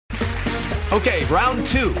Okay, round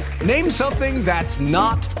two. Name something that's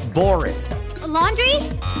not boring. A laundry?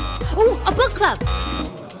 Ooh, a book club.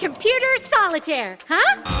 Computer solitaire,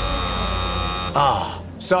 huh? Ah,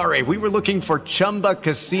 sorry, we were looking for Chumba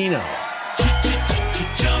Casino.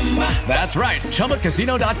 That's right,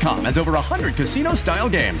 ChumbaCasino.com has over 100 casino-style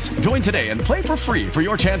games. Join today and play for free for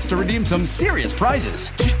your chance to redeem some serious prizes.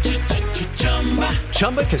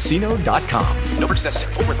 ChumbaCasino.com. No purchase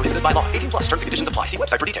necessary. Void where prohibited by law. 18 plus. Terms and conditions apply. See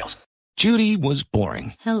website for details. Judy was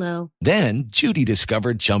boring. Hello. Then Judy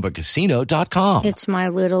discovered ChumbaCasino.com. It's my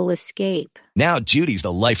little escape. Now Judy's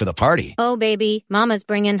the life of the party. Oh, baby, mama's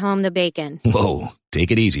bringing home the bacon. Whoa,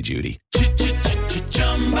 take it easy, Judy.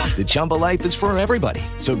 The Chumba life is for everybody.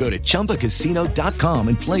 So go to ChumbaCasino.com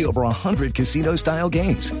and play over 100 casino-style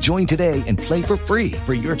games. Join today and play for free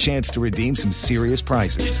for your chance to redeem some serious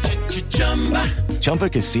prizes.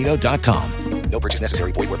 ChumbaCasino.com. No purchase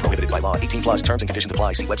necessary. Void where prohibited by law. 18 plus terms and conditions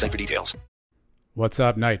apply. See website for details. What's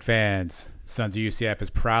up, Knight fans? Sons of UCF is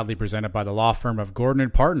proudly presented by the law firm of Gordon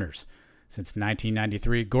 & Partners. Since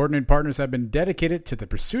 1993, Gordon & Partners have been dedicated to the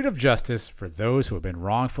pursuit of justice for those who have been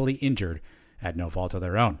wrongfully injured at no fault of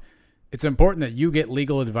their own. It's important that you get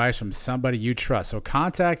legal advice from somebody you trust, so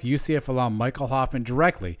contact UCF alum Michael Hoffman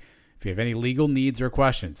directly if you have any legal needs or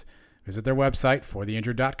questions. Visit their website,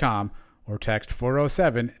 fortheinjured.com, or text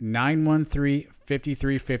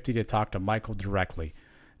 407-913-5350 to talk to Michael directly.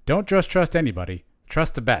 Don't just trust anybody,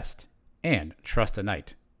 trust the best, and trust a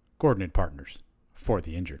Knight. Gordon & Partners, for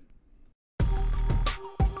the injured.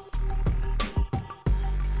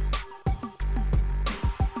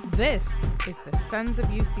 This is the Sons of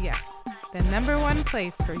UCF, the number one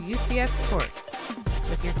place for UCF sports,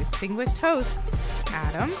 with your distinguished host,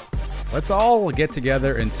 Adam. Let's all get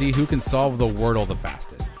together and see who can solve the Wordle the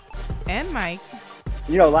fastest. And Mike.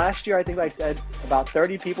 You know, last year I think I said about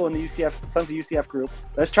 30 people in the UCF Sons of UCF group.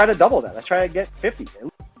 Let's try to double that. Let's try to get 50.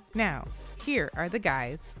 Now, here are the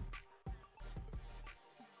guys.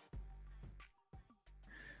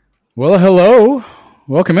 Well, hello.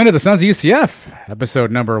 Welcome into the Sons of UCF,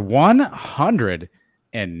 episode number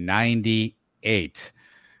 198.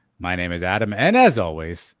 My name is Adam, and as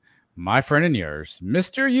always, my friend and yours,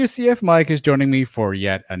 Mr. UCF Mike, is joining me for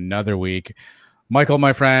yet another week. Michael,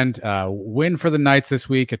 my friend, win for the Knights this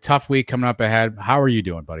week, a tough week coming up ahead. How are you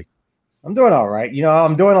doing, buddy? I'm doing all right. You know,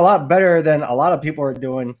 I'm doing a lot better than a lot of people are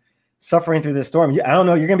doing, suffering through this storm. I don't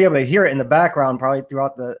know. You're going to be able to hear it in the background probably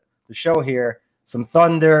throughout the show here. Some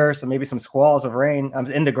thunder, maybe some squalls of rain.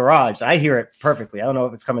 I'm in the garage. I hear it perfectly. I don't know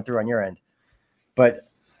if it's coming through on your end. But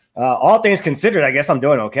all things considered, I guess I'm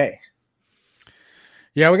doing okay.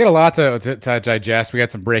 Yeah, we got a lot to digest. We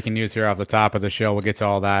got some breaking news here off the top of the show. We'll get to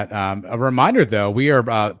all that. A reminder, though, we are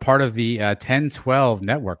part of the 1012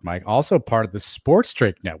 network, Mike, also part of the Sports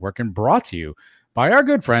Drake network, and brought to you by our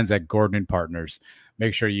good friends at Gordon & Partners.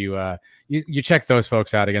 Make sure you check those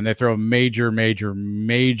folks out. Again, they throw major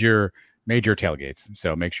tailgates.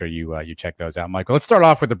 So make sure you check those out, Michael. Let's start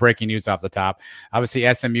off with the breaking news off the top.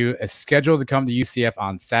 Obviously, SMU is scheduled to come to UCF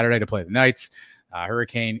on Saturday to play the Knights.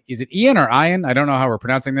 Hurricane, is it Ian or Ian? I don't know how we're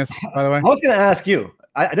pronouncing this, by the way. I was going to ask you.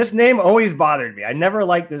 This name always bothered me. I never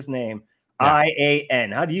liked this name. Yeah.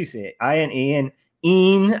 IAN. How do you say it?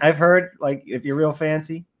 Ian. I've heard, like, if you're real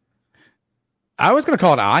fancy. I was going to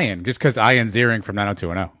call it Ian just because Ian Ziering from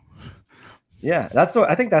 90210. Yeah, I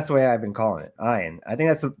think that's the way I've been calling it. Ian. I think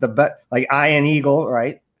that's the bet, like Ian Eagle,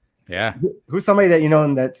 right? Yeah. Who's somebody that you know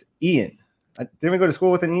and that's Ian? Didn't we go to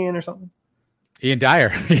school with an Ian or something? Ian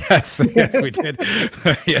Dyer. Yes, we did.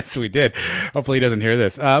 Yes, we did. Hopefully he doesn't hear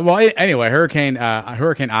this. Anyway, Hurricane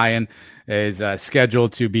Ian is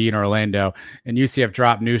scheduled to be in Orlando, and UCF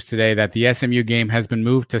dropped news today that the SMU game has been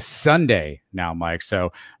moved to Sunday now, Mike.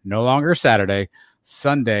 So no longer Saturday,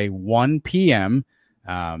 Sunday, 1 p.m.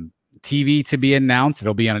 TV to be announced.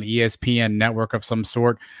 It'll be on an ESPN network of some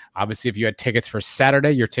sort. Obviously, if you had tickets for Saturday,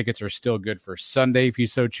 your tickets are still good for Sunday if you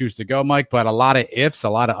so choose to go, Mike. But a lot of ifs, a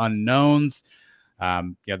lot of unknowns.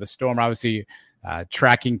 The storm obviously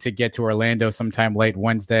tracking to get to Orlando sometime late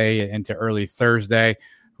Wednesday into early Thursday.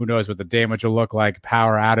 Who knows what the damage will look like,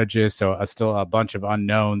 power outages. So still a bunch of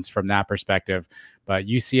unknowns from that perspective. But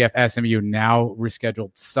UCF SMU now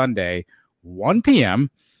rescheduled Sunday, 1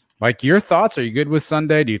 p.m. Like, your thoughts? Are you good with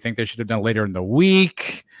Sunday? Do you think they should have done later in the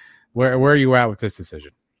week? Where are you at with this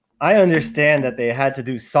decision? I understand that they had to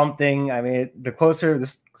do something. I mean, the closer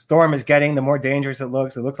the storm is getting, the more dangerous it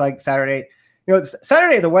looks. It looks like Saturday. You know,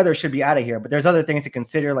 Saturday the weather should be out of here, but there's other things to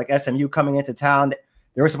consider, like SMU coming into town.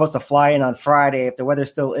 They were supposed to fly in on Friday. If the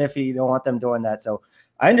weather's still iffy, you don't want them doing that. So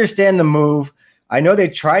I understand the move. I know they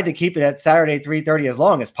tried to keep it at Saturday 3:30 as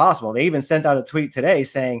long as possible. They even sent out a tweet today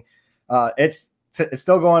saying it's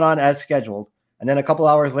still going on as scheduled. And then a couple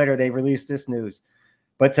hours later, they released this news.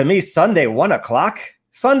 But to me, Sunday, 1 o'clock,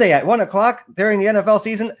 Sunday at 1 o'clock during the NFL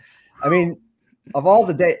season. I mean, of all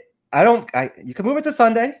the day, you can move it to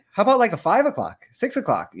Sunday. How about like a 5 o'clock, 6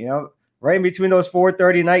 o'clock, right in between those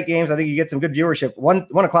 4:30 night games? I think you get some good viewership. 1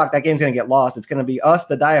 o'clock, that game's going to get lost. It's going to be us,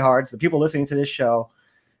 the diehards, the people listening to this show.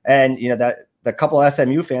 And, that the couple of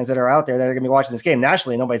SMU fans that are out there that are going to be watching this game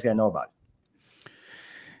nationally, nobody's going to know about it.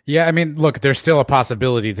 Yeah, I mean, look, there's still a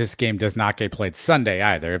possibility this game does not get played Sunday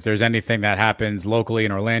either. If there's anything that happens locally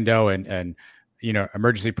in Orlando and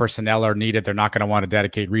emergency personnel are needed, they're not going to want to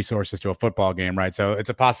dedicate resources to a football game, right? So it's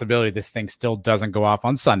a possibility this thing still doesn't go off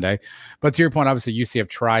on Sunday. But to your point, obviously UCF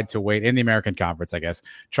tried to wait in the American Conference, I guess,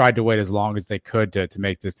 tried to wait as long as they could to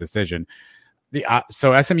make this decision.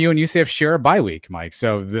 So SMU and UCF share a bye week, Mike.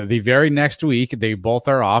 So the very next week, they both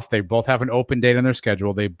are off. They both have an open date on their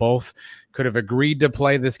schedule. They both could have agreed to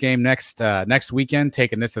play this game next weekend,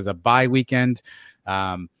 taking this as a bye weekend.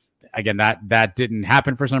 Again, that didn't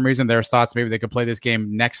happen for some reason. There's thoughts maybe they could play this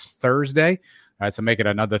game next Thursday. All right, so make it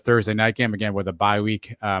another Thursday night game, again, with a bye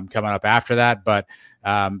week coming up after that. But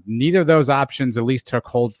neither of those options at least took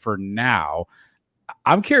hold for now.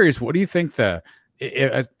 I'm curious, what do you think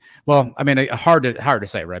well, I mean, hard to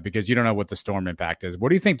say, right? Because you don't know what the storm impact is. What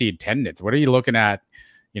do you think the attendance? What are you looking at?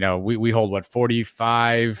 We hold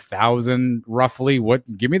 45,000 roughly.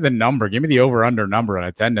 Give me the number. Give me the over/under number on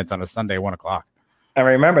attendance on a Sunday 1 o'clock. And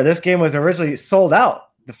remember, this game was originally sold out.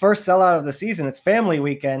 The first sellout of the season. It's family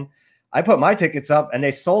weekend. I put my tickets up, and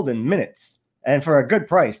they sold in minutes, and for a good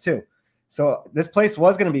price too. So this place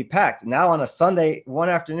was going to be packed. Now on a Sunday one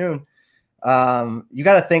afternoon. You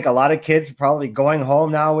got to think a lot of kids are probably going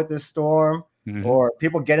home now with this storm, or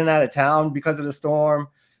people getting out of town because of the storm.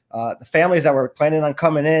 The families that were planning on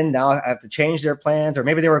coming in now have to change their plans, or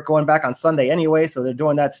maybe they were going back on Sunday anyway, so they're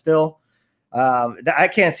doing that still. I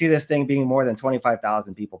can't see this thing being more than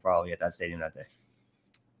 25,000 people probably at that stadium that day.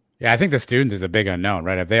 Yeah, I think the students is a big unknown,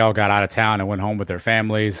 right? If they all got out of town and went home with their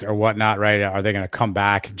families or whatnot, right? Are they going to come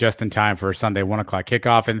back just in time for a Sunday 1 o'clock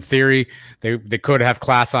kickoff? In theory, they could have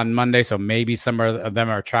class on Monday, so maybe some of them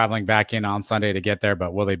are traveling back in on Sunday to get there.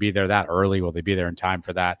 But will they be there that early? Will they be there in time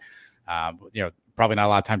for that? Probably not a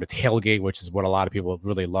lot of time to tailgate, which is what a lot of people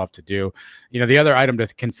really love to do. The other item to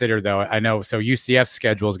consider, though, I know, so UCF's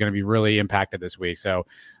schedule is going to be really impacted this week. So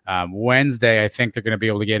Wednesday, I think they're going to be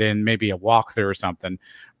able to get in maybe a walkthrough or something,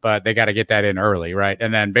 but they got to get that in early, right?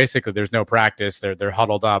 And then basically there's no practice. They're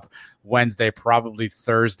huddled up Wednesday, probably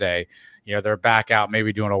Thursday. They're back out,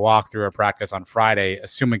 maybe doing a walkthrough or practice on Friday,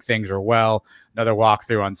 assuming things are well, another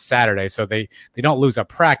walkthrough on Saturday. So they don't lose a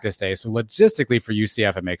practice day. So logistically for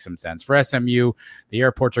UCF, it makes some sense. For SMU, the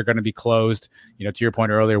airports are going to be closed. To your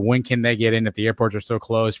point earlier, when can they get in if the airports are still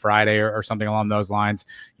closed Friday or something along those lines?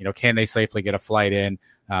 Can they safely get a flight in?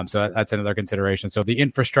 So that's another consideration. So the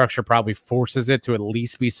infrastructure probably forces it to at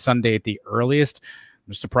least be Sunday at the earliest.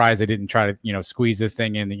 I'm surprised they didn't try to, squeeze this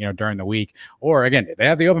thing in, during the week. Or again, they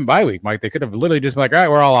have the open bye week, Mike. They could have literally just been like, all right,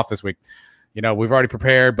 we're all off this week. We've already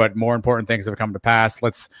prepared, but more important things have come to pass.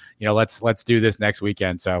 Let's do this next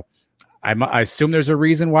weekend. So I assume there's a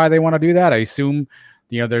reason why they want to do that. I assume,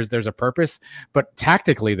 there's a purpose. But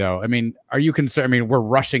tactically, though, I mean, are you concerned? I mean, we're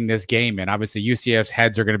rushing this game, and obviously UCF's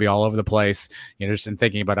heads are going to be all over the place. Just in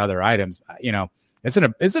thinking about other items. It's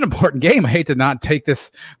an important game. I hate to not take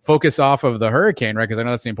this focus off of the Hurricane, right? Because I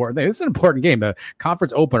know that's the important thing. It's an important game. The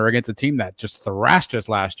conference opener against a team that just thrashed us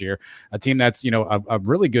last year, a team that's a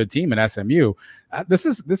really good team in SMU. This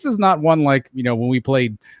is not one like when we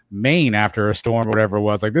played Maine after a storm or whatever it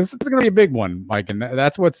was. Like this is going to be a big one, Mike. And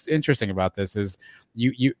that's what's interesting about this is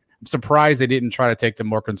I'm surprised they didn't try to take the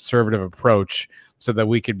more conservative approach so that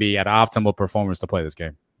we could be at optimal performance to play this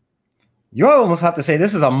game. You almost have to say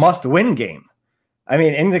this is a must-win game. I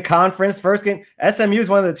mean, in the conference first game, SMU is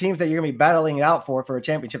one of the teams that you're going to be battling it out for a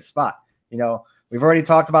championship spot. We've already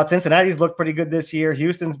talked about Cincinnati's looked pretty good this year.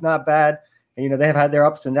 Houston's not bad. And, they have had their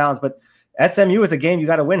ups and downs, but SMU is a game you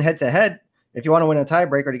got to win head to head if you want to win a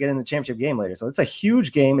tiebreaker to get in the championship game later. So it's a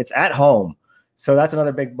huge game. It's at home. So that's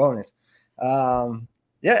another big bonus.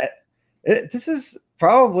 This is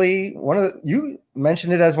probably you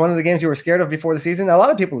mentioned it as one of the games you were scared of before the season. A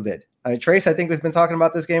lot of people did. I mean, Trace, I think, has been talking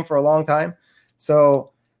about this game for a long time.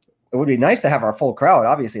 So it would be nice to have our full crowd.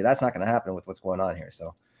 Obviously, that's not going to happen with what's going on here.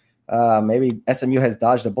 So maybe SMU has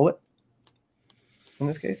dodged a bullet in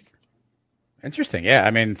this case. Interesting. Yeah. I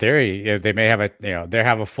mean, in theory, they may have they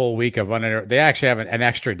have a full week of they actually have an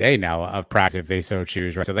extra day now of practice if they so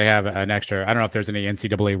choose. Right. So they have an extra, I don't know if there's any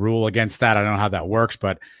NCAA rule against that. I don't know how that works,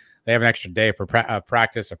 but they have an extra day for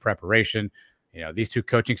practice or preparation. these two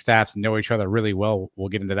coaching staffs know each other really well. We'll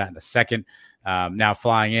get into that in a second. Now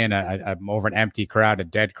flying in over an empty crowd, a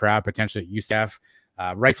dead crowd, potentially at UCF.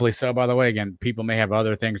 Rightfully so, by the way. Again, people may have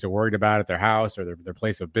other things they're worried about at their house or their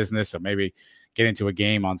place of business. So maybe getting to a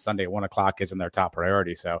game on Sunday at 1:00 isn't their top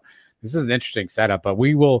priority. So this is an interesting setup, but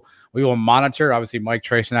we will monitor. Obviously, Mike,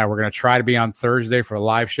 Trace, and I, we're going to try to be on Thursday for a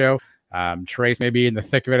live show. Trace may be in the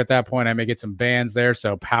thick of it at that point. I may get some bands there.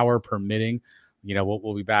 So power permitting,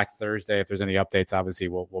 we'll be back Thursday. If there's any updates, obviously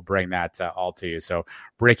we'll bring that all to you. So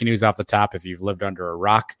breaking news off the top, if you've lived under a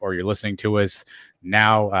rock or you're listening to us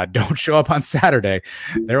now, don't show up on Saturday.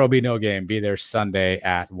 There will be no game. Be there Sunday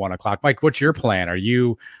at 1:00. Mike, what's your plan? I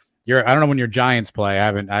don't know when your Giants play. I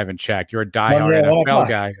haven't checked. You're a diehard NFL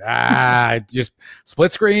guy. Just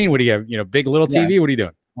split screen. What do you have? Big little TV? What are you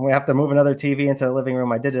doing? We have to move another TV into the living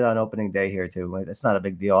room. I did it on opening day here too. It's not a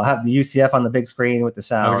big deal. I'll have the UCF on the big screen with the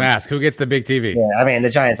sound. I was going to ask, who gets the big TV? Yeah, I mean, the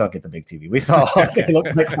Giants don't get the big TV. We saw they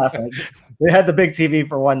looked like last night. They had the big TV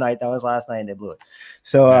for one night. That was last night, and they blew it.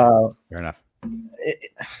 So fair enough.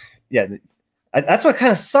 That's what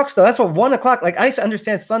kind of sucks though. That's what 1:00. Like I used to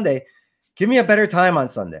understand Sunday. Give me a better time on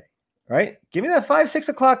Sunday, right? Give me that 5-6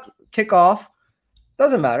 o'clock kickoff.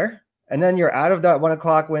 Doesn't matter. And then you're out of that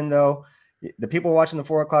 1:00 window. The people watching the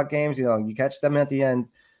 4:00 games, you catch them at the end.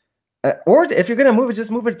 Or if you're going to move it, just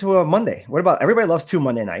move it to a Monday. What about everybody loves 2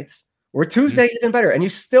 Monday nights? Or Tuesday, even better. And you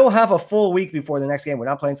still have a full week before the next game. We're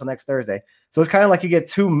not playing until next Thursday. So it's kind of like you get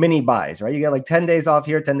 2 mini buys, right? You get like 10 days off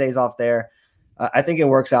here, 10 days off there. I think it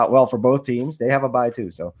works out well for both teams. They have a bye too.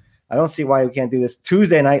 So I don't see why we can't do this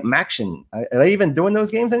Tuesday night Maction. Are they even doing those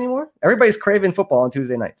games anymore? Everybody's craving football on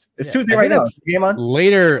Tuesday nights. It's Tuesday right now. Game on?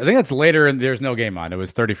 Later. I think that's later, and there's no game on. It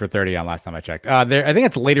was 30 for 30 on last time I checked. I think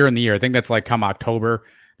it's later in the year. I think that's like come October,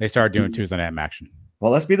 they started doing Tuesday night Maction.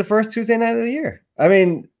 Well, let's be the first Tuesday night of the year. I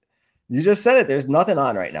mean, you just said it. There's nothing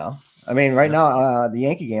on right now. I mean, right now, the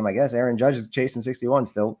Yankee game, I guess, Aaron Judge is chasing 61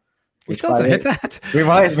 still. He still doesn't hit that?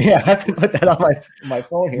 Reminds me, I have to put that on my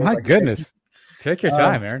phone here. My goodness. Take your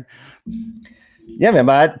time, Aaron. Yeah, man,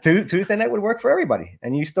 but Tuesday night would work for everybody.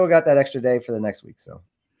 And you still got that extra day for the next week. So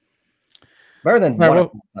better than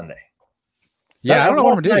Sunday. Yeah, I don't know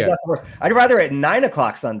what I'm doing. That's the worst. I'd rather at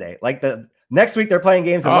 9:00 Sunday. Like the next week they're playing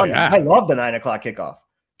games on Monday. Yeah. I love the 9:00 kickoff.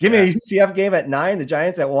 Give me a UCF game at 9, the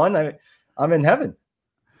Giants at 1. I'm in heaven.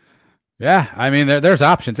 Yeah, I mean, there's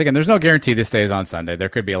options. Again, there's no guarantee this stays on Sunday. There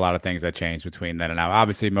could be a lot of things that change between then and now.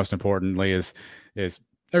 Obviously, most importantly is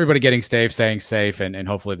everybody getting safe, staying safe, and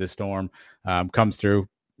hopefully the storm comes through,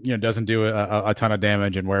 doesn't do a ton of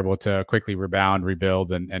damage, and we're able to quickly rebound,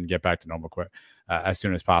 rebuild, and get back to normal quick as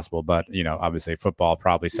soon as possible. But, obviously football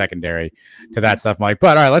probably secondary to that stuff, Mike.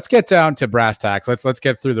 But all right, let's get down to brass tacks. Let's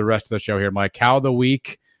get through the rest of the show here, Mike. Cow of the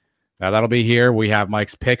week. That'll be here. We have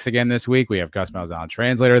Mike's picks again this week. We have Gus Malzahn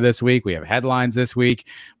translator this week. We have headlines this week.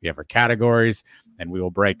 We have our categories, and we will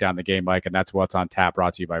break down the game, Mike. And that's what's on tap,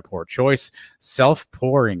 brought to you by Pour Choice.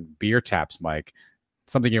 Self-pouring beer taps, Mike.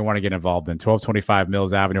 Something you want to get involved in. 1225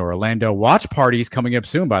 Mills Avenue, Orlando. Watch parties coming up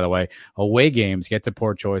soon, by the way. Away games. Get to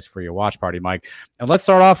Pour Choice for your watch party, Mike. And let's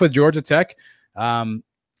start off with Georgia Tech.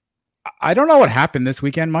 I don't know what happened this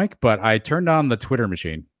weekend, Mike, but I turned on the Twitter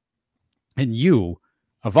machine, and you,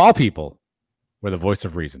 of all people, were the voice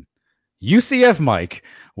of reason. UCF Mike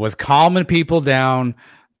was calming people down,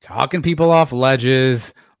 talking people off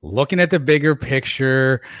ledges, looking at the bigger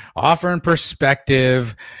picture, offering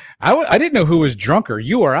perspective. I didn't know who was drunker,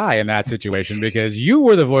 you or I, in that situation, because you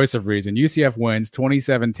were the voice of reason. UCF wins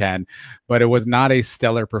 27-10, but it was not a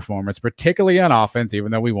stellar performance, particularly on offense,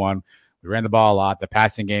 even though we won. We ran the ball a lot. The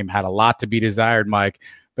passing game had a lot to be desired, Mike.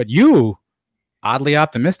 But you, oddly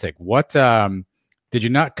optimistic. What did you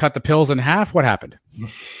not cut the pills in half? What happened?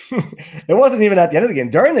 It wasn't even at the end of the game.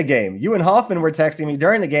 During the game, you and Hoffman were texting me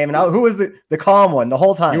during the game, and who was the calm one the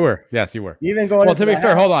whole time? You were. Yes, you were. Even going. Well, to be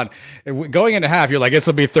fair, hold on. Going into half, you're like, this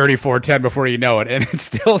will be 34-10 before you know it, and it's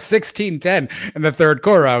still 16-10 in the third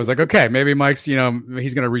quarter. I was like, okay, maybe Mike's, he's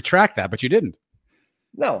going to retract that, but you didn't.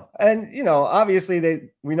 No, and obviously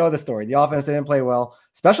we know the story. The offense didn't play well.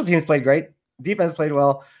 Special teams played great. Defense played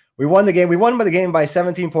well. We won the game. We won the game by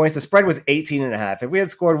 17 points. The spread was 18.5. If we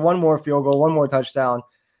had scored one more field goal, one more touchdown,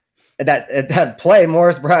 at that play,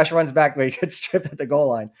 Morris Brash runs back, but he gets stripped at the goal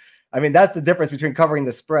line. I mean, that's the difference between covering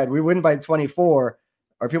the spread. We win by 24.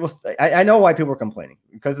 Or I know why people are complaining,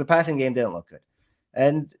 because the passing game didn't look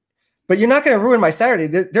good. But you're not going to ruin my Saturday.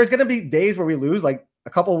 There's going to be days where we lose. Like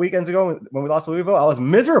a couple of weekends ago when we lost to Louisville, I was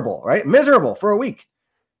miserable, right? Miserable for a week.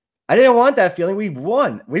 I didn't want that feeling. We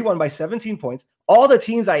won. We won by 17 points. All the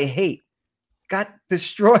teams I hate got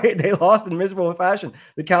destroyed. They lost in miserable fashion.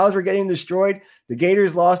 The Cows were getting destroyed. The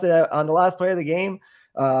Gators lost on the last play of the game.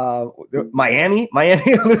 Miami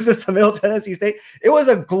loses to Middle Tennessee State. It was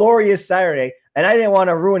a glorious Saturday, and I didn't want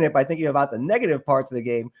to ruin it by thinking about the negative parts of the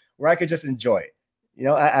game where I could just enjoy it.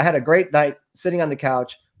 I had a great night sitting on the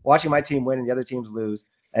couch, watching my team win and the other teams lose,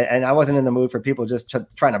 and I wasn't in the mood for people just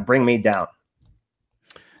trying to bring me down.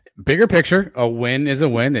 Bigger picture, a win is a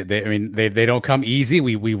win. They don't come easy.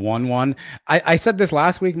 We won one. I said this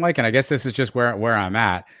last week, Mike, and I guess this is just where I'm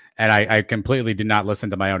at. And I completely did not listen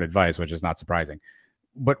to my own advice, which is not surprising.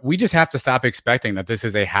 But we just have to stop expecting that this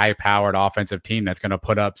is a high-powered offensive team that's going to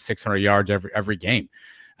put up 600 yards every game.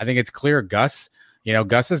 I think it's clear Gus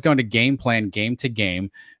is going to game plan game to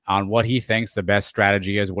game on what he thinks the best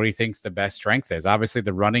strategy is, what he thinks the best strength is. Obviously,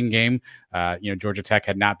 the running game, Georgia Tech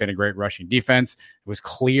had not been a great rushing defense. It was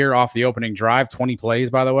clear off the opening drive, 20 plays,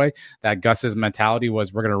 by the way, that Gus's mentality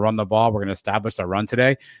was we're going to run the ball, we're going to establish a run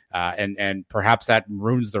today, and perhaps that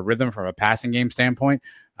ruins the rhythm from a passing game standpoint.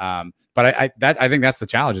 But I think that's the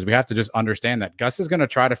challenge is we have to just understand that Gus is going to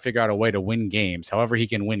try to figure out a way to win games, however he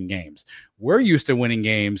can win games. We're used to winning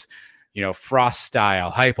games, Frost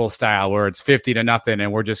style, Heupel style, where it's 50-0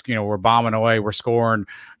 and we're just, we're bombing away, we're scoring,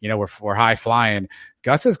 we're high flying.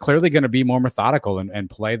 Gus is clearly going to be more methodical and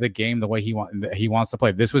play the game the way he wants to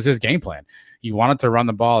play. This was his game plan. He wanted to run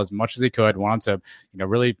the ball as much as he could, wanted to,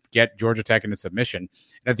 really get Georgia Tech into submission.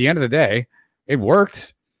 And at the end of the day, it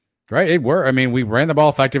worked. Right. It worked. I mean, we ran the ball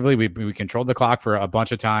effectively. We controlled the clock for a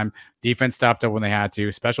bunch of time. Defense stepped up when they had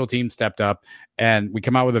to. Special teams stepped up, and we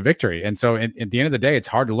come out with a victory. And so at the end of the day, it's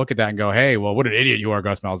hard to look at that and go, hey, well, what an idiot you are,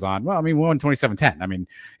 Gus Malzahn. Well, I mean, we won 27-10. I mean,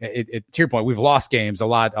 to your point, we've lost games a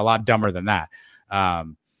lot dumber than that. I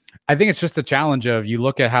think it's just a challenge of you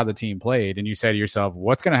look at how the team played and you say to yourself,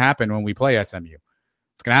 what's going to happen when we play SMU?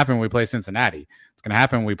 It's going to happen when we play Cincinnati. It's going to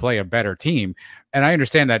happen when we play a better team. And I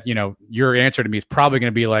understand that, your answer to me is probably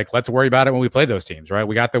going to be like, let's worry about it when we play those teams, right?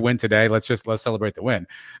 We got the win today. Let's celebrate the win.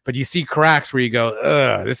 But you see cracks where you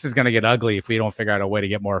go, this is going to get ugly if we don't figure out a way to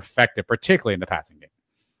get more effective, particularly in the passing game.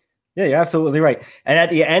 Yeah, you're absolutely right. And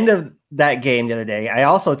at the end of that game the other day, I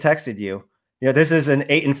also texted you, this is an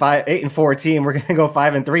 8-4 team. We're going to go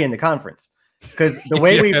 5-3 in the conference. Because the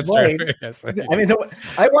way we played,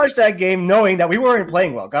 I watched that game knowing that we weren't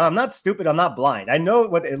playing well. God, I'm not stupid. I'm not blind. I know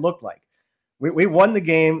what it looked like. We won the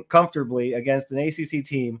game comfortably against an ACC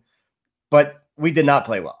team, but we did not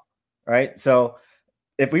play well. Right. So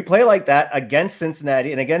if we play like that against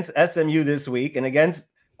Cincinnati and against SMU this week and against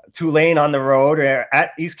Tulane on the road or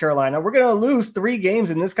at East Carolina, we're going to lose 3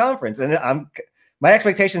 games in this conference. And my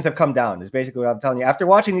expectations have come down is basically what I'm telling you. After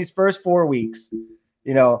watching these first 4 weeks,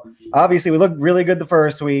 obviously we looked really good the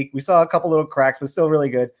first week. We saw a couple little cracks, but still really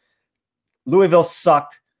good. Louisville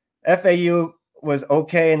sucked. FAU was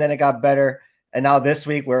okay, and then it got better. And now this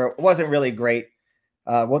week, where it wasn't really great,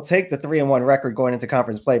 we'll take the 3-1 record going into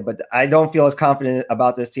conference play. But I don't feel as confident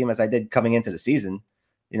about this team as I did coming into the season,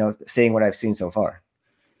 seeing what I've seen so far.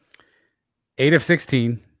 8 of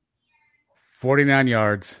 16, 49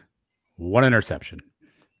 yards, 1 interception.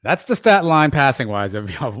 That's the stat line passing wise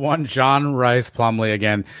of one John Rice Plumlee.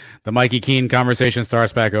 Again, the Mikey Keene conversation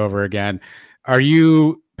starts back over again. Are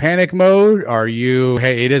you panic mode? Are you,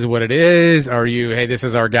 hey, it is what it is? Are you, hey, this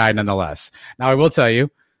is our guy nonetheless? Now, I will tell you,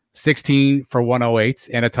 16 for 108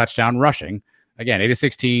 and a touchdown rushing. Again, 8 of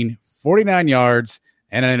 16, 49 yards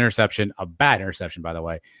and an interception, a bad interception, by the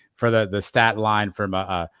way, for the stat line from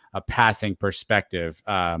a passing perspective.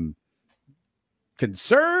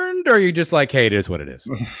 Concerned, or are you just like, hey, it is what it is?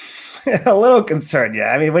 A little concerned,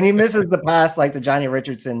 yeah. I mean, when he misses the pass like to Johnny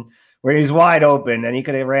Richardson, where he's wide open and he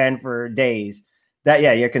could have ran for days,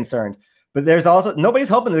 you're concerned. But there's also nobody's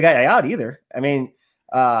helping the guy out either. I mean,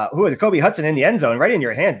 who was it? Kobe Hudson in the end zone, right in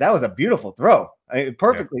your hands. That was a beautiful throw. I mean,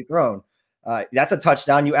 perfectly thrown. That's a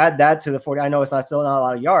touchdown. You add that to the 40. I know it's not a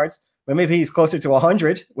lot of yards, but maybe he's closer to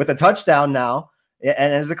 100 with a touchdown now.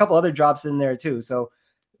 And there's a couple other drops in there too. So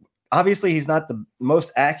obviously, he's not the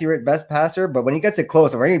most accurate best passer, but when he gets it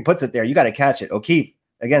close and when he puts it there, you got to catch it. O'Keefe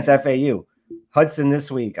against FAU. Hudson this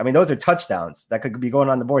week. I mean, those are touchdowns that could be going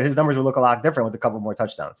on the board. His numbers would look a lot different with a couple more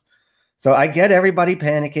touchdowns. So I get everybody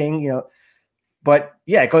panicking, but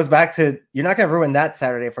yeah, it goes back to you're not going to ruin that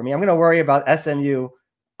Saturday for me. I'm going to worry about SMU.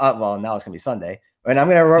 Well, now it's going to be Sunday. And I'm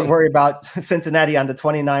going to worry about Cincinnati on the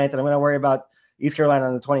 29th, and I'm going to worry about East Carolina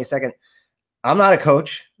on the 22nd. I'm not a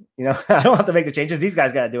coach. I don't have to make the changes. These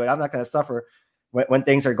guys got to do it. I'm not going to suffer when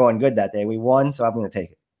things are going good that day. We won, so I'm going to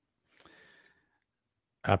take it.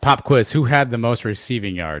 Pop quiz. Who had the most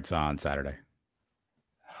receiving yards on Saturday?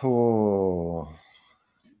 Oh,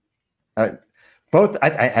 both.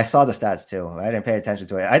 I saw the stats too. I didn't pay attention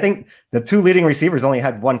to it. I think the 2 leading receivers only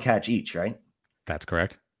had 1 catch each, right? That's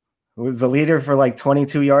correct. Who was the leader for like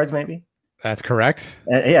 22 yards maybe? That's correct.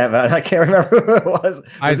 Yeah, but I can't remember who it was.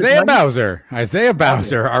 Isaiah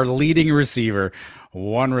Bowser, our leading receiver.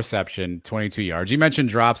 1 reception, 22 yards. You mentioned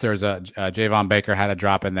drops. There's Javon Baker had a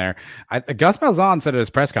drop in there. Gus Malzahn said at his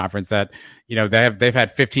press conference that, they've had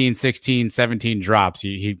 15, 16, 17 drops.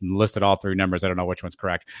 He listed all 3 numbers. I don't know which one's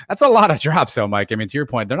correct. That's a lot of drops, though, Mike. I mean, to your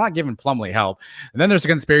point, they're not giving Plumlee help. And then there's a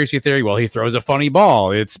conspiracy theory. Well, he throws a funny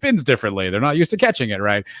ball. It spins differently. They're not used to catching it,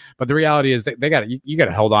 right? But the reality is they got you got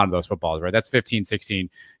to hold on to those footballs, right? That's 15, 16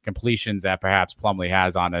 completions that perhaps Plumlee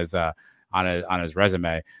has on his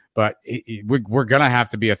resume. But we're going to have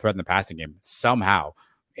to be a threat in the passing game somehow.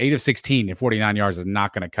 8 of 16 and 49 yards is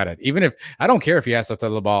not going to cut it. Even if I don't care if he has to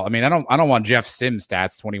throw the ball. I mean, I don't want Jeff Sims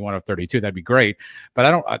stats 21 of 32. That'd be great.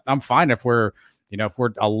 But I'm fine if we're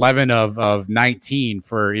 11 of 19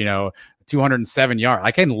 for 207 yards.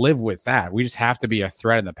 I can live with that. We just have to be a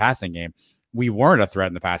threat in the passing game. We weren't a threat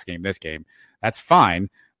in the pass game this game. That's fine.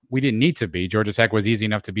 We didn't need to be. Georgia Tech was easy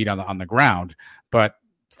enough to beat on the ground, but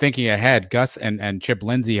thinking ahead, Gus and Chip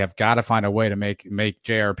Lindsey have got to find a way to make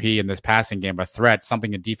JRP in this passing game a threat,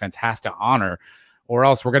 something a defense has to honor, or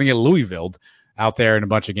else we're going to get Louisville out there in a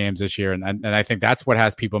bunch of games this year. And I think that's what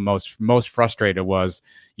has people most frustrated was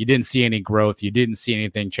you didn't see any growth. You didn't see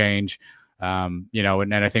anything change. And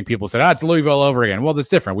I think people said, it's Louisville over again. Well, that's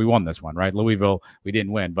different. We won this one, right? Louisville, we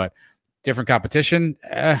didn't win, but different competition.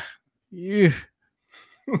 Georgia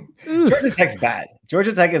Tech's bad.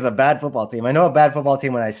 Georgia Tech is a bad football team. I know a bad football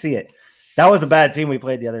team when I see it. That was a bad team we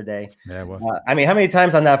played the other day. Yeah, it was. How many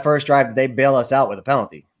times on that first drive did they bail us out with a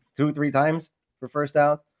penalty? 2-3 times for first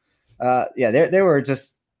down? They were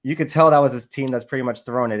just – you could tell that was this team that's pretty much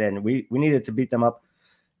throwing it in. We needed to beat them up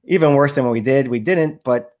even worse than what we did. We didn't,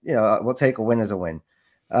 but, we'll take a win as a win.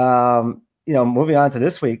 Moving on to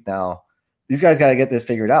this week now, these guys got to get this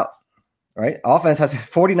figured out. Right? Offense has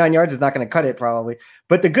 49 yards is not going to cut it probably.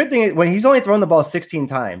 But the good thing is when he's only thrown the ball 16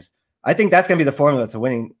 times, I think that's going to be the formula to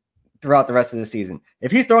winning throughout the rest of the season. If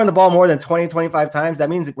he's throwing the ball more than 20, 25 times, that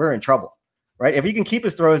means we're in trouble, right? If he can keep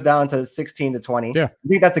his throws down to 16 to 20, I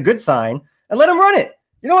think that's a good sign. And let him run it.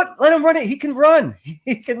 You know what? Let him run it. He can run.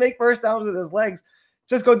 He can make first downs with his legs.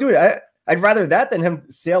 Just go do it. I'd rather that than him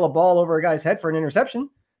sail a ball over a guy's head for an interception.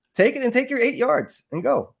 Take it and take your 8 yards and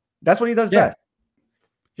go. That's what he does best.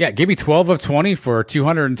 Yeah, give me 12 of 20 for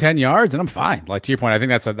 210 yards, and I'm fine. Like to your point, I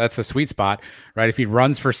think that's a sweet spot, right? If he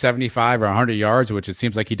runs for 75 or 100 yards, which it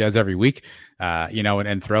seems like he does every week,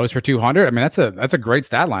 and throws for 200, I mean that's a great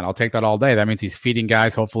stat line. I'll take that all day. That means he's feeding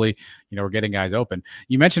guys. Hopefully, we're getting guys open.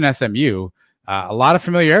 You mentioned SMU, a lot of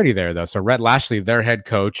familiarity there though. So Rhett Lashley, their head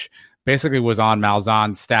coach, basically was on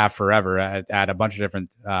Malzahn's staff forever at a bunch of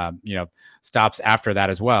different stops after that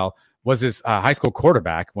as well. Was his high school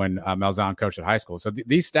quarterback when Malzahn coached at high school. So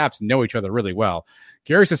these staffs know each other really well.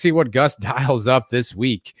 Curious to see what Gus dials up this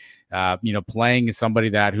week, playing somebody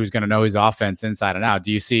who's going to know his offense inside and out.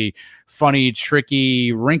 Do you see funny,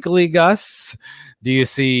 tricky, wrinkly Gus? Do you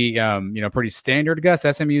see, pretty standard Gus?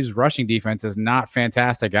 SMU's rushing defense is not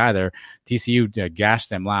fantastic either. TCU gashed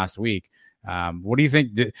them last week. What do you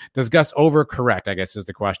think? Does Gus overcorrect, I guess is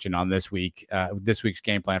the question on this week's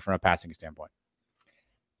game plan from a passing standpoint?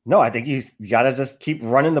 No, I think you got to just keep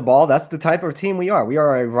running the ball. That's the type of team we are. We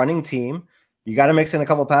are a running team. You got to mix in a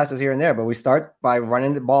couple passes here and there, but we start by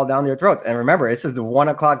running the ball down their throats. And remember, this is the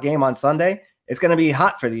 1:00 game on Sunday. It's going to be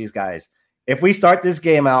hot for these guys. If we start this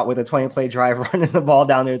game out with a 20-play drive running the ball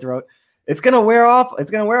down their throat, it's going to wear off. It's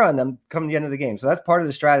going to wear on them come the end of the game. So that's part of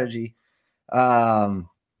the strategy.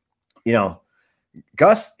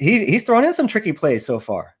 Gus, he's thrown in some tricky plays so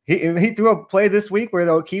far. He threw a play this week where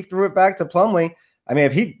O'Keefe threw it back to Plumlee. I mean,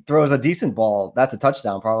 if he throws a decent ball, that's a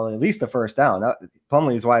touchdown, probably at least a first down.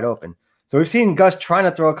 Plumlee is wide open. So we've seen Gus trying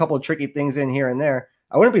to throw a couple of tricky things in here and there.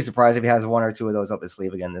 I wouldn't be surprised if he has 1 or 2 of those up his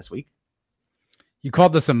sleeve again this week. You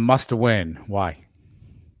called this a must-win. Why?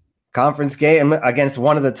 Conference game against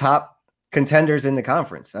one of the top contenders in the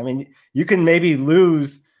conference. I mean, you can maybe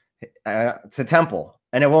lose to Temple,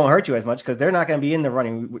 and it won't hurt you as much because they're not going to be in the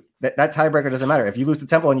running. That tiebreaker doesn't matter. If you lose to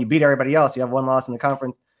Temple and you beat everybody else, you have 1 loss in the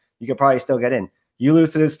conference, you could probably still get in. You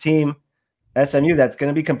lose to this team, SMU, that's going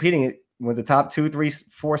to be competing with the top 2, 3,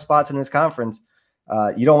 4 spots in this conference.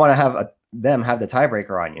 You don't want to have them have the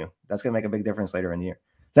tiebreaker on you. That's going to make a big difference later in the year.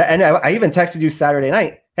 And I even texted you Saturday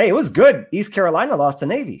night. Hey, it was good. East Carolina lost to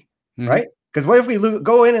Navy, right? Because what if we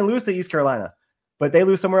go in and lose to East Carolina, but they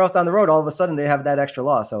lose somewhere else down the road? All of a sudden, they have that extra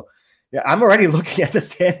loss. So, yeah, I'm already looking at the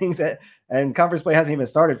standings, and conference play hasn't even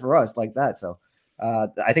started for us like that. So,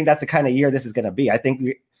 I think that's the kind of year this is going to be. I think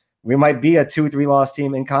we might be a 2-3 loss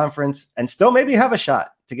team in conference and still maybe have a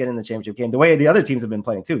shot to get in the championship game the way the other teams have been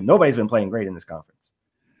playing too. Nobody's been playing great in this conference.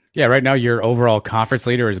 Yeah, right now your overall conference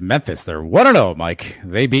leader is Memphis. They're 1-0, Mike.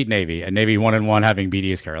 They beat Navy, and Navy 1-1, having beat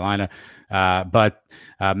East Carolina. But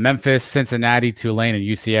Memphis, Cincinnati, Tulane, and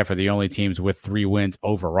UCF are the only teams with 3 wins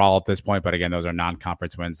overall at this point. But again, those are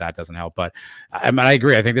non-conference wins. That doesn't help. But I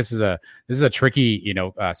agree. I think this is a tricky,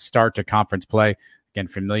 start to conference play. Again,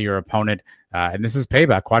 familiar opponent, and this is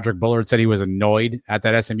payback. Quadric Bullard said he was annoyed at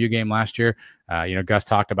that SMU game last year. Gus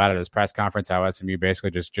talked about it at his press conference, how SMU basically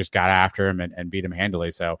just got after him and beat him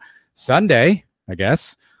handily. So Sunday, I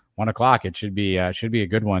guess, 1:00, it should be a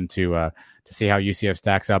good one to see how UCF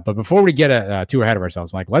stacks up. But before we get too ahead of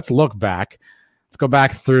ourselves, Mike, let's look back. Let's go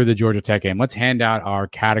back through the Georgia Tech game. Let's hand out our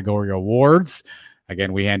category awards.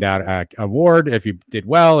 Again, we hand out an award. If you did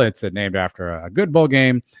well, it's named after a good bowl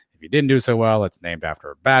game. If you didn't do so well, it's named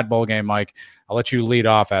after a bad bowl game. Mike, I'll let you lead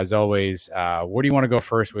off as always. Where do you want to go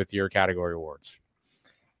first with your category awards?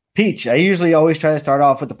 Peach. I usually always try to start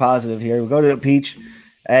off with the positive here. We go to the Peach,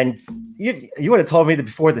 and you would have told me that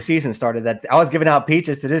before the season started that I was giving out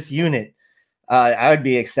peaches to this unit. I would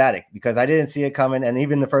be ecstatic because I didn't see it coming, and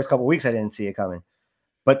even the first couple of weeks I didn't see it coming.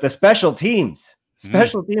 But the special teams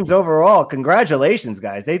overall, congratulations,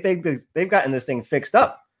 guys. They think they've gotten this thing fixed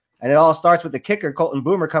up. And it all starts with the kicker, Colton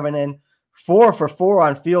Boomer, coming in 4 for 4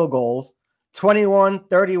 on field goals, 21,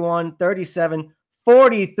 31, 37,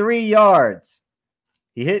 43 yards.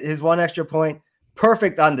 He hit his one extra point,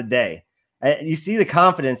 perfect on the day. And you see the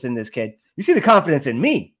confidence in this kid. You see the confidence in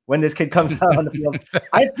me when this kid comes out on the field.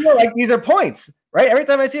 I feel like these are points, right? Every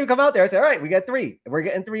time I see him come out there, I say, all right, we got 3. We're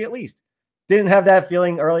getting 3 at least. Didn't have that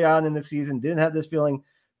feeling early on in the season. Didn't have this feeling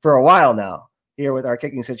for a while now here with our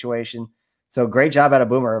kicking situation. So great job out of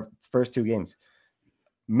Boomer first 2 games.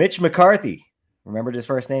 Mitch McCarthy, remembered his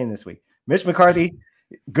first name this week. Mitch McCarthy,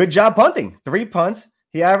 good job punting. 3 punts.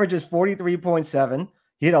 He averages 43.7.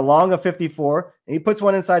 He hit a long of 54, and he puts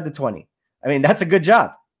one inside the 20. I mean, that's a good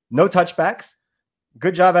job. No touchbacks.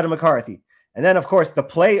 Good job out of McCarthy. And then, of course, the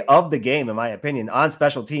play of the game, in my opinion, on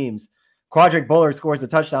special teams, Quadric Bullard scores a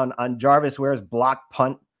touchdown on Jarvis Ware's block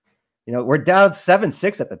punt. We're down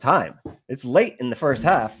 7-6 at the time. It's late in the first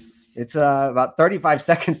half. It's about 35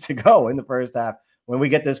 seconds to go in the first half when we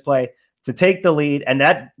get this play to take the lead. And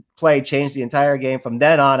that play changed the entire game. From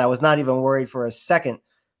then on, I was not even worried for a second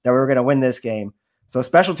that we were going to win this game. So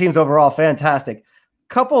special teams overall, fantastic.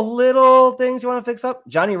 Couple little things you want to fix up.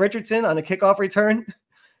 Johnny Richardson on a kickoff return,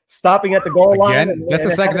 stopping at the goal line. Again, that's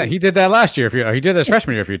the second. He did that last year. He did this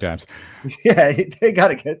freshman year a few times. Yeah, they got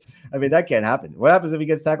to get. I mean, that can't happen. What happens if he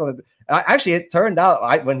gets tackled? Actually, it turned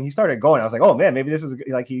out when he started going, I was like, oh man, maybe this was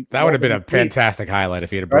like he. That would have been a fantastic highlight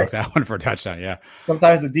if he had broke that one for a touchdown. Yeah.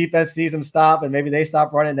 Sometimes the defense sees him stop, and maybe they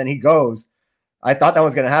stop running, then he goes. I thought that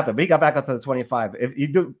was going to happen, but he got back up to the 25. If you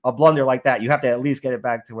do a blunder like that, you have to at least get it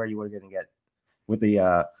back to where you were going to get with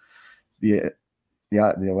the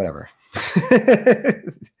whatever.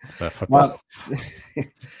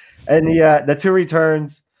 And the 2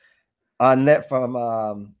 returns on net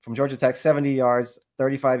from Georgia Tech, 70 yards,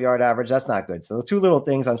 35-yard average. That's not good. So those 2 little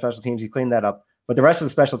things on special teams, you clean that up. But the rest of the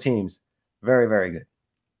special teams, very, very good.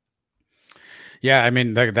 Yeah, I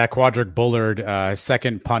mean, that Quadric Bullard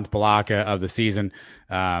second punt block of the season.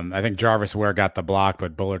 I think Jarvis Ware got the block,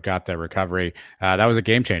 but Bullard got the recovery. That was a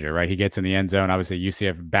game changer, right? He gets in the end zone. Obviously,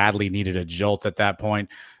 UCF badly needed a jolt at that point.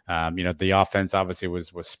 The offense obviously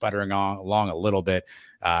was sputtering along a little bit,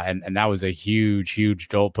 and that was a huge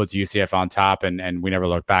jolt, puts UCF on top, and we never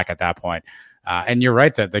looked back at that point. And you're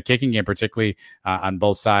right that the kicking game, particularly on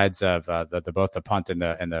both sides of both the punt and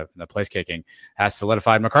the place kicking, has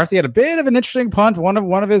solidified. McCarthy had a bit of an interesting punt. One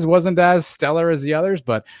of his wasn't as stellar as the others,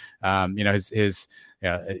 but his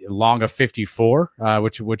long of 54,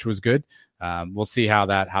 which was good. We'll see how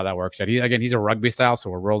that works out. He's a rugby style,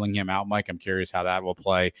 so we're rolling him out, Mike. I'm curious how that will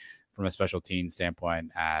play from a special team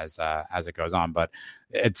standpoint as it goes on. But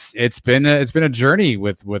it's been a journey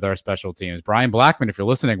with our special teams. Brian Blackman, if you're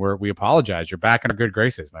listening, we apologize. You're back in our good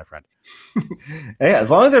graces, my friend. Yeah, as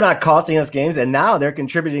long as they're not costing us games, and now they're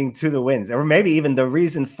contributing to the wins, or maybe even the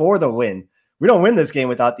reason for the win. We don't win this game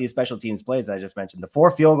without these special teams plays I just mentioned. The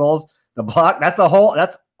 4 field goals, the block, that's all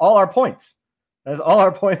our points. That's all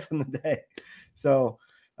our points in the day. So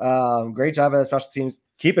great job at special teams.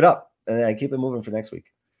 Keep it up and keep it moving for next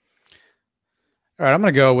week. All right, I'm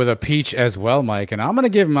going to go with a peach as well, Mike, and I'm going to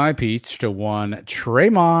give my peach to one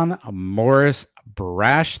Tremon Morris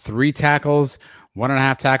Brash. 3 tackles,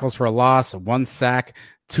 1.5 tackles for a loss, 1 sack,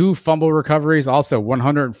 2 fumble recoveries, also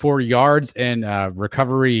 104 yards in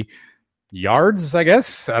recovery yards, I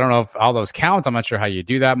guess. I don't know if all those count. I'm not sure how you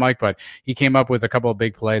do that, Mike, but he came up with a couple of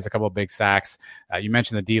big plays, a couple of big sacks. You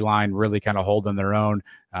mentioned the D-line really kind of holding their own.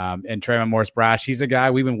 And Trayvon Morris-Brash, he's a guy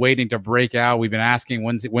we've been waiting to break out. We've been asking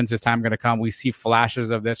when's his time going to come. We see flashes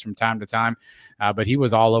of this from time to time, but he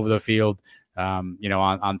was all over the field.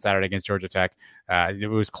 On Saturday against Georgia Tech. It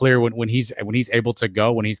was clear when he's able to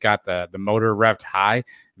go, when he's got the motor revved high.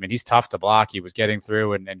 I mean, he's tough to block. He was getting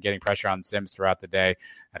through and getting pressure on Sims throughout the day.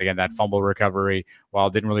 And again, that fumble recovery, while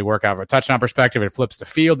it didn't really work out from a touchdown perspective, it flips the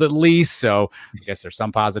field at least. So I guess there's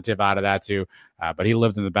some positive out of that too. But he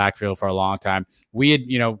lived in the backfield for a long time. We had,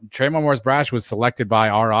 Trayvon Morris-Brash was selected by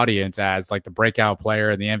our audience as like the breakout player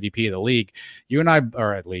and the MVP of the league.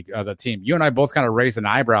 The team. You and I both kind of raised an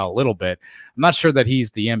eyebrow a little bit. I'm not sure that he's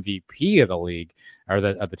the MVP of the league or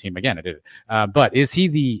of the team. Again, I did it. But is he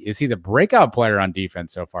the breakout player on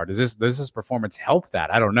defense so far? Does this performance help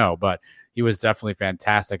that? I don't know, but he was definitely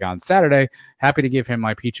fantastic on Saturday. Happy to give him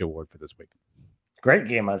my Peach Award for this week. Great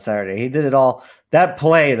game on Saturday. He did it all. That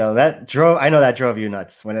play, though, I know that drove you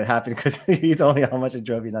nuts when it happened because you told me how much it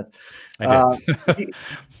drove you nuts. I did.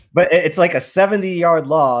 But it's like a 70-yard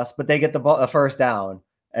loss, but they get a first down.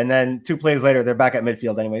 And then 2 plays later, they're back at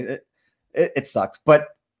midfield anyway. It sucked. But,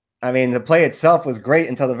 I mean, the play itself was great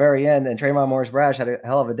until the very end. And Trayvon Morris-Brash had a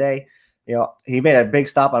hell of a day. He made a big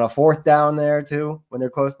stop on a 4th down there, too, when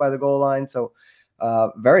they're close by the goal line. So,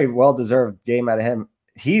 very well-deserved game out of him.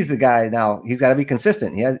 He's the guy now. He's got to be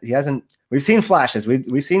consistent. He hasn't. We've seen flashes.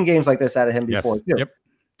 We've seen games like this out of him before too. Yep.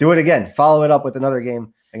 Do it again. Follow it up with another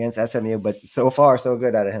game against SMU. But so far, so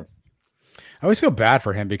good out of him. I always feel bad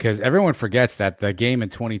for him because everyone forgets that the game in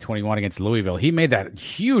 2021 against Louisville, he made that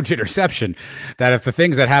huge interception that if the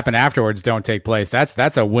things that happen afterwards don't take place,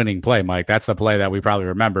 that's a winning play, Mike. That's the play that we probably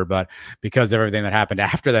remember. But because of everything that happened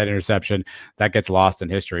after that interception, that gets lost in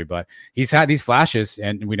history. But he's had these flashes,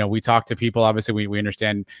 and we talk to people. Obviously, we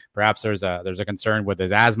understand perhaps there's a concern with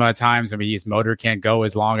his asthma at times. I mean, his motor can't go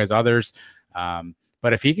as long as others.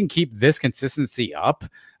 But if he can keep this consistency up,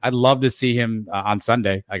 I'd love to see him on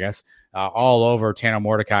Sunday, I guess, all over Tanner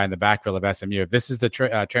Mordecai in the backfield of SMU. If this is the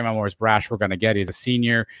Trayvon Morris-Brash we're going to get, he's a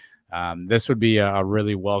senior. This would be a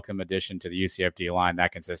really welcome addition to the UCF D line,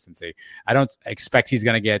 that consistency. I don't expect he's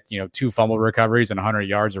going to get, 2 fumble recoveries and 100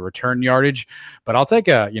 yards of return yardage, but I'll take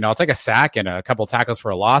a sack and a couple tackles for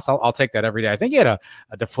a loss. I'll take that every day. I think he had a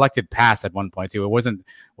deflected pass at 1.2. It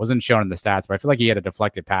wasn't shown in the stats, but I feel like he had a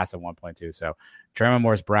deflected pass at 1.2. So Trayvon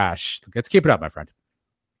Morris-Brash, let's keep it up, my friend.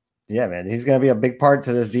 Yeah, man, he's going to be a big part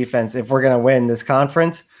to this defense. If we're going to win this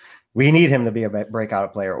conference, we need him to be a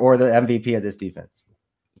breakout player or the MVP of this defense.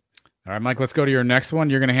 All right, Mike, let's go to your next one.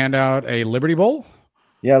 You're going to hand out a Liberty Bowl?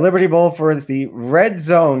 Yeah, Liberty Bowl for the red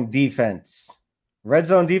zone defense. Red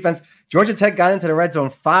zone defense. Georgia Tech got into the red zone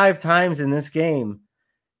 5 times in this game.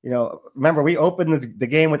 Remember, we opened the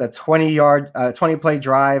game with a 20-play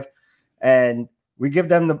drive, and we give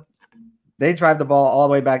them they drive the ball all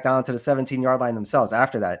the way back down to the 17-yard line themselves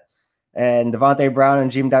after that. And Devontae Brown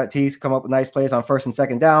and Jean Baptiste come up with nice plays on 1st and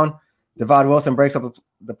 2nd down. Devon Wilson breaks up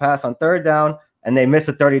the pass on 3rd down, and they miss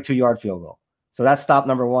a 32-yard field goal. So that's stop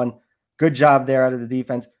number 1. Good job there out of the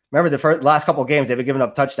defense. Remember, the last couple of games, they've been giving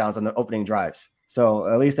up touchdowns on the opening drives. So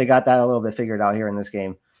at least they got that a little bit figured out here in this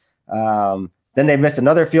game. Then they missed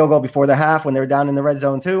another field goal before the half when they were down in the red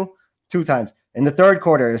zone 2 times. In the 3rd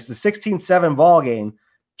quarter, it's the 16-7 ball game.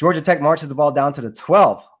 Georgia Tech marches the ball down to the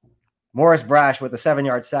 12. Morris-Brash with a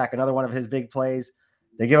 7-yard sack, another one of his big plays.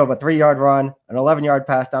 They give up a 3-yard run, an 11-yard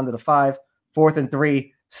pass down to the 5, 4th and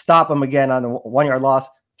 3. Stop them again on the 1-yard loss.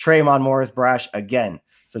 Trayvon Morris-Brash again.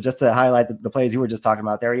 So just to highlight the plays you were just talking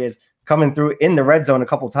about, there he is coming through in the red zone a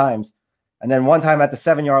couple times. And then one time at the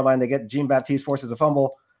 7-yard line, they get Jean Baptiste, forces a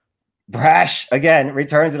fumble. Brash again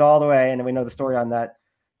returns it all the way. And then we know the story on that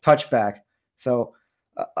touchback. So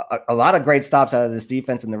a lot of great stops out of this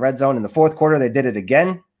defense in the red zone. In the 4th quarter, they did it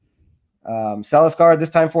again. Seliscar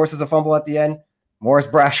this time forces a fumble at the end.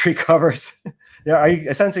 Morris-Brash recovers. Are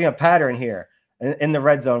you sensing a pattern here in the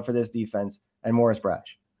red zone for this defense and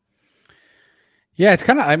Morris-Brash? Yeah, it's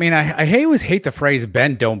kind of, I always hate the phrase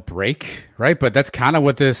bend, don't break, right? But that's kind of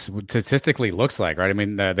what this statistically looks like, right? I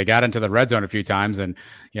mean, they got into the red zone a few times, and,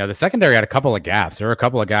 the secondary had a couple of gaps. There were a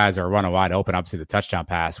couple of guys that were running wide open. Obviously, the touchdown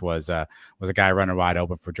pass was a guy running wide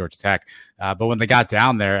open for Georgia Tech. But when they got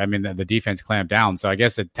down there, the defense clamped down. So I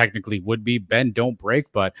guess it technically would be bend, don't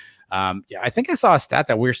break. But I think I saw a stat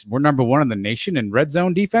that we're number 1 in the nation in red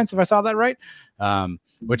zone defense, if I saw that right.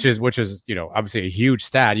 Which is obviously a huge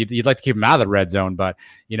stat. You'd like to keep them out of the red zone, but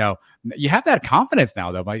you have that confidence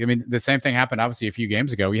now, though. The same thing happened obviously a few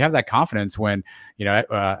games ago. You have that confidence when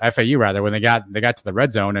FAU when they got to the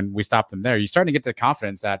red zone and we stopped them there. You're starting to get the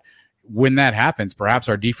confidence that when that happens, perhaps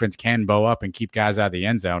our defense can bow up and keep guys out of the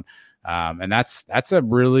end zone. And that's a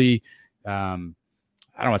really,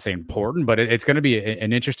 I don't want to say important, but it's going to be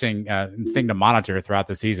an interesting thing to monitor throughout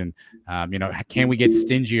the season. Can we get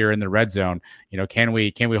stingier in the red zone? Can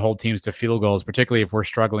we hold teams to field goals, particularly if we're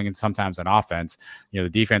struggling and sometimes on offense? The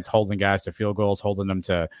defense holding guys to field goals, holding them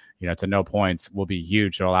to no points will be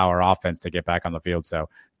huge to allow our offense to get back on the field. So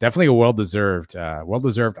definitely a well-deserved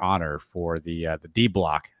honor for the D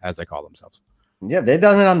block, as they call themselves. Yeah, they've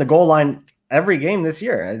done it on the goal line every game this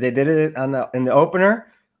year. They did it in the opener,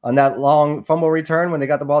 on that long fumble return when they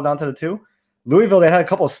got the ball down to the 2. Louisville, they had a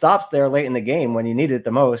couple of stops there late in the game when you needed it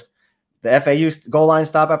the most. The FAU goal line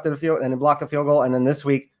stop after the field and then blocked the field goal. And then this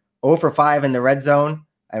week, 0 for 5 in the red zone.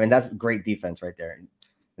 I mean, that's great defense right there. And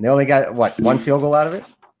they only got, one field goal out of it?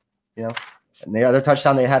 And the other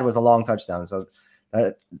touchdown they had was a long touchdown. So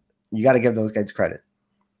you got to give those guys credit.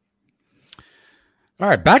 All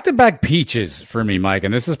right, back-to-back peaches for me, Mike.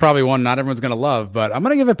 And this is probably one not everyone's going to love, but I'm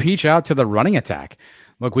going to give a peach out to the running attack.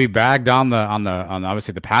 Look, we bagged on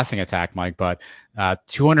obviously the passing attack, Mike, but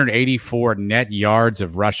 284 net yards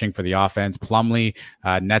of rushing for the offense. Plumlee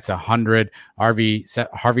nets 100, Harvey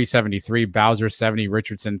 73, Bowser 70,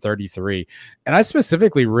 Richardson 33. And I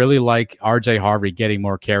specifically really like RJ Harvey getting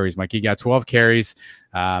more carries, Mike. He got 12 carries,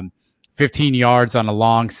 15 yards on a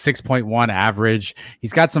long 6.1 average.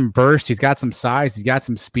 He's got some burst. He's got some size. He's got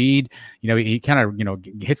some speed. He kind of,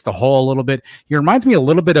 hits the hole a little bit. He reminds me a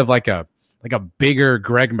little bit of like a bigger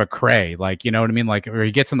Greg McCray, like, you know what I mean? Like, where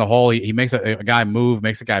he gets in the hole, he makes a guy move,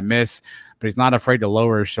 makes a guy miss, but he's not afraid to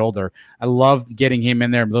lower his shoulder. I love getting him in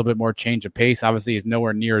there, a little bit more change of pace. Obviously, he's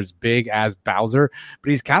nowhere near as big as Bowser, but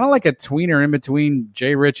he's kind of like a tweener in between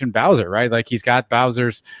Jay Rich and Bowser, right? Like, he's got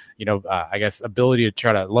Bowser's, I guess, ability to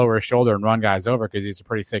try to lower his shoulder and run guys over because he's a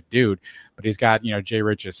pretty thick dude, but he's got, Jay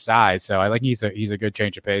Rich's size. So I like he's a good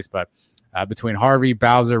change of pace, but between Harvey,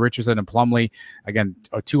 Bowser, Richardson, and Plumlee, again,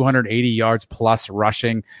 280 yards plus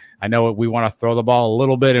rushing. I know we want to throw the ball a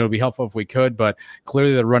little bit. It would be helpful if we could, but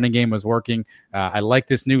clearly the running game was working. I like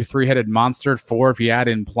this new 3-headed monster, 4 if you add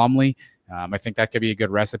in Plumlee. I think that could be a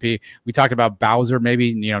good recipe. We talked about Bowser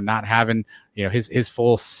maybe, not having, his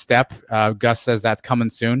full step. Gus says that's coming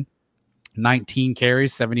soon. 19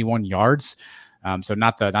 carries, 71 yards. So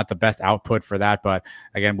not the best output for that, but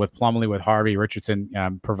again, with Plumlee, with Harvey,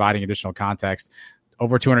 Richardson providing additional context,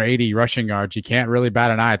 over 280 rushing yards, you can't really bat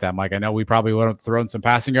an eye at that, Mike. I know we probably would have thrown some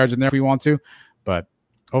passing yards in there if we want to, but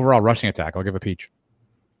overall rushing attack, I'll give a peach.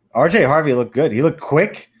 RJ Harvey looked good. He looked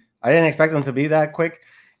quick. I didn't expect him to be that quick.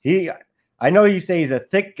 I know you say he's a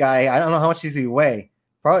thick guy. I don't know how much does he weigh.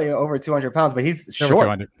 Probably over 200 pounds, but he's short.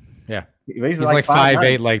 200. Yeah. He's like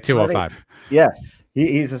 5'8", like 205. Yeah.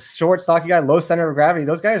 He's a short, stocky guy, low center of gravity.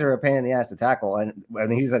 Those guys are a pain in the ass to tackle. And when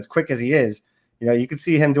he's as quick as he is, you can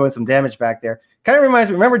see him doing some damage back there. Kind of reminds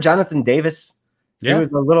me, remember Jonathan Davis? Yeah. He was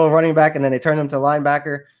a little running back, and then they turned him to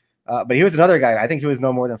linebacker. But he was another guy. I think he was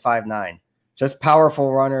no more than 5'9". Just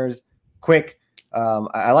powerful runners, quick.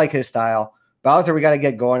 I like his style. Bowser, we got to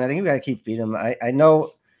get going. I think we got to keep feeding him. I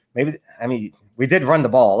know we did run the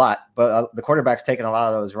ball a lot, but the quarterback's taking a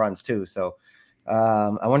lot of those runs too. So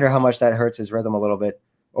I wonder how much that hurts his rhythm a little bit.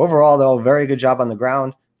 Overall, though, very good job on the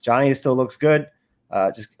ground. Johnny still looks good.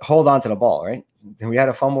 Just hold on to the ball, right? And we had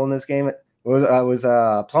a fumble in this game. It was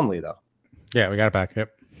Plumlee, though. Yeah, we got it back.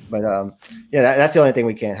 Yep. But that's the only thing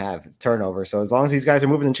we can't have. It's turnover. So as long as these guys are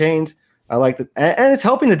moving in chains, I like that. And it's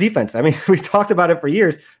helping the defense. I mean, we talked about it for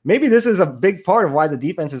years. Maybe this is a big part of why the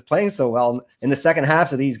defense is playing so well in the second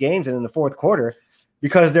halves of these games and in the fourth quarter,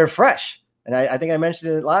 because they're fresh. And I think I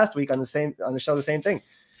mentioned it last week on the show, the same thing.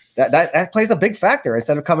 That plays a big factor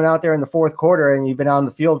instead of coming out there in the fourth quarter and you've been on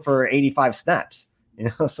the field for 85 snaps.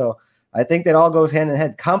 So I think that all goes hand in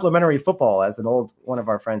hand. Complementary football, as an old one of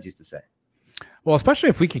our friends used to say. Well, especially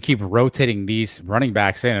if we can keep rotating these running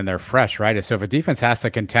backs in and they're fresh, right? So if a defense has to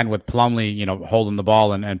contend with Plumlee, holding the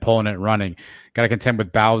ball and pulling it and running, got to contend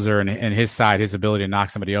with Bowser and his side, his ability to knock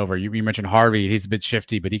somebody over. You mentioned Harvey. He's a bit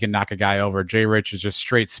shifty, but he can knock a guy over. Jay Rich is just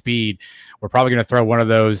straight speed. We're probably going to throw one of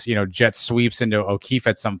those, jet sweeps into O'Keefe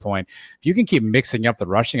at some point. If you can keep mixing up the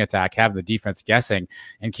rushing attack, have the defense guessing,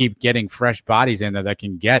 and keep getting fresh bodies in there that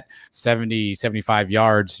can get 70, 75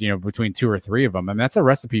 yards, between 2 or 3 of them, I mean, that's a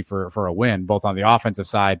recipe for a win, both on the offensive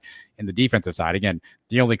side and the defensive side. Again,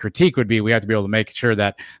 the only critique would be we have to be able to make sure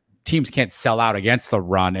that teams can't sell out against the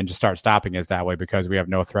run and just start stopping us that way because we have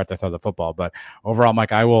no threat to throw the football. But overall,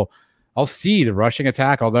 Mike, I'll see the rushing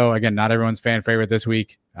attack. Although again, not everyone's fan favorite this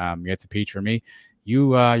week. It's a peach for me.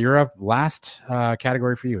 You're up. Last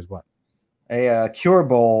category for you is what? A Cure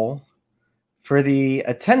Bowl for the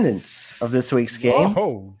attendance of this week's game.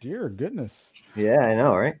 Oh dear goodness. Yeah, I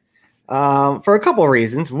know, right? For a couple of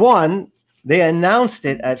reasons. One, they announced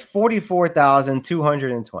it at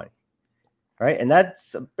 44,220. Right, and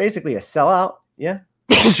that's basically a sellout. Yeah.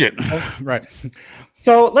 Shit. Right.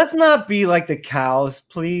 So let's not be like the Cows,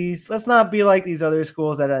 please. Let's not be like these other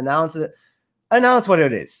schools that announce it. Announce what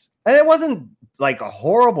it is. And it wasn't like a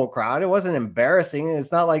horrible crowd. It wasn't embarrassing.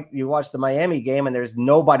 It's not like you watch the Miami game and there's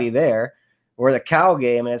nobody there, or the Cow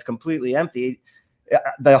game and it's completely empty.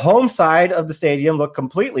 The home side of the stadium looked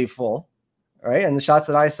completely full, right? And the shots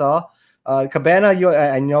that I saw, Cabana,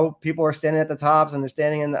 I know people are standing at the tops and they're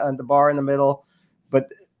standing in the bar in the middle, but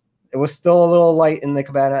it was still a little light in the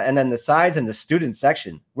Cabana. And then the sides and the student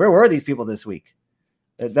section. Where were these people this week?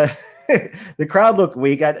 The crowd looked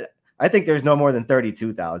weak. I think there's no more than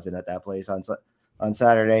 32,000 at that place on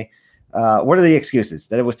Saturday. What are the excuses?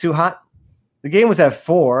 That it was too hot? The game was at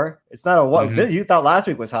 4. It's not a what you thought last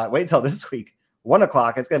week was hot. Wait until this week. 1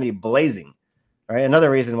 o'clock. It's going to be blazing. All right. Another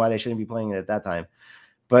reason why they shouldn't be playing it at that time.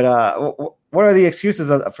 But what are the excuses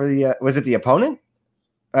for the? Was it the opponent?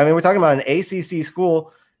 I mean, we're talking about an ACC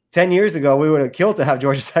school. 10 years ago, we would have killed to have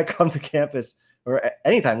Georgia Tech come to campus or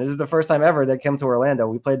anytime. This is the first time ever they came to Orlando.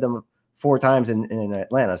 We played them 4 times in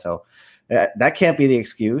Atlanta, so that can't be the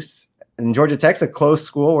excuse. And Georgia Tech's a close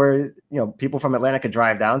school where people from Atlanta could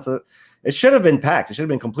drive down, so it should have been packed. It should have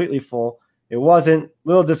been completely full. It wasn't. A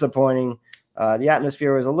little disappointing. The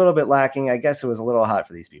atmosphere was a little bit lacking. I guess it was a little hot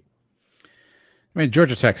for these people. I mean,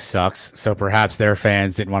 Georgia Tech sucks, so perhaps their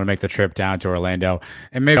fans didn't want to make the trip down to Orlando.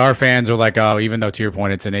 And maybe our fans are like, oh, even though to your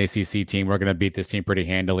point, it's an ACC team, we're going to beat this team pretty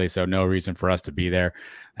handily, so no reason for us to be there.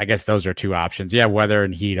 I guess those are 2 options. Yeah, weather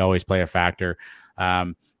and heat always play a factor.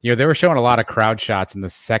 They were showing a lot of crowd shots in the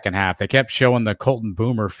second half. They kept showing the Colton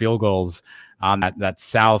Boomer field goals on that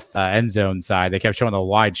south end zone side. They kept showing the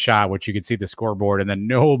wide shot, which you could see the scoreboard, and then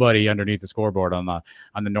nobody underneath the scoreboard on the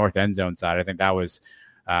north end zone side. I think that was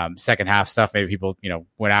second half stuff. Maybe people,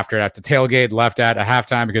 went after it at the tailgate, left at a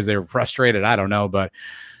halftime because they were frustrated. I don't know, but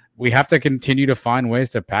we have to continue to find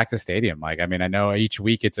ways to pack the stadium. I know each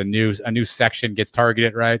week it's a new section gets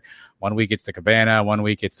targeted, right? 1 week it's the Cabana, 1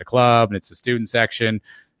 week it's the club, and it's the student section,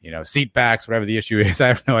 seat backs, whatever the issue is. I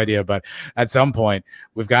have no idea, but at some point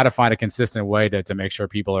we've got to find a consistent way to make sure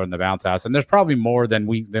people are in the bounce house. And there's probably more than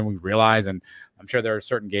we realize. And I'm sure there are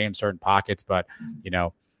certain games, certain pockets, but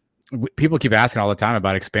people keep asking all the time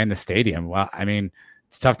about expand the stadium. Well, I mean,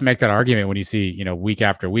 it's tough to make that argument when you see, week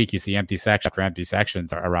after week, you see empty section after empty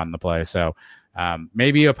sections around the place. So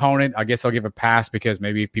maybe opponent, I guess I'll give a pass because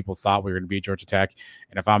maybe people thought we were going to beat Georgia Tech.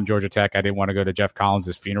 And if I'm Georgia Tech, I didn't want to go to Jeff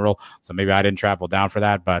Collins' funeral. So maybe I didn't travel down for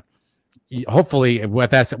that. But hopefully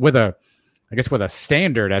with a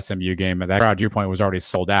standard SMU game, that crowd, to your point, was already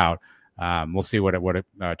sold out. We'll see what it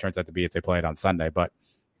turns out to be if they play it on Sunday. But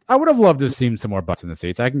I would have loved to have seen some more butts in the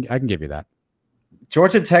seats. I can give you that.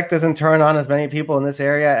 Georgia Tech doesn't turn on as many people in this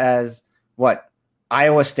area as what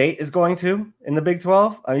Iowa State is going to in the Big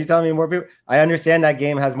 12. Are you telling me more people? I understand that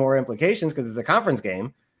game has more implications because it's a conference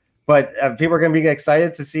game, but people are going to be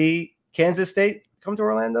excited to see Kansas State come to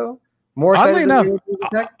Orlando. More oddly enough,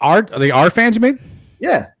 our fans, you mean?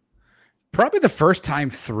 Yeah, probably the first time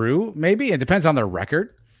through. Maybe it depends on their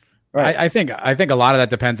record. Right. I think a lot of that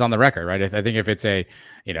depends on the record, right? I think if it's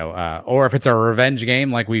or if it's a revenge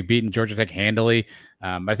game, like we've beaten Georgia Tech handily,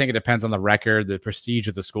 I think it depends on the record, the prestige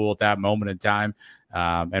of the school at that moment in time,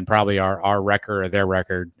 and probably our record or their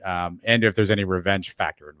record, and if there's any revenge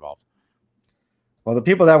factor involved. Well, the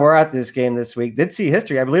people that were at this game this week did see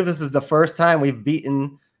history. I believe this is the first time we've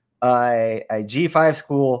beaten a G5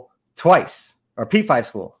 school twice, or P5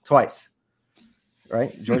 school twice.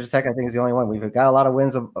 Right, Georgia Tech, I think, is the only one. We've got a lot of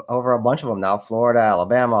wins over a bunch of them now: Florida,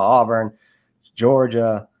 Alabama, Auburn,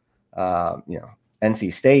 Georgia,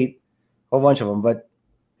 NC State, a whole bunch of them. But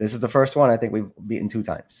this is the first one I think we've beaten 2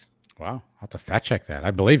 times. Wow, I'll have to fact check that.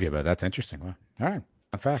 I believe you, but that's interesting. Wow. All right,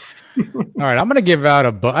 fact. All right, I'm going to give out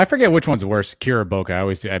a book. I forget which one's worse, Cure or Boca.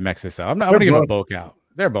 I mix this up. I'm going to give a Boca out.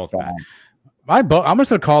 They're both bad. I'm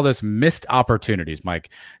just going to call this missed opportunities,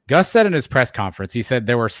 Mike. Gus said in his press conference, he said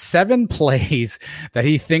there were 7 plays that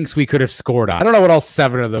he thinks we could have scored on. I don't know what all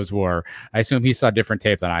 7 of those were. I assume he saw different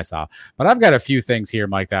tape than I saw. But I've got a few things here,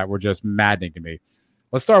 Mike, that were just maddening to me.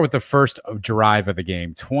 Let's start with the first drive of the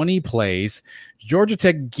game. 20 plays. Georgia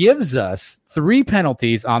Tech gives us 3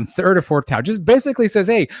 penalties on 3rd or 4th down. Just basically says,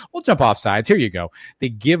 hey, we'll jump off sides. Here you go. They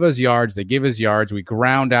give us yards. We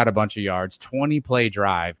ground out a bunch of yards. 20-play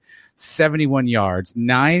drive. 71 yards,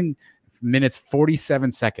 9 minutes, 47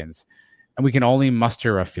 seconds, and we can only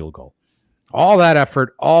muster a field goal. All that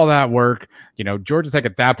effort, all that work, Georgia Tech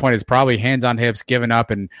at that point is probably hands on hips, giving up,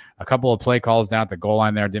 and a couple of play calls down at the goal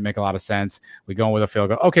line there didn't make a lot of sense. We go in with a field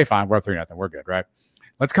goal. Okay, fine. We're up 3-0. We're good, right?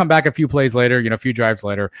 Let's come back a few plays later, a few drives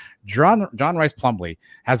later. John Rice Plumlee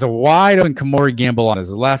has a wide open Kamori Gamble on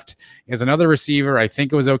his left. He has another receiver, I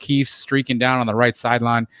think it was O'Keefe, streaking down on the right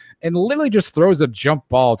sideline, and literally just throws a jump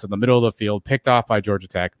ball to the middle of the field, picked off by Georgia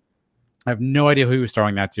Tech. I have no idea who he was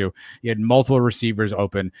throwing that to. He had multiple receivers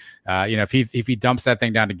open. If he dumps that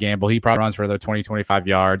thing down to Gamble, he probably runs for the 20, 25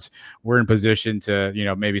 yards. We're in position to,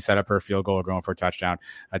 maybe set up for a field goal or going for a touchdown.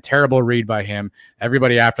 A terrible read by him.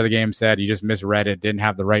 Everybody after the game said he just misread it, didn't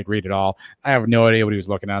have the right read at all. I have no idea what he was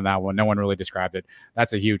looking at on that one. No one really described it.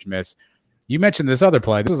 That's a huge miss. You mentioned this other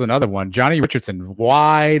play. This was another one. Johnny Richardson,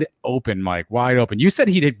 wide open, Mike, wide open. You said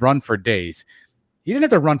he did run for days. He didn't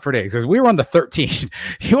have to run for days because we were on the 13.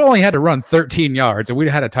 He only had to run 13 yards, and we'd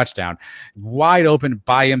had a touchdown. Wide open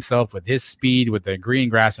by himself with his speed, with the green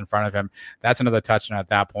grass in front of him. That's another touchdown at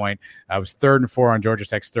that point. It was 3rd and 4 on Georgia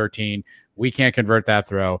Tech's 13. We can't convert that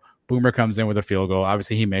throw. Boomer comes in with a field goal.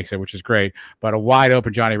 Obviously, he makes it, which is great. But a wide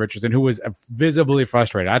open Johnny Richardson, who was visibly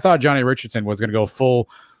frustrated. I thought Johnny Richardson was going to go full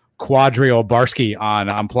quadrille Barsky on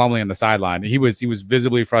Plumlee on the sideline. He was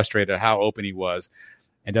visibly frustrated at how open he was.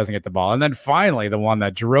 And doesn't get the ball. And then finally, the one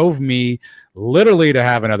that drove me literally to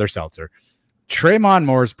have another seltzer. Tremont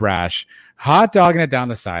Morris-Brash, hot dogging it down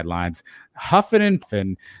the sidelines, huffing and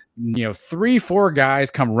puffing. 3-4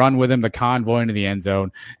 guys come run with him, the convoy into the end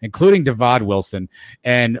zone, including Devad Wilson.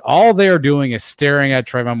 And all they're doing is staring at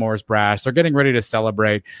Tremont Morris-Brash. They're getting ready to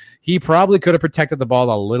celebrate. He probably could have protected the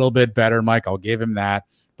ball a little bit better, Mike. I'll give him that.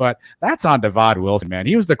 But that's on Devad Wilson, man.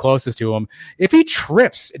 He was the closest to him. If he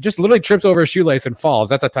trips, just literally trips over a shoelace and falls,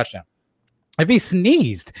 that's a touchdown. If he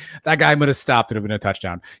sneezed, that guy would have stopped. It would have been a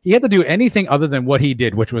touchdown. He had to do anything other than what he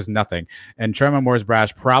did, which was nothing. And Tremont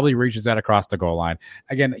Morris-Brash probably reaches that across the goal line.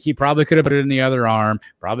 Again, he probably could have put it in the other arm,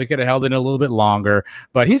 probably could have held it a little bit longer.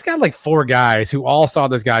 But he's got like 4 guys who all saw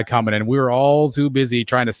this guy coming, and we were all too busy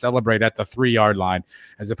trying to celebrate at the 3-yard line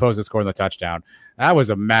as opposed to scoring the touchdown. That was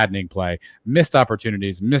a maddening play. Missed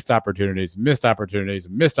opportunities, Mike.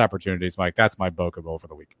 That's my Boca Bowl for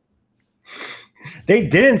the week. They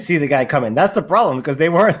didn't see the guy coming. That's the problem, because they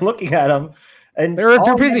weren't looking at him. And they're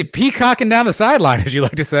too busy peacocking down the sideline, as you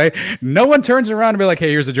like to say. No one turns around and be like, hey,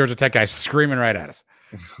 here's a Georgia Tech guy screaming right at us.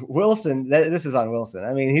 Wilson, this is on Wilson.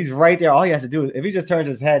 I mean, he's right there. All he has to do is, if he just turns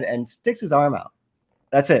his head and sticks his arm out,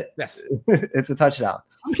 that's it. Yes. It's a touchdown.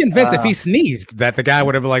 I'm convinced if he sneezed that the guy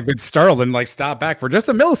would have been startled and stopped back for just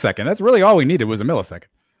a millisecond. That's really all we needed was a millisecond.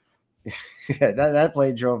 Yeah, that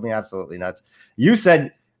play drove me absolutely nuts. You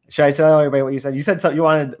said, should I tell everybody what you said? You said something, you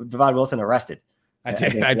wanted Devad Wilson arrested.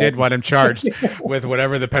 I did want him charged with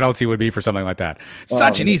whatever the penalty would be for something like that.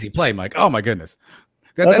 Such an easy play, Mike. Oh my goodness.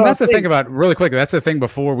 That's the thing about, really quick. That's the thing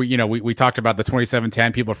before we talked about the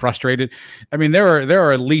 27-10, people frustrated. I mean, there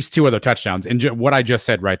are at least 2 other touchdowns in what I just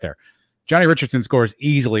said right there. Johnny Richardson scores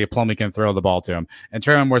easily if Plumlee can throw the ball to him. And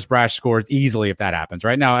Tremont Morris-Brash scores easily if that happens.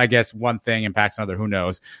 Right now, I guess one thing impacts another, who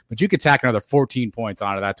knows. But you could tack another 14 points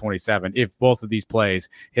onto that 27 if both of these plays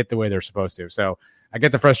hit the way they're supposed to. So I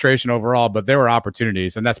get the frustration overall, but there were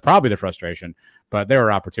opportunities, and that's probably the frustration. But there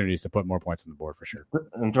were opportunities to put more points on the board for sure.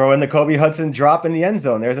 And throw in the Kobe Hudson drop in the end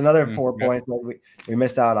zone. There's another 4 points that we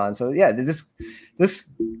missed out on. So, yeah, this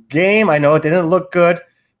game, I know it didn't look good.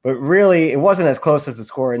 But really, it wasn't as close as the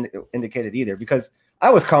score indicated either, because I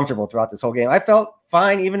was comfortable throughout this whole game. I felt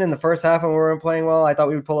fine even in the first half when we weren't playing well. I thought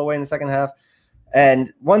we would pull away in the second half.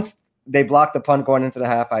 And once they blocked the punt going into the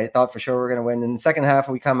half, I thought for sure we were going to win. In the second half,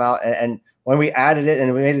 we come out, and when we added it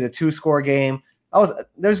and we made it a 2-score game,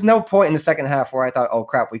 there's no point in the second half where I thought, oh,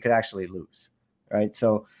 crap, we could actually lose. Right?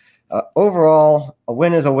 So overall, a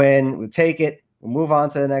win is a win. We'll take it. We'll move on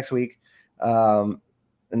to the next week.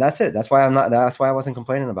 And that's it. That's why I wasn't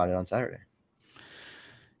complaining about it on Saturday.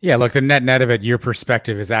 Yeah, look, the net of it, your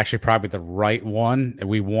perspective is actually probably the right one.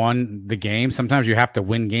 We won the game. Sometimes you have to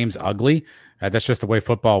win games ugly. That's just the way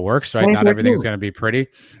football works, right? Not everything's going to be pretty.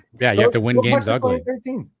 Yeah, you have to win games ugly.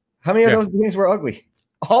 How many of those games were ugly?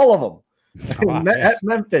 All of them. At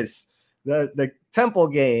Memphis, the Temple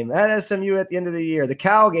game, at SMU at the end of the year, the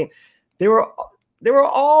Cal game. They were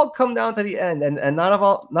all come down to the end, and not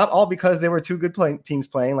all because they were 2 good teams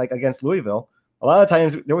playing, like against Louisville. A lot of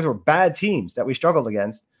times those were bad teams that we struggled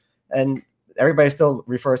against, and everybody still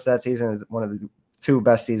refers to that season as one of the 2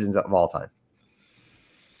 best seasons of all time.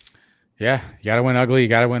 Yeah, you got to win ugly, you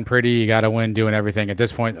got to win pretty, you got to win doing everything. At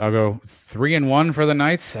this point, I'll go 3-1 for the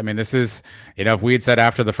Knights. I mean, this is, if we had said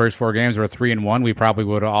after the first 4 games we're 3-1, we probably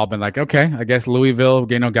would have all been like, okay, I guess Louisville,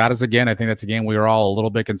 got us again. I think that's a game we were all a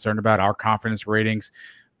little bit concerned about. Our confidence ratings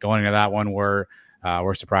going into that one were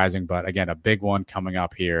surprising, but again, a big one coming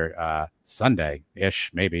up here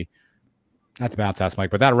Sunday-ish, maybe. Not the bounce house,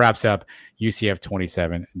 Mike, but that wraps up UCF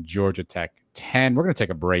 27, Georgia Tech 10. We're going to take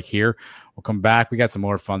a break here. We'll come back. We got some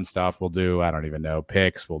more fun stuff. We'll do, I don't even know,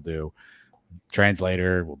 picks. We'll do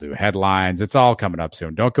translator. We'll do headlines. It's all coming up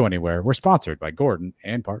soon. Don't go anywhere. We're sponsored by Gordon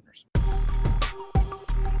and Partners.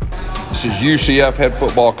 This is UCF head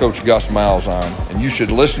football coach Gus Malzahn, and you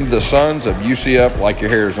should listen to the Sons of UCF like your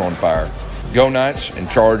hair is on fire. Go Knights and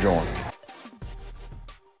charge on.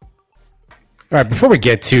 All right, before we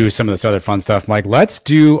get to some of this other fun stuff, Mike, let's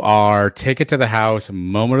do our Take It to the House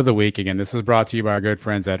moment of the week. Again, this is brought to you by our good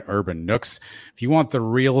friends at Urban Nooks. If you want the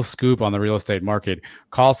real scoop on the real estate market,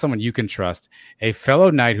 call someone you can trust. A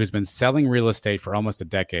fellow Knight who's been selling real estate for almost a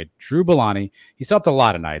decade, Drew Belani. He's helped a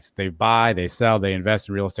lot of Knights. They buy, they sell, they invest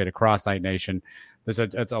in real estate across Knight Nation.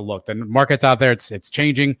 It's a look. The market's out there. It's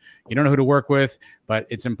changing. You don't know who to work with, but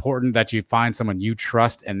it's important that you find someone you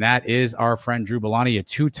trust, and that is our friend Drew Belani, a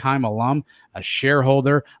two-time alum, a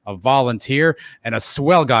shareholder, a volunteer, and a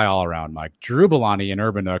swell guy all around, Mike. Drew Belani and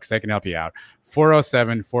Urban Nooks, they can help you out.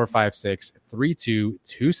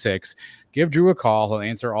 407-456-3226. Give Drew a call. He'll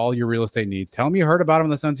answer all your real estate needs. Tell him you heard about him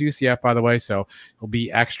on the Sons of UCF, by the way, so he'll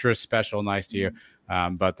be extra special nice to you.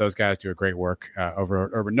 But those guys do a great work over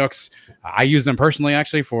at Urban Nooks. I use them personally,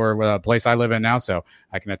 actually, for the place I live in now, so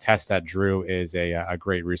I can attest that Drew is a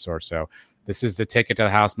great resource. So this is the Take It to the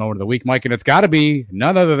House moment of the week, Mike, and it's got to be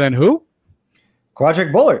none other than who?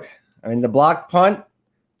 Quadric Bullard. I mean, the block punt,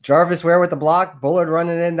 Jarvis Ware with the block, Bullard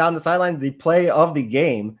running in down the sideline, the play of the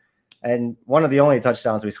game, and one of the only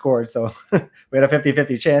touchdowns we scored. So we had a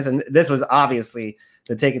 50-50 chance, and this was obviously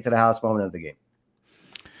the Take It to the House moment of the game.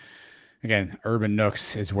 Again, Urban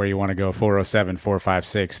Nooks is where you want to go.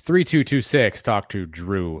 407-456-3226. Talk to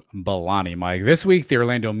Drew Belani, Mike. This week, the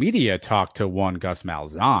Orlando media talked to one Gus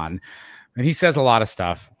Malzahn, and he says a lot of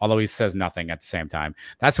stuff, although he says nothing at the same time.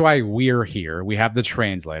 That's why we're here. We have the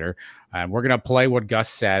translator, and we're going to play what Gus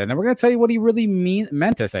said, and then we're going to tell you what he really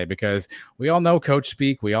meant to say, because we all know coach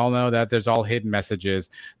speak. We all know that there's all hidden messages.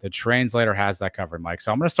 The translator has that covered, Mike.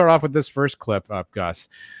 So I'm going to start off with this first clip of Gus.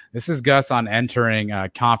 This is Gus on entering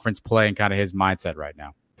conference play and kind of his mindset right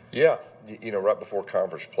now. Yeah, right before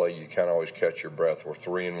conference play, you kind of always catch your breath. We're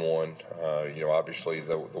 3-1. Obviously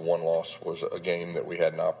the one loss was a game that we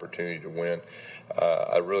had an opportunity to win.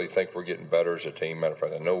 I really think we're getting better as a team. Matter of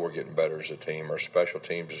fact, I know we're getting better as a team. Our special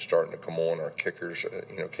teams is starting to come on. Our kickers,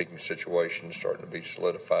 kicking situations starting to be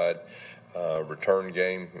solidified. Return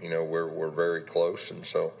game, we're very close, and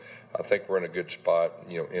so I think we're in a good spot,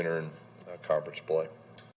 entering conference play.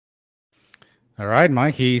 All right,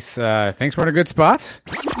 Mike, he's thinks we're in a good spot.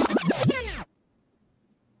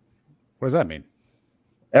 What does that mean?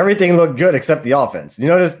 Everything looked good except the offense. You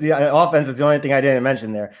notice the offense is the only thing I didn't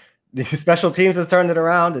mention there. The special teams has turned it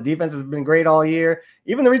around. The defense has been great all year.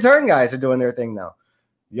 Even the return guys are doing their thing now.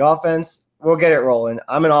 The offense, we'll get it rolling.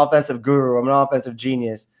 I'm an offensive guru. I'm an offensive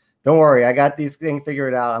genius. Don't worry. I got these things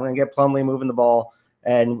figured out. I'm going to get Plumlee moving the ball,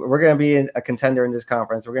 and we're going to be a contender in this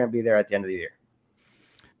conference. We're going to be there at the end of the year.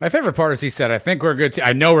 My favorite part is he said, I think we're good.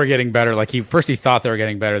 I know we're getting better. Like he thought they were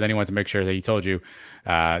getting better. Then he wanted to make sure that he told you,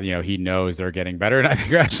 he knows they're getting better. And I think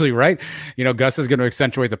you're actually right. Gus is going to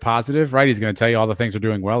accentuate the positive, right? He's going to tell you all the things they're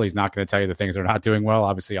doing well. He's not going to tell you the things they're not doing well.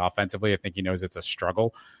 Obviously, offensively, I think he knows it's a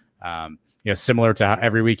struggle. Similar to how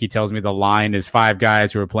every week he tells me the line is 5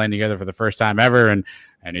 guys who are playing together for the first time ever. And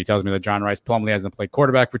he tells me that John Rice Plumlee hasn't played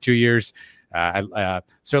quarterback for 2 years.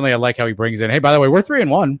 Certainly I like how he brings in, hey, by the way, we're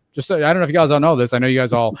 3-1. Just so, I don't know if you guys all know this. I know you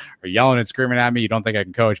guys all are yelling and screaming at me. You don't think I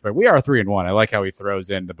can coach, but we are 3-1. I like how he throws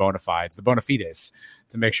in the bona fides, the bona fides,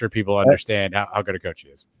 to make sure people understand how good a coach he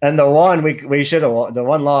is. And the one we should have won, the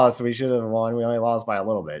one loss we should have won. We only lost by a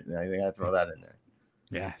little bit. I think I throw that in there.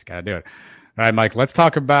 Yeah, it's got to do it. All right, Mike, let's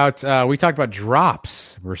talk about, we talked about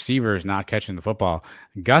drops, receivers not catching the football.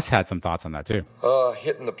 Gus had some thoughts on that too.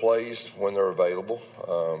 Hitting the plays when they're available.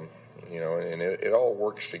 And it all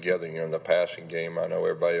works together, in the passing game. I know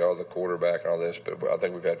everybody, the quarterback and all this, but I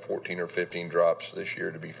think we've had 14 or 15 drops this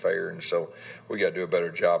year, to be fair. And so we got to do a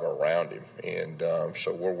better job around him. And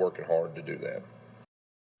so we're working hard to do that.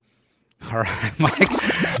 All right, Mike,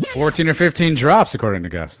 14 or 15 drops, according to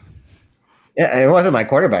Gus. Yeah, it wasn't my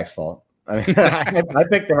quarterback's fault. I mean, I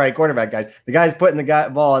picked the right quarterback, guys. The guy's putting the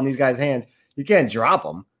ball in these guys' hands. You can't drop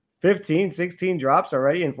them. 15, 16 drops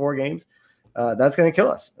already in 4 games. That's going to kill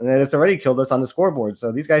us. And it's already killed us on the scoreboard.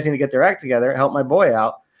 So these guys need to get their act together, help my boy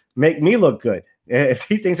out, make me look good. If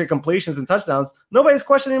these things are completions and touchdowns, nobody's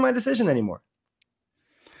questioning my decision anymore.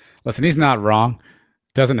 Listen, he's not wrong.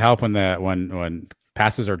 Doesn't help when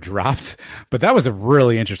passes are dropped. But that was a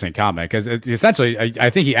really interesting comment because essentially, I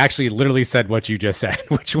think he actually literally said what you just said,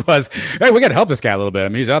 which was, "Hey, we got to help this guy a little bit. I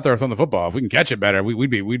mean, he's out there throwing the football. If we can catch it better, we'd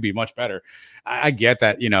be much better." I get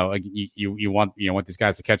that, like you want these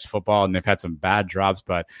guys to catch the football, and they've had some bad drops,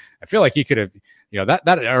 but I feel like he could have.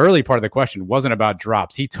 That early part of the question wasn't about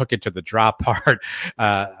drops. He took it to the drop part.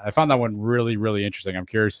 I found that one really, really interesting. I'm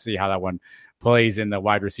curious to see how that one plays in the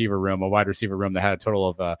wide receiver room, a wide receiver room that had a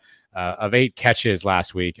total of 8 catches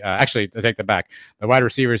last week. Actually, I take that back. The wide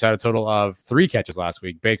receivers had a total of 3 catches last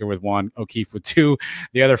week. Baker with 1, O'Keefe with 2.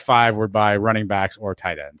 The other 5 were by running backs or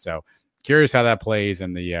tight ends. So curious how that plays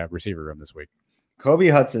in the receiver room this week. Kobe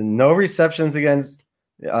Hudson, no receptions against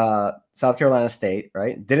South Carolina State,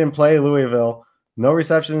 right? Didn't play Louisville. No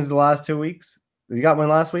receptions the last 2 weeks. You got one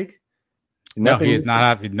last week? Nothing. No, he has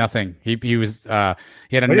not had nothing. He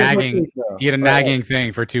had a nagging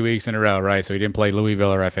thing for 2 weeks in a row, right? So he didn't play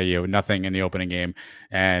Louisville or FAU. Nothing in the opening game,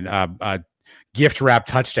 and a gift wrap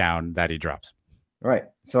touchdown that he drops. Right.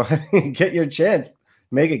 So get your chance,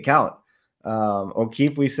 make it count.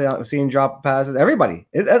 O'Keefe, we've seen drop passes. Everybody,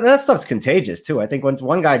 that stuff's contagious too. I think once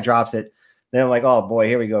one guy drops it, then I'm like, oh boy,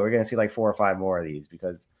 here we go. We're gonna see like 4 or 5 more of these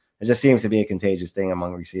because it just seems to be a contagious thing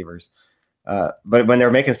among receivers. But when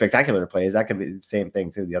they're making spectacular plays, that could be the same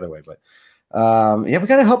thing too, the other way. But we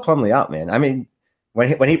got to help Plumlee out, man. I mean,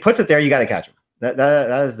 when he puts it there, you got to catch him.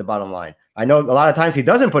 That is the bottom line. I know a lot of times he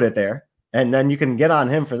doesn't put it there, and then you can get on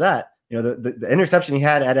him for that. The interception he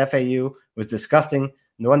had at FAU was disgusting.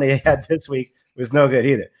 And the one they had this week was no good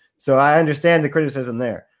either. So I understand the criticism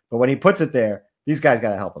there. But when he puts it there, these guys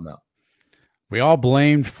got to help him out. We all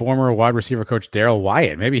blamed former wide receiver coach Darrell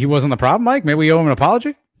Wyatt. Maybe he wasn't the problem, Mike. Maybe we owe him an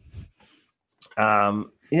apology.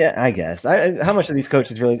 Yeah, I guess. How much of these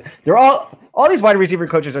coaches really? They're all these wide receiver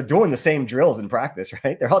coaches are doing the same drills in practice,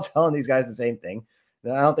 right? They're all telling these guys the same thing.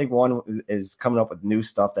 I don't think one is coming up with new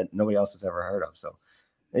stuff that nobody else has ever heard of. So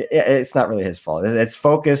it's not really his fault. It's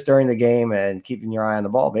focus during the game and keeping your eye on the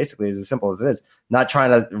ball. Basically, is as simple as it is. Not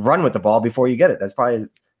trying to run with the ball before you get it. That's probably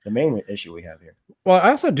the main issue we have here. Well,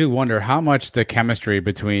 I also do wonder how much the chemistry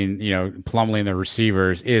between, Plumlee and the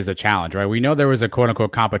receivers is a challenge, right? We know there was a quote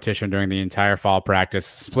unquote competition during the entire fall practice,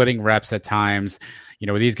 splitting reps at times,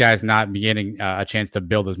 with these guys not getting a chance to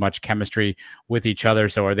build as much chemistry with each other.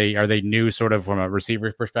 So are they new sort of from a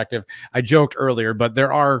receiver perspective? I joked earlier, but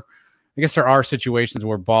there are situations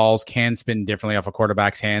where balls can spin differently off a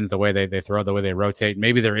quarterback's hands, the way they throw, the way they rotate.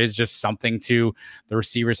 Maybe there is just something to the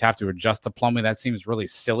receivers have to adjust to Plumlee. That seems really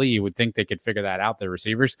silly. You would think they could figure that out, the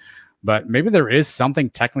receivers, but maybe there is something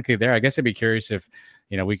technically there. I guess I'd be curious if,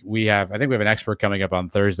 I think we have an expert coming up on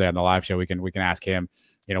Thursday on the live show. We can ask him,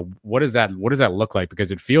 what does that look like?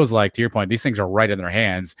 Because it feels like, to your point, these things are right in their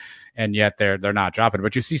hands, and yet they're not dropping.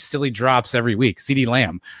 But you see silly drops every week. CeeDee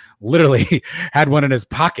Lamb literally had one in his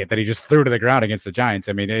pocket that he just threw to the ground against the Giants.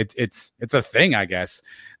 I mean, it's a thing, I guess.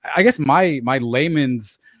 I guess my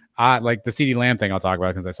layman's like the CeeDee Lamb thing I'll talk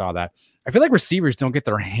about because I saw that. I feel like receivers don't get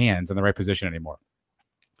their hands in the right position anymore.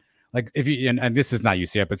 Like if you and this is not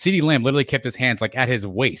UCF, but CeeDee Lamb literally kept his hands like at his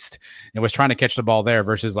waist and was trying to catch the ball there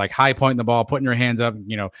versus like high pointing the ball, putting your hands up,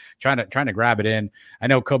 trying to grab it in. I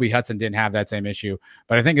know Kobe Hudson didn't have that same issue,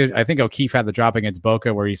 but I think O'Keefe had the drop against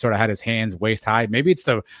Boca where he sort of had his hands waist high. Maybe it's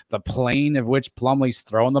the plane of which Plumlee's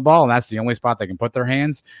throwing the ball, and that's the only spot they can put their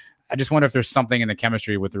hands. I just wonder if there's something in the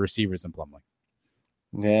chemistry with the receivers and Plumlee.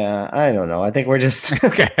 Yeah, I don't know. I think we're just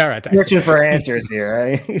okay. All right, searching for answers here.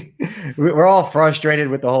 Right? We're all frustrated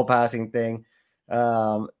with the whole passing thing.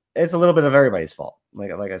 It's a little bit of everybody's fault.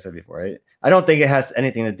 Like I said before, right? I don't think it has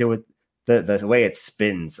anything to do with the way it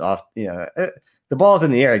spins off. The ball's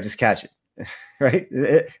in the air, just catch it, right?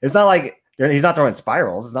 It's not like he's not throwing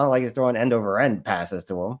spirals. It's not like he's throwing end over end passes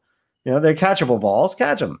to him. They're catchable balls.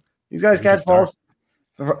 Catch them. These guys catch balls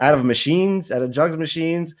out of machines, out of jugs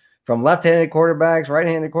machines. From left-handed quarterbacks,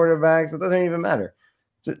 right-handed quarterbacks, it doesn't even matter.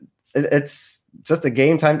 It's just a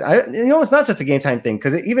game time. It's not just a game time thing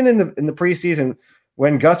because even in the preseason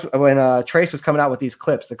when Trace was coming out with these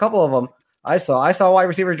clips, a couple of them I saw wide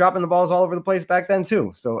receivers dropping the balls all over the place back then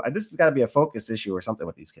too. So this has got to be a focus issue or something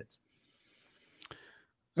with these kids.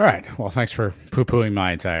 All right. Well, thanks for poo-pooing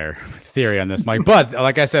my entire theory on this, Mike. But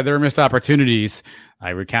like I said, there were missed opportunities.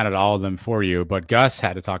 I recounted all of them for you, but Gus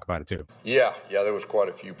had to talk about it too. Yeah, there was quite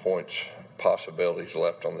a few possibilities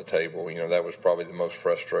left on the table. That was probably the most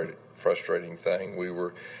frustrating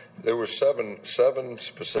thing. There were seven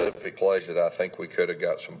specific plays that I think we could have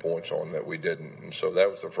got some points on that we didn't, and so that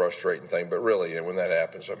was the frustrating thing. But really, when that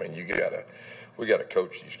happens, I mean, we got to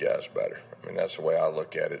coach these guys better. I mean, that's the way I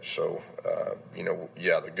look at it. So,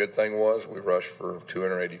 the good thing was we rushed for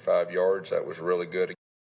 285 yards. That was really good.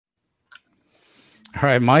 All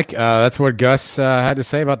right, Mike, that's what Gus had to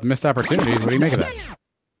say about the missed opportunities. What do you make of that?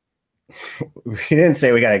 He didn't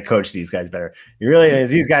say we got to coach these guys better. He really is.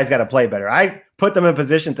 These guys got to play better. I put them in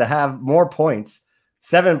position to have more points.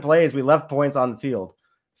 7 plays, we left points on the field.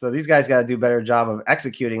 So these guys got to do a better job of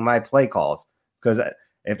executing my play calls, because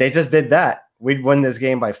if they just did that, we'd win this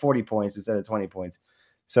game by 40 points instead of 20 points.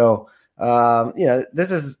 So,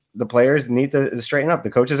 this is the players need to straighten up.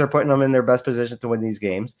 The coaches are putting them in their best position to win these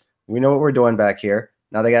games. We know what we're doing back here.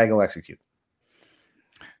 Now they got to go execute.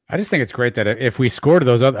 I just think it's great that if we scored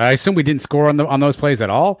those other, I assume we didn't score on those plays at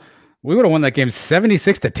all. We would have won that game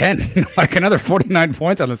 76-10, like another 49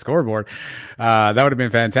 points on the scoreboard. That would have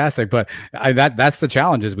been fantastic. But that's the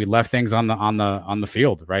challenge, is we left things on the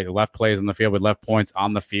field, right? We left plays on the field. We left points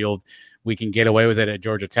on the field. We can get away with it at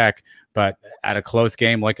Georgia Tech, but at a close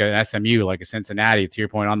game like an SMU, like a Cincinnati, to your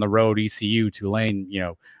point, on the road, ECU, Tulane,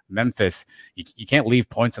 Memphis, you can't leave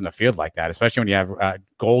points on the field like that, especially when you have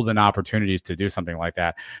golden opportunities to do something like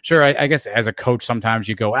that. Sure, I guess as a coach, sometimes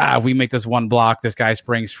you go, if we make this one block, this guy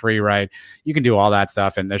springs free, right? You can do all that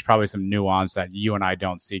stuff, and there's probably some nuance that you and I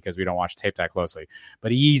don't see because we don't watch tape that closely.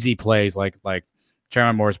 But easy plays like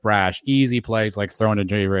Chairman Morris Brash, easy plays like throwing to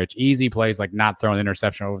Jay Rich, easy plays like not throwing an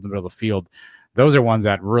interception over the middle of the field. Those are ones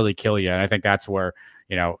that really kill you, and I think that's where,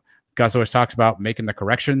 Gus always talks about making the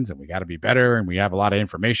corrections, and we got to be better, and we have a lot of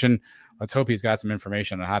information. Let's hope he's got some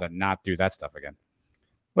information on how to not do that stuff again.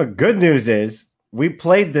 Look, good news is we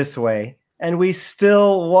played this way, and we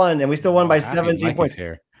still won, and we still won by 17 points.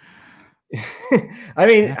 Here. I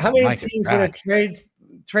mean, how many teams would have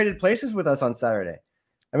traded places with us on Saturday?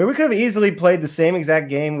 I mean, we could have easily played the same exact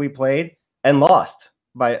game we played and lost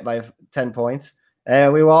by 10 points,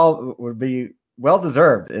 and we all would be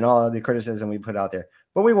well-deserved in all of the criticism we put out there.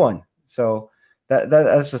 But we won, so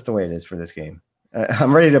that's just the way it is for this game.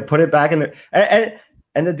 I'm ready to put it back in there,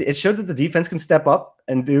 and it showed that the defense can step up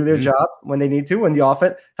and do their job when they need to. When the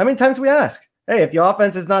offense, how many times do we ask, hey, if the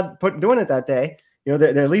offense is not doing it that day, they're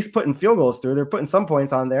at least putting field goals through. They're putting some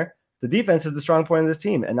points on there. The defense is the strong point of this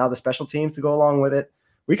team, and now the special teams to go along with it.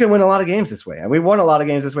 We can win a lot of games this way, and we won a lot of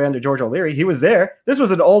games this way under George O'Leary. He was there. This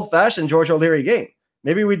was an old-fashioned George O'Leary game.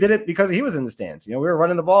 Maybe we did it because he was in the stands. We were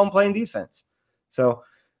running the ball and playing defense. So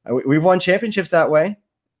we won championships that way.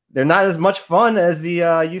 They're not as much fun as the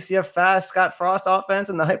UCF fast Scott Frost offense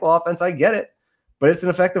and the Heupel offense. I get it, but it's an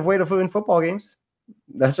effective way to win football games.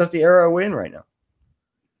 That's just the era we're in right now.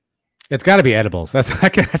 It's got to be edibles. That's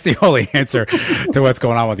the only answer to what's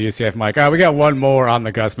going on with UCF, Mike. We got one more on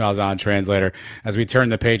the Gus Malzahn translator as we turn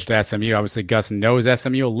the page to SMU. Obviously, Gus knows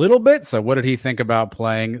SMU a little bit. So what did he think about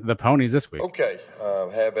playing the Ponies this week? Okay.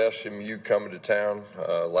 Have SMU coming to town.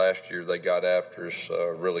 Last year, they got after us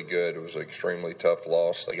really good. It was an extremely tough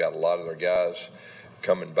loss. They got a lot of their guys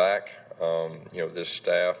coming back. This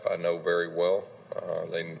staff I know very well.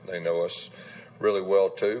 They know us really well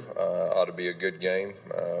too. Ought to be a good game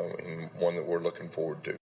and one that we're looking forward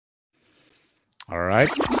to. All right.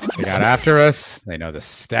 They got after us. They know the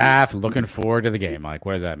staff. Looking forward to the game. Mike,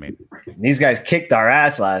 what does that mean? These guys kicked our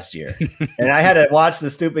ass last year. And I had to watch the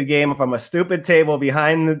stupid game from a stupid table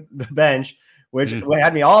behind the bench, which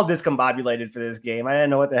had me all discombobulated for this game. I didn't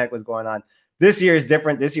know what the heck was going on. This year is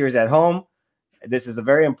different. This year is at home. This is a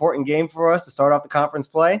very important game for us to start off the conference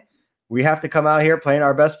play. We have to come out here playing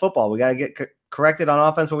our best football. We got to get corrected on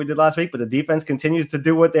offense what we did last week, but the defense continues to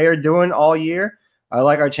do what they are doing all year. I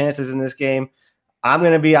like our chances in this game. I'm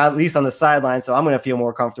going to be at least on the sideline, so I'm going to feel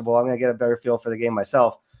more comfortable. I'm going to get a better feel for the game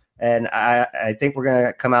myself, and I think we're going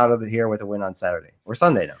to come out of here with a win on Saturday or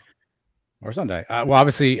Sunday now. Or Sunday. Well,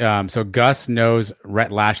 obviously, so Gus knows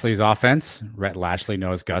Rhett Lashley's offense. Rhett Lashley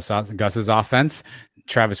knows Gus's offense.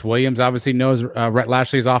 Travis Williams obviously knows Rhett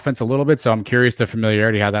Lashley's offense a little bit, so I'm curious to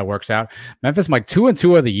familiarity how that works out. Memphis, Mike,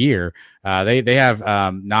 2-2 of the year. They have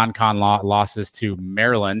non-con losses to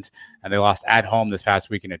Maryland, and they lost at home this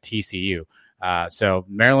past weekend at TCU. So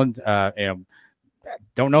Maryland,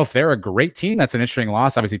 don't know if they're a great team. That's an interesting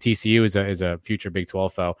loss. Obviously, TCU is a future Big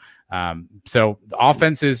 12 foe. So the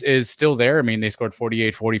offense is still there. I mean, they scored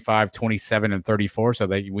 48, 45, 27, and 34. So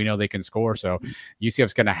we know they can score. So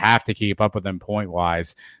UCF's going to have to keep up with them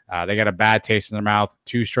point-wise. They got a bad taste in their mouth,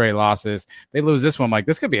 2 straight losses. They lose this one, Mike.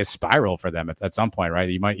 This could be a spiral for them at some point, right?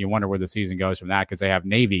 You wonder where the season goes from that because they have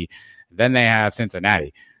Navy, then they have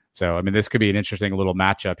Cincinnati. So, I mean, this could be an interesting little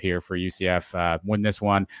matchup here for UCF. Win this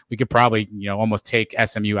one. We could probably, almost take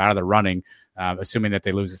SMU out of the running, assuming that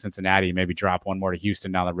they lose to Cincinnati, maybe drop one more to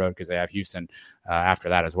Houston down the road because they have Houston after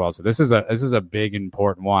that as well. So this is a big,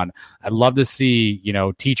 important one. I'd love to see,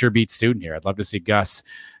 teacher beat student here. I'd love to see Gus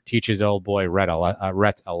teach his old boy Rhett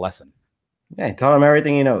a lesson. Yeah, he taught him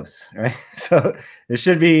everything he knows, right? So it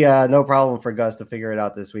should be no problem for Gus to figure it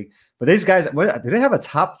out this week. But these guys, do they have a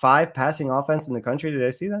top 5 passing offense in the country? Did I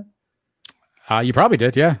see that? You probably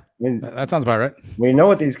did, yeah. I mean, that sounds about right. We know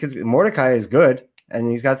what these kids. Mordecai is good, and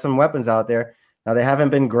he's got some weapons out there. Now they haven't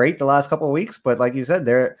been great the last couple of weeks, but like you said,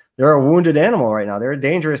 they're a wounded animal right now. They're a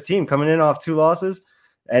dangerous team coming in off 2 losses,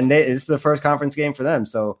 and it's the first conference game for them.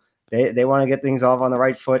 So they want to get things off on the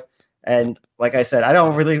right foot. And like I said,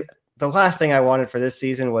 the last thing I wanted for this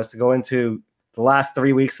season was to go into the last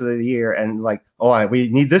 3 weeks of the year and like, we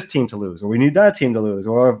need this team to lose, or we need that team to lose,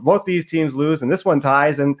 or if both these teams lose and this one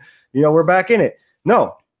ties, and we're back in it.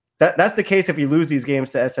 No, that's the case if you lose these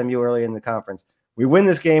games to SMU early in the conference. We win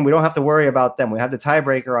this game, we don't have to worry about them. We have the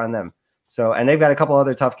tiebreaker on them. So, and they've got a couple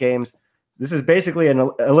other tough games. This is basically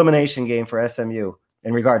an elimination game for SMU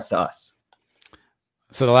in regards to us.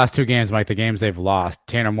 So the last 2 games, Mike, the games they've lost,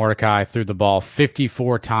 Tanner Mordecai threw the ball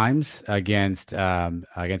 54 times against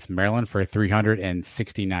Maryland for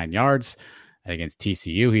 369 yards. Against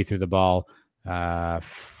TCU, he threw the ball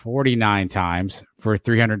 49 times for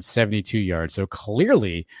 372 yards. So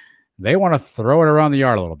clearly they want to throw it around the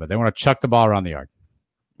yard a little bit. They want to chuck the ball around the yard.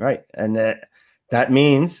 Right. And that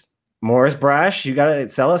means Morris Brash, you got to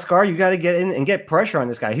sell a scar. You got to get in and get pressure on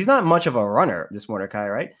this guy. He's not much of a runner, this Mordecai,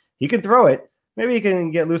 right? He can throw it. Maybe he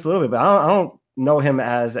can get loose a little bit, but I don't know him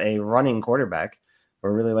as a running quarterback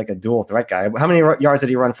or really like a dual threat guy. How many yards did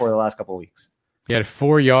he run for the last couple of weeks? He had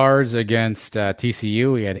 4 yards against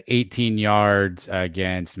TCU. He had 18 yards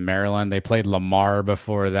against Maryland. They played Lamar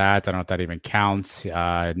before that. I don't know if that even counts.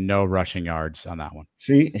 No rushing yards on that one.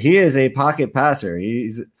 See, he is a pocket passer.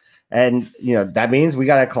 That means we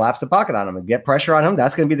got to collapse the pocket on him and get pressure on him.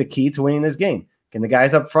 That's going to be the key to winning this game. Can the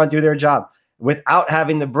guys up front do their job without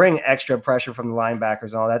having to bring extra pressure from the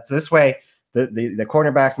linebackers and all that? This way, the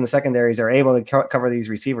cornerbacks and the secondaries are able to cover these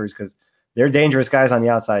receivers because they're dangerous guys on the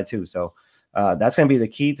outside too. So that's going to be the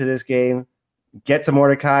key to this game. Get to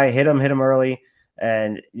Mordecai, hit him early,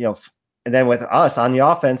 and then with us on the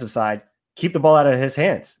offensive side, keep the ball out of his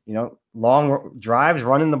hands. Long drives,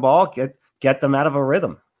 running the ball, get them out of a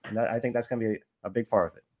rhythm. And I think that's going to be a big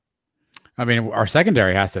part of it. I mean, our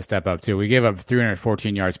secondary has to step up too. We gave up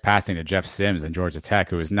 314 yards passing to Jeff Sims and Georgia Tech,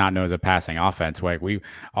 who is not known as a passing offense. Like we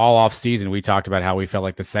all off season, we talked about how we felt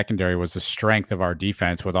like the secondary was the strength of our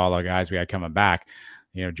defense with all the guys we had coming back.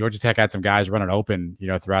 Georgia Tech had some guys running open,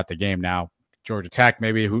 throughout the game. Now, Georgia Tech,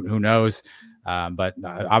 maybe who knows? But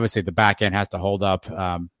obviously the back end has to hold up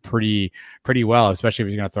pretty well, especially if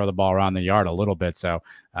he's going to throw the ball around the yard a little bit. So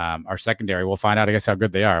our secondary, we'll find out, I guess, how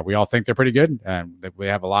good they are. We all think they're pretty good, and we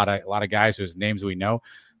have a lot of guys whose names we know.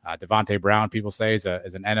 Devontae Brown, people say, is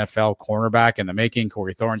an NFL cornerback in the making.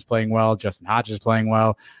 Corey Thorne's playing well. Justin Hodges playing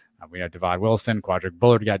well. We have Devad Wilson. Quadric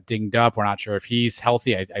Bullard got dinged up. We're not sure if he's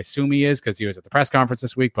healthy. I assume he is because he was at the press conference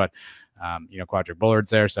this week. But Quadric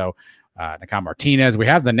Bullard's there. So Nakam Martinez. We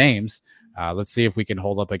have the names. Let's see if we can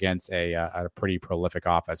hold up against a pretty prolific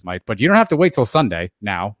offense, Mike. But you don't have to wait till Sunday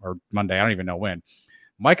now or Monday. I don't even know when.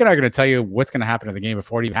 Mike and I are going to tell you what's going to happen in the game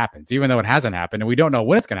before it even happens, even though it hasn't happened and we don't know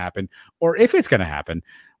when it's going to happen or if it's going to happen.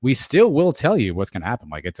 We still will tell you what's going to happen.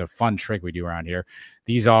 Like, it's a fun trick we do around here.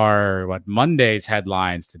 These are Monday's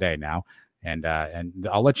headlines today now, and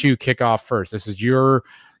I'll let you kick off first. This is your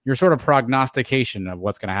sort of prognostication of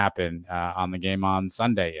what's going to happen on the game on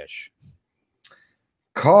Sunday-ish.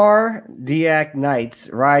 Cardiac Knights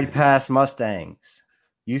ride past Mustangs.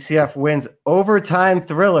 UCF wins overtime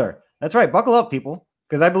thriller. That's right. Buckle up, people,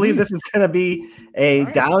 because I believe this is going to be a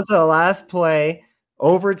down to the last play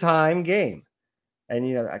overtime game. And,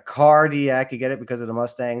 a cardiac, you get it because of the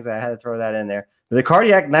Mustangs. I had to throw that in there. But the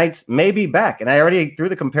Cardiac Knights may be back. And I already threw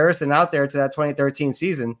the comparison out there to that 2013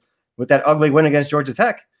 season with that ugly win against Georgia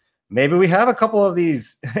Tech. Maybe we have a couple of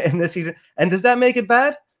these in this season. And does that make it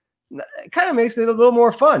bad? It kind of makes it a little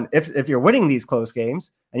more fun. If you're winning these close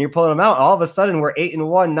games and you're pulling them out, all of a sudden we're 8-1,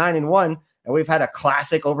 9-1, and we've had a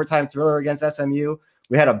classic overtime thriller against SMU.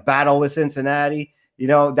 We had a battle with Cincinnati,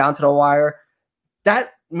 down to the wire.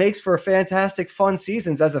 That makes for fantastic, fun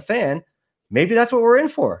seasons as a fan. Maybe that's what we're in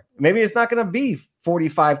for. Maybe it's not going to be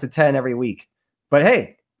 45-10 every week, but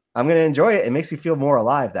hey, I'm going to enjoy it. It makes you feel more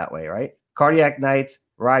alive that way, right? Cardiac Knights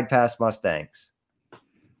ride past Mustangs.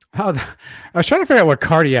 I was trying to figure out what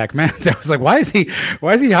cardiac meant. I was like, why is he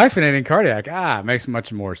hyphenating cardiac? It makes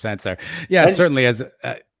much more sense there. Yeah, and certainly. As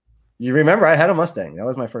you remember, I had a Mustang. That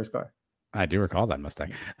was my first car. I do recall that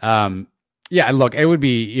Mustang. Yeah, look, it would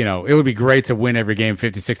be great to win every game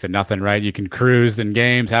 56-0, right? You can cruise in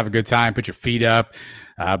games, have a good time, put your feet up.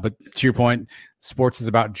 But to your point, Sports is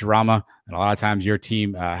about drama, and a lot of times your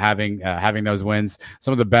team having those wins.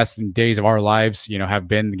 Some of the best days of our lives, have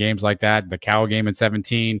been the games like that. The Cal game in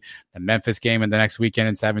 17, the Memphis game in the next weekend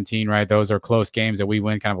in 17, right? Those are close games that we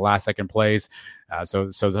win kind of last second plays. So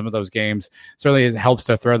some of those games certainly helps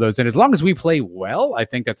to throw those in. As long as we play well, I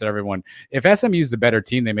think that's everyone. If SMU's the better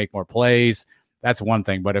team, they make more plays. That's one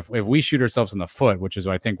thing. But if we shoot ourselves in the foot, which is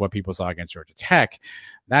I think what people saw against Georgia Tech,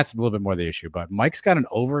 that's a little bit more the issue. But Mike's got an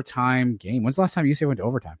overtime game. When's the last time UCF went to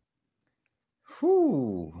overtime?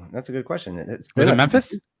 That's a good question. Was it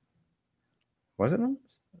Memphis? Was it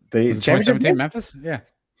Memphis? Was it 2017 Memphis? Yeah.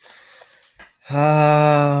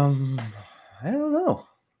 I don't know.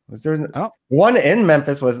 Was there one in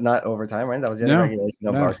Memphis? Was not overtime, right? That was the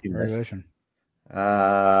regulation.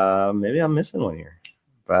 Maybe I'm missing one here,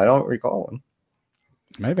 but I don't recall one.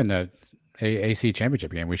 It might have been the AC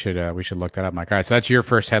championship game. We should look that up, Mike. All right, so that's your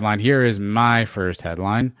first headline. Here is my first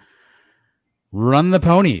headline. Run the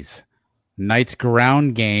Ponies. Knight's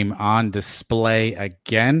ground game on display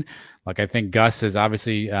again. Like, I think Gus is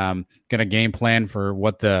obviously going to game plan for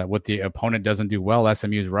what the opponent doesn't do well.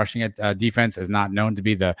 SMU's rushing at defense is not known to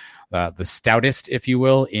be the stoutest, if you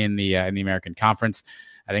will, in the American Conference.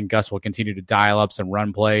 I think Gus will continue to dial up some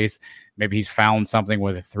run plays. Maybe he's found something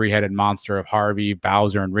with a three-headed monster of Harvey,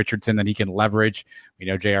 Bowser, and Richardson that he can leverage. We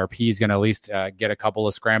know JRP is going to at least get a couple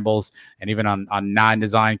of scrambles, and even on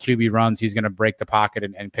non-design QB runs, he's going to break the pocket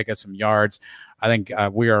and pick up some yards. I think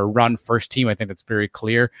we are a run-first team. I think that's very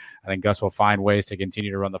clear. I think Gus will find ways to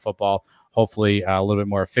continue to run the football, hopefully a little bit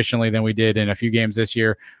more efficiently than we did in a few games this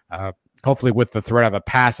year. Hopefully with the threat of a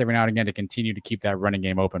pass every now and again to continue to keep that running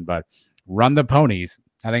game open. But run the Ponies.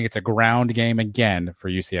 I think it's a ground game again for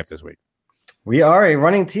UCF this week. We are a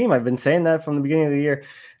running team. I've been saying that from the beginning of the year.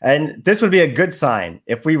 And this would be a good sign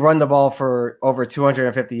if we run the ball for over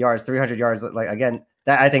 250 yards, 300 yards. Like, again,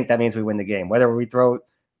 I think that means we win the game. Whether we throw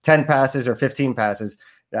 10 passes or 15 passes,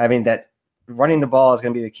 I mean, that running the ball is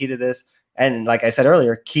going to be the key to this. And like I said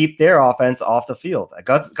earlier, keep their offense off the field.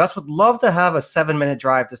 Gus would love to have a 7-minute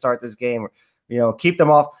drive to start this game. Keep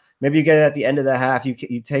them off. Maybe you get it at the end of the half.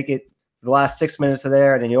 You take it the last 6 minutes of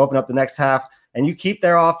there, and then you open up the next half, and you keep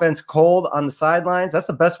their offense cold on the sidelines. That's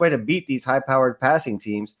the best way to beat these high-powered passing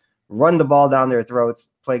teams. Run the ball down their throats,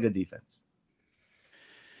 play good defense.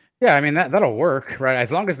 Yeah, I mean, that'll work, right?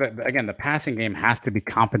 As long as, the passing game has to be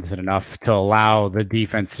competent enough to allow the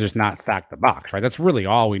defense to just not stack the box, right? That's really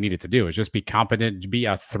all we needed to do is just be competent, be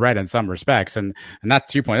a threat in some respects. And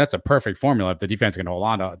that's, to your point, that's a perfect formula if the defense can hold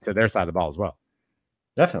on to their side of the ball as well.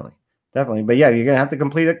 Definitely. But yeah, you're going to have to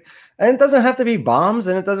complete it. And it doesn't have to be bombs,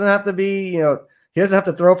 and it doesn't have to be, he doesn't have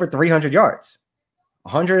to throw for 300 yards,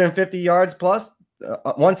 150 yards plus,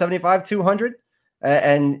 175, 200,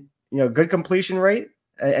 and good completion rate,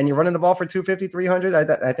 and you're running the ball for 250, 300.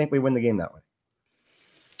 I think we win the game that way.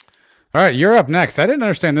 All right, you're up next. I didn't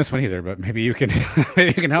understand this one either, but maybe you can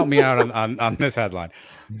help me out on this headline.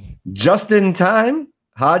 Just in time.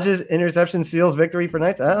 Hodges interception seals victory for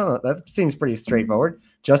Knights. I don't know. That seems pretty straightforward.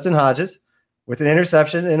 Justin Hodges with an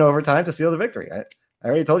interception in overtime to seal the victory. I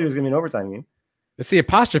already told you it was going to be an overtime game. It's the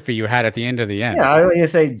apostrophe you had at the end of the end. Yeah, I want you to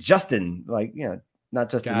say Justin, not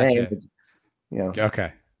just the name, but,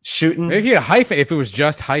 okay. Shooting. Maybe if you had a hyphen, if it was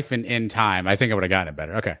just hyphen in time, I think I would have gotten it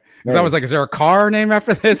better. Okay. Because I was like, is there a car name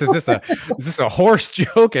after this? Is this a horse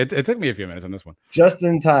joke? It took me a few minutes on this one. Just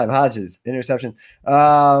in time, Hodges, interception.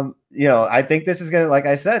 I think this is going to, like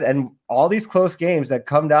I said, and all these close games that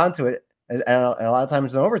come down to it, and a lot of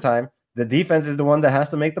times in overtime, the defense is the one that has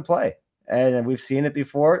to make the play. And we've seen it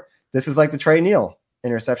before. This is like the Trey Neal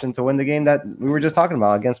interception to win the game that we were just talking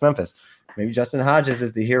about against Memphis. Maybe Justin Hodges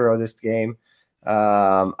is the hero of this game.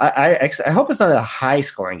 I hope it's not a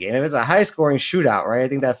high-scoring game. If it's a high-scoring shootout, right, I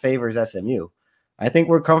think that favors SMU. I think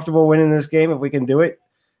we're comfortable winning this game if we can do it.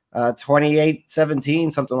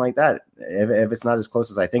 28-17, something like that. If it's not as close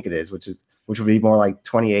as I think it is, which would be more like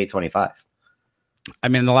 28-25. I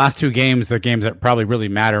mean, the last two games, the games that probably really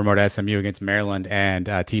matter more to SMU against Maryland and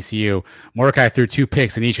TCU, Mordecai threw 2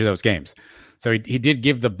 picks in each of those games. So he did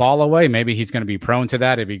give the ball away. Maybe he's going to be prone to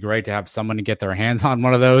that. It'd be great to have someone to get their hands on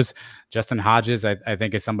one of those. Justin Hodges, I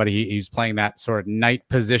think, is somebody he's playing that sort of night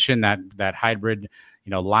position, that hybrid,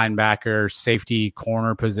 linebacker, safety,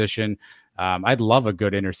 corner position. I'd love a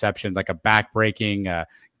good interception, like a back-breaking,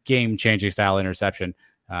 game-changing style interception.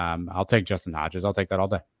 I'll take Justin Hodges. I'll take that all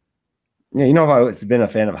day. Yeah, I've always been a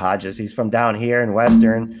fan of Hodges. He's from down here in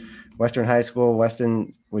Western High School. Weston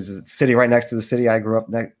was a city right next to the city I grew up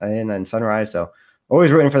in Sunrise. So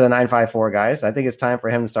always rooting for the 954 guys. I think it's time for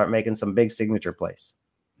him to start making some big signature plays.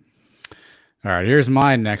 All right, here's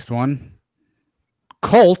my next one.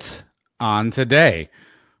 Colt on today.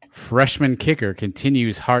 freshman kicker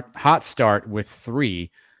continues hot start with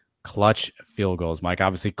 3 clutch field goals. Mike,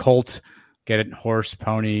 obviously Colt, get it, horse,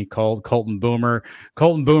 pony, Colton Boomer.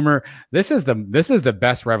 This is the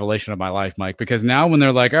best revelation of my life, Mike, because now when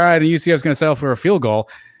they're like, all right, UCF's going to settle for a field goal,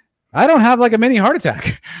 I don't have like a mini heart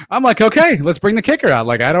attack. I'm like, okay, let's bring the kicker out.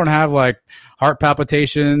 Like, I don't have like heart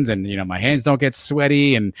palpitations and, my hands don't get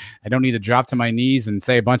sweaty and I don't need to drop to my knees and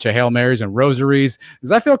say a bunch of Hail Marys and rosaries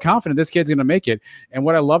because I feel confident this kid's going to make it. And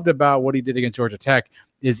what I loved about what he did against Georgia Tech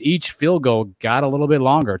is each field goal got a little bit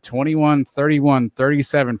longer, 21, 31,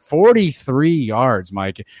 37, 43 yards,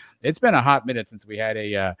 Mike. It's been a hot minute since we had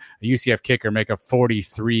a UCF kicker make a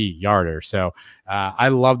 43-yarder. So I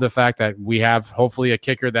love the fact that we have hopefully a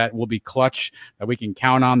kicker that will be clutch, that we can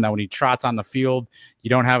count on, that when he trots on the field,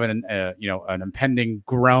 you don't have an impending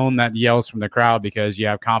groan that yells from the crowd because you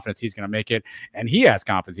have confidence he's going to make it, and he has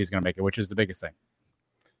confidence he's going to make it, which is the biggest thing.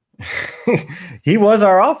 He was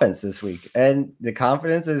our offense this week, and the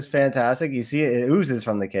confidence is fantastic. You see it oozes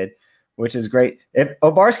from the kid, which is great. If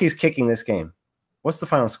Obarski's kicking this game, what's the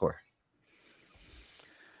final score?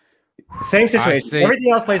 Same situation.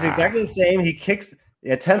 Everything else plays exactly the same. He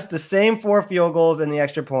attempts the same 4 field goals and the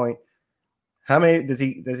extra point. How many does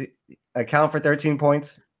he account for 13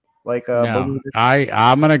 points? Like no.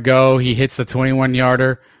 I'm gonna go. He hits the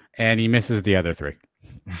 21-yarder and he misses the other 3.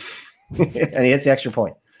 And he hits the extra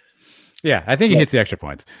point. Yeah, I think he hits the extra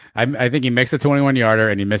points. I think he makes the 21-yarder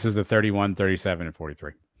and he misses the 31, 37, and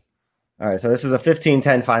 43. All right, so this is a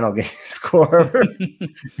 15-10 final game score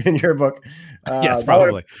in your book. Yes,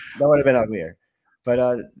 probably. That would have been uglier.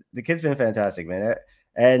 But the kid's been fantastic, man.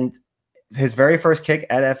 And his very first kick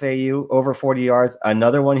at FAU, over 40 yards.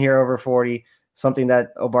 Another one here over 40, something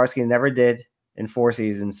that Obarski never did in 4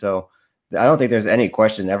 seasons. So I don't think there's any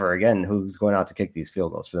question ever again who's going out to kick these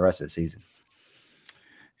field goals for the rest of the season.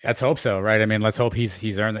 Let's hope so, right? I mean, let's hope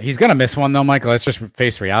he's earned that. He's going to miss one, though, Michael. Let's just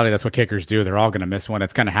face reality. That's what kickers do. They're all going to miss one.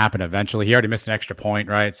 It's going to happen eventually. He already missed an extra point,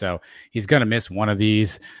 right? So he's going to miss one of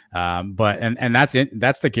these. But that's it.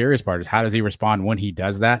 That's the curious part is how does he respond when he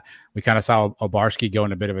does that? We kind of saw Obarski go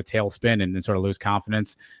in a bit of a tailspin and then sort of lose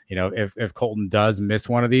confidence. If Colton does miss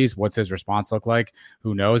one of these, what's his response look like?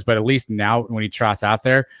 Who knows? But at least now when he trots out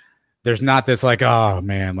there, there's not this like, oh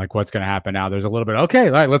man, like what's going to happen now? There's a little bit, okay,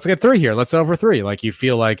 all right, let's get 3 here. Let's over 3. Like you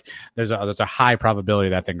feel like there's a high probability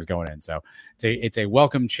that thing's going in. So it's a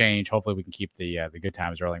welcome change. Hopefully we can keep the good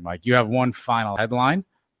times rolling. Mike, you have one final headline.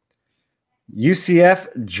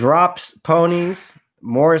 UCF drops ponies.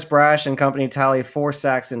 Morris Brash and company tally 4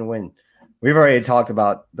 sacks and win. We've already talked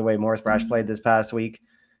about the way Morris Brash played this past week.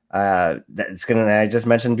 I just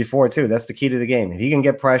mentioned before too. That's the key to the game. If he can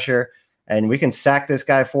get pressure, and we can sack this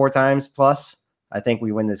guy 4 times plus, I think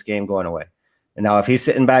we win this game going away. And now if he's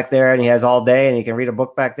sitting back there and he has all day and he can read a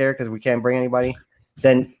book back there because we can't bring anybody,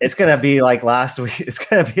 then it's going to be like last week. It's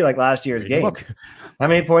going to be like last year's game. How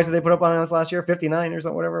many points did they put up on us last year? 59 or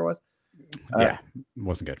something, whatever it was. Yeah, it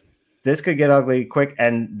wasn't good. This could get ugly quick.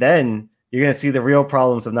 And then you're going to see the real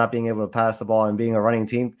problems of not being able to pass the ball and being a running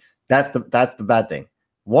team. That's the bad thing.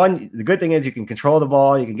 One, the good thing is you can control the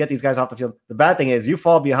ball. You can get these guys off the field. The bad thing is you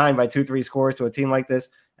fall behind by 2-3 scores to a team like this,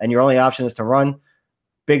 and your only option is to run.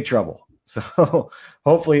 Big trouble. So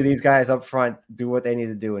hopefully these guys up front do what they need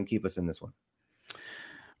to do and keep us in this one.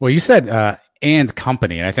 Well, you said and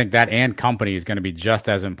company, and I think that and company is going to be just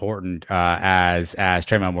as important as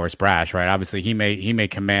Trayvon Morris Brash, right? Obviously, he may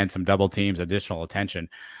command some double teams, additional attention,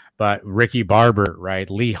 but Ricky Barber, right?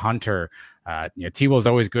 Lee Hunter. T-Will is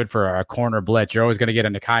always good for a corner blitz. You're always going to get a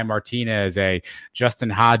Nakai Martinez, a Justin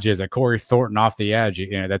Hodges, a Corey Thornton off the edge.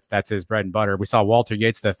 That's his bread and butter. We saw Walter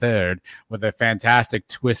Yates III with a fantastic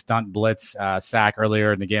twist stunt blitz sack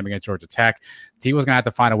earlier in the game against Georgia Tech. T-Will's going to have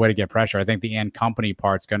to find a way to get pressure. I think the and company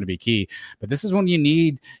part's going to be key. But this is when you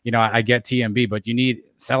need, I get TMB, but you need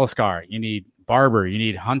Seliskar, you need Barber, you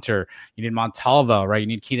need Hunter, you need Montalvo, right? You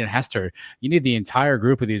need Keaton Hester. You need the entire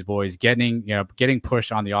group of these boys getting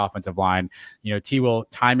pushed on the offensive line. T-Will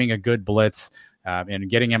timing a good blitz and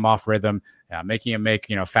getting him off rhythm, making him make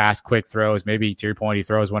fast, quick throws. Maybe to your point, he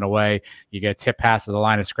throws one away. You get a tip pass to the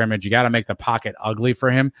line of scrimmage. You got to make the pocket ugly for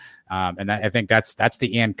him, and I think that's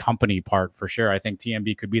the and company part for sure. I think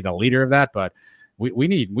TMB could be the leader of that, but we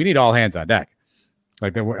need all hands on deck.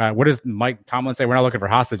 Like, what does Mike Tomlin say? We're not looking for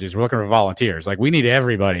hostages. We're looking for volunteers. Like, we need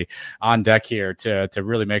everybody on deck here to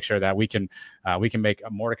really make sure that we can make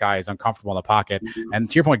Mordecai is uncomfortable in the pocket. And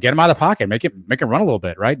to your point, get him out of the pocket, make him run a little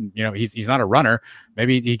bit, right? He's not a runner.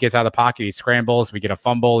 Maybe he gets out of the pocket, he scrambles, we get a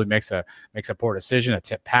fumble, he makes a poor decision, a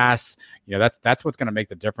tip pass. That's what's going to make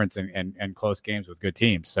the difference in close games with good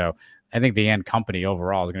teams. So I think the end company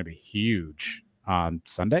overall is going to be huge on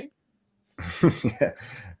Sunday. Yeah.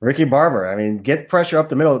 Ricky Barber. I mean, get pressure up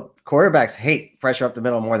the middle. Quarterbacks hate pressure up the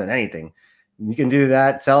middle more than anything. You can do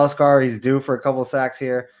that. Saliskar, he's due for a couple sacks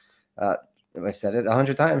here. I've said it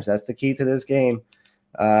 100 times. That's the key to this game.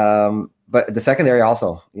 But the secondary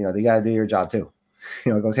also, you got to do your job too.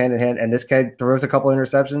 It goes hand in hand. And this kid throws a couple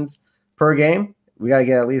interceptions per game. We got to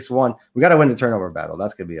get at least one. We got to win the turnover battle.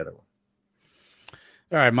 That's going to be the other one.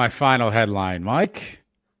 All right, my final headline, Mike.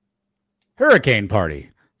 Hurricane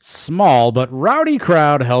party. Small but rowdy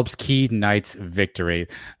crowd helps Key Knights victory.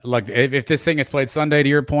 Look, if this thing is played Sunday, to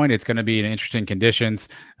your point, it's going to be in interesting conditions.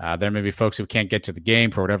 There may be folks who can't get to the game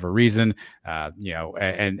for whatever reason,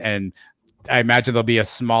 and I imagine there'll be a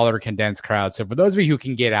smaller condensed crowd. So for those of you who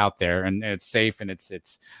can get out there and it's safe and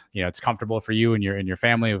it's comfortable for you and your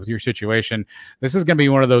family with your situation, this is going to be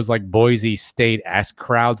one of those like Boise State-esque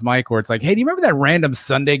crowds, Mike, where it's like, hey, do you remember that random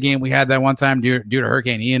Sunday game we had that one time due to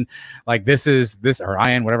Hurricane Ian? Like this or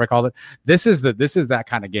Ian, whatever I called it. This is that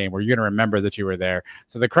kind of game where you're going to remember that you were there.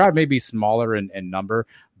 So the crowd may be smaller in number,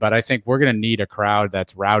 but I think we're going to need a crowd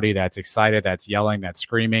that's rowdy, that's excited, that's yelling, that's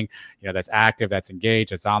screaming, that's active, that's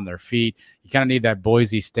engaged, that's on their feet. You kind of need that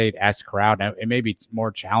Boise State-esque crowd. Now, it may be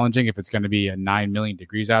more challenging if it's going to be 9 million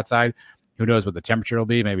degrees outside. Who knows what the temperature will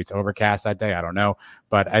be? Maybe it's overcast that day. I don't know.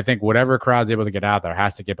 But I think whatever crowd's able to get out there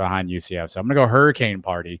has to get behind UCF. So I'm going to go Hurricane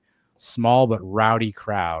party. Small but rowdy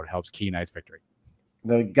crowd helps Key Knights victory.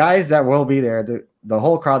 The guys that will be there, the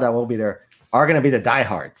whole crowd that will be there, are going to be the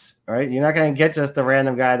diehards, right? You're not going to get just the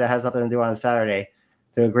random guy that has nothing to do on a Saturday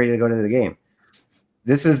to agree to go to the game.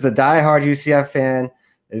 This is the diehard UCF fan.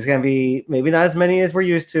 There's going to be maybe not as many as we're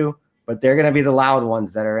used to, but they're going to be the loud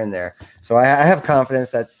ones that are in there. So I have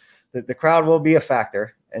confidence that the crowd will be a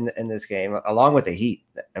factor in this game, along with the heat.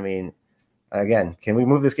 I mean, again, can we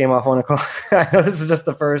move this game off 1 o'clock? I know this is just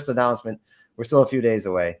the first announcement. We're still a few days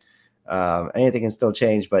away. Anything can still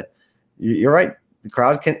change, but you're right. The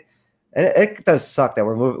crowd can. And it does suck that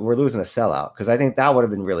we're losing a sellout, because I think that would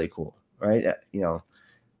have been really cool, right?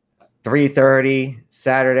 3:30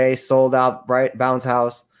 Saturday, sold out, bright bounce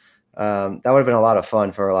house. That would have been a lot of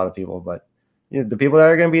fun for a lot of people. But the people that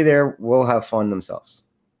are going to be there will have fun themselves.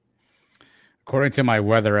 According to my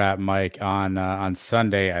weather app, Mike, on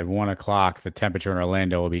Sunday at 1 o'clock, the temperature in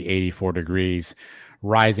Orlando will be 84 degrees,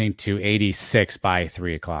 rising to 86 by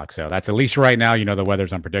 3 o'clock. So that's at least right now. The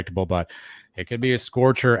weather's unpredictable, but it could be a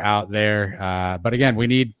scorcher out there. But again, we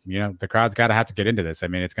need, the crowd's got to have to get into this. I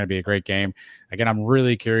mean, it's going to be a great game. Again, I'm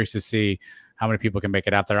really curious to see how many people can make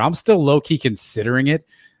it out there. I'm still low-key considering it.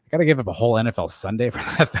 I got to give up a whole NFL Sunday for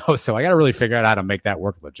that, though. So I got to really figure out how to make that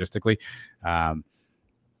work logistically.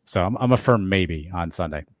 So I'm a firm maybe on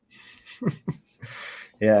Sunday.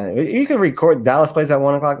 Yeah, you could record. Dallas plays at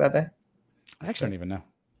 1 o'clock that day. I actually don't even know.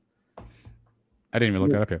 I didn't even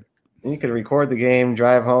look that up yet. You could record the game,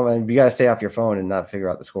 drive home, and you got to stay off your phone and not figure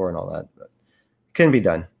out the score and all that. But it can be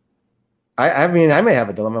done. I mean, I may have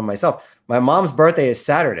a dilemma myself. My mom's birthday is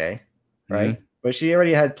Saturday, right? Mm-hmm. But she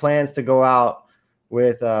already had plans to go out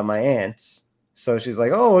with my aunts. So she's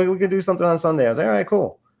like, oh, we could do something on Sunday. I was like, all right,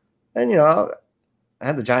 cool. And, I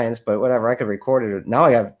had the Giants, but whatever. I could record it. Now I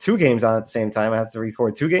have 2 games on at the same time. I have to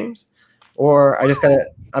record 2 games. Or I'm just going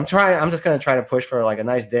to try to push for like a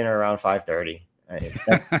nice dinner around 5:30.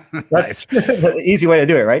 That's the easy way to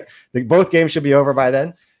do it, right? Both games should be over by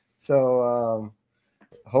then. So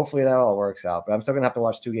hopefully that all works out. But I'm still going to have to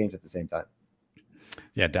watch 2 games at the same time.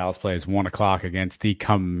 Yeah, Dallas plays 1 o'clock against the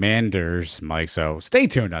Commanders, Mike. So stay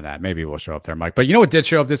tuned on that. Maybe we'll show up there, Mike. But you know what did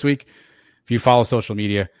show up this week? If you follow social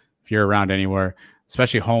media, if you're around anywhere,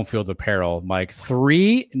 especially Home Field Apparel, Mike,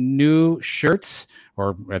 3 new shirts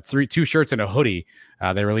or 2 shirts and a hoodie.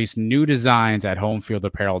 They released new designs at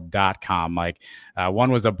homefieldapparel.com, Mike.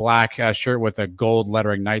 One was a black shirt with a gold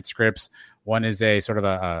lettering night scripts. One is a sort of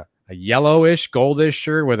a yellowish, goldish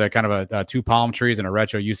shirt with a kind of a 2 palm trees and a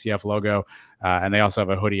retro UCF logo. And they also have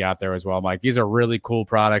a hoodie out there as well, Mike. These are really cool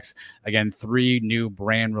products. Again, 3 new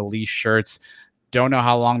brand release shirts. Don't know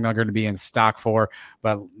how long they're going to be in stock for,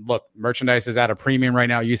 but look, merchandise is at a premium right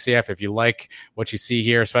now at UCF. If you like what you see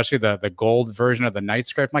here, especially the gold version of the night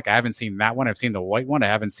script, Mike, I haven't seen that one. I've seen the white one. I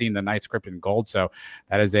haven't seen the night script in gold. So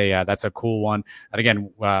that's a cool one. And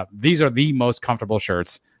again, these are the most comfortable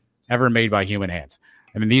shirts ever made by human hands.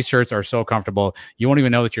 I mean, these shirts are so comfortable. You won't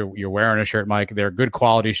even know that you're wearing a shirt, Mike. They're good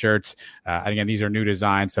quality shirts. And again, these are new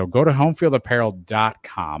designs. So go to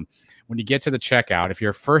homefieldapparel.com. When you get to the checkout, if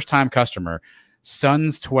you're a first-time customer,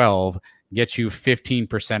 Suns 12 gets you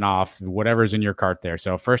 15% off whatever's in your cart there.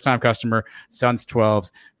 So first-time customer, Suns 12,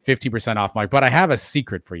 50% off, Mike. But I have a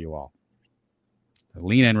secret for you all. So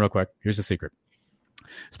lean in real quick. Here's the secret.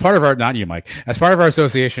 As part of our, not you, Mike, as part of our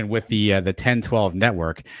association with the 10-12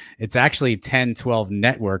 network, it's actually 10-12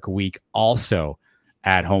 network week also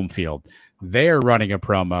at Home Field. They're running a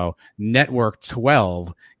promo. Network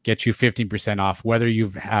 12 gets you 15% off, whether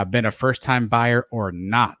you've been a first-time buyer or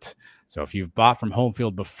not. So if you've bought from Home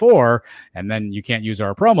Field before and then you can't use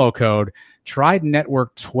our promo code, try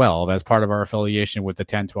Network 12 as part of our affiliation with the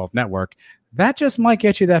 10-12 network. That just might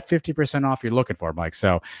get you that 50% off you're looking for, Mike.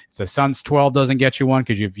 So if the Suns 12 doesn't get you one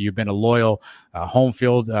because you've been a loyal Home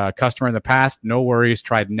Field customer in the past, no worries.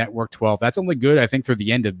 Try Network 12. That's only good, I think, through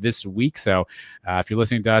the end of this week. So if you're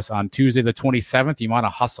listening to us on Tuesday the 27th, you want to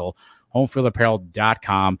hustle.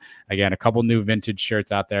 homefieldapparel.com. Again, a couple new vintage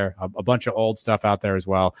shirts out there, a bunch of old stuff out there as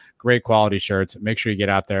well. Great quality shirts. Make sure you get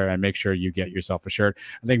out there and make sure you get yourself a shirt.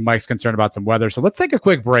 I think Mike's concerned about some weather. So let's take a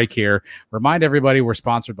quick break here. Remind everybody we're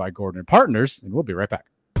sponsored by Gordon & Partners, and we'll be right back.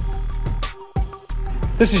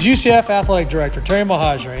 This is UCF Athletic Director Terry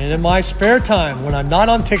Mohajir, and in my spare time when I'm not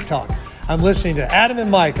on TikTok, I'm listening to Adam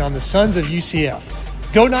and Mike on the Sons of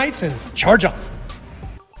UCF. Go Knights and charge on!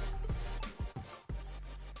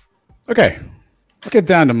 Okay, let's get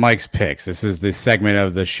down to Mike's picks. This is the segment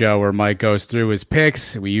of the show where Mike goes through his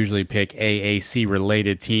picks. We usually pick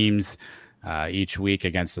AAC-related teams each week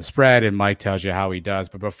against the spread, and Mike tells you how he does.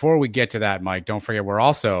 But before we get to that, Mike, don't forget we're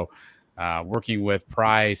also working with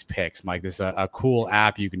Prize Picks. Mike, this is a cool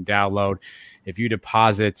app you can download. If you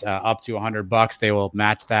deposit up to $100, they will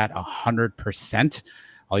match that 100%.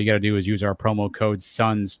 All you got to do is use our promo code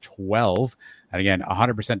SUNS12. And again,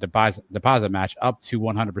 100% deposit match up to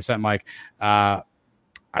 100%. Mike, I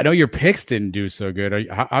know your picks didn't do so good.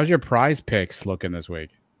 How's your Prize Picks looking this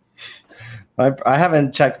week? I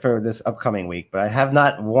haven't checked for this upcoming week, but I have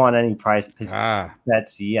not won any Prize Picks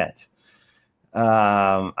bets yet.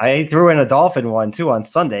 I threw in a Dolphin one too on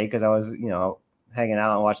Sunday because I was, hanging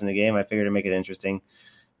out and watching the game. I figured to make it interesting.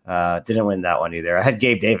 Didn't win that one either. I had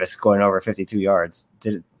Gabe Davis going over 52 yards.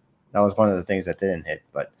 That was one of the things that didn't hit,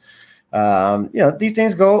 but. These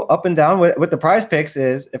things go up and down with the Prize Picks.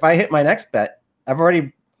 Is if I hit my next bet, I've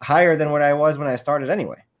already higher than what I was when I started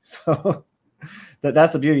anyway. So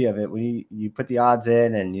that's the beauty of it. When you put the odds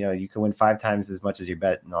in and, you can win 5 times as much as your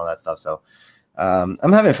bet and all that stuff. So I'm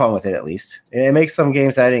having fun with it. At least it makes some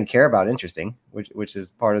games that I didn't care about interesting, which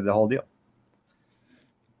is part of the whole deal.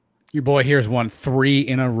 Your boy here's won 3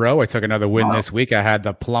 in a row. I took another win this week. I had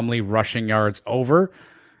the Plumlee rushing yards over.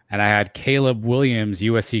 And I had Caleb Williams,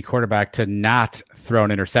 USC quarterback, to not throw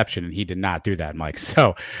an interception, and he did not do that, Mike.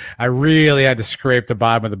 So I really had to scrape the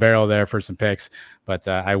bottom of the barrel there for some picks. But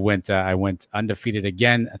I went undefeated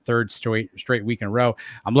again, a third straight week in a row.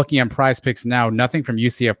 I'm looking at Prize Picks now. Nothing from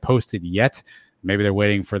UCF posted yet. Maybe they're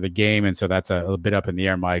waiting for the game, and so that's a little bit up in the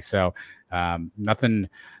air, Mike. So nothing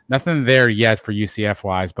there yet for UCF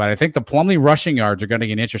wise. But I think the Plumlee rushing yards are going to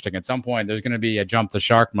get interesting. At some point, there's going to be a jump the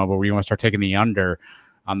shark mode where you want to start taking the under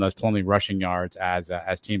on those Plumlee rushing yards as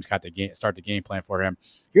teams start the game plan for him.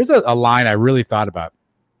 Here's a line I really thought about.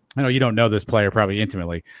 I know you don't know this player probably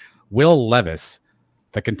intimately. Will Levis,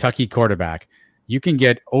 the Kentucky quarterback, you can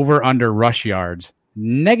get over/under rush yards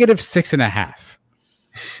 -6.5.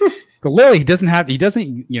 So literally, he doesn't have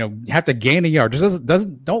to gain a yard. Just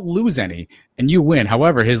don't lose any, and you win.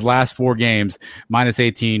 However, his last 4 games,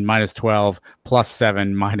 -18, -12,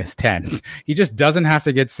 +7, -10. He just doesn't have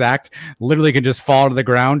to get sacked. Literally can just fall to the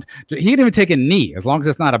ground. He can even take a knee as long as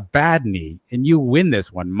it's not a bad knee, and you win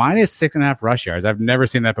this one. -6.5 rush yards. I've never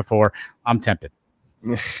seen that before. I'm tempted.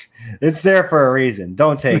 It's there for a reason.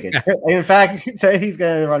 Don't take it. In fact, say he's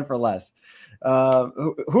going to run for less.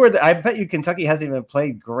 Who are I bet you Kentucky hasn't even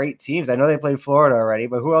played great teams. I know they played Florida already,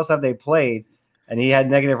 but who else have they played? And he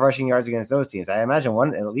had negative rushing yards against those teams. I imagine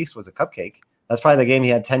one at least was a cupcake. That's probably the game he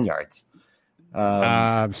had 10 yards.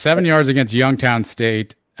 7 yards against Youngstown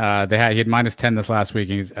State. He had -10 this last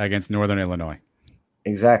week against Northern Illinois.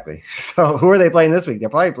 Exactly. So who are they playing this week? They're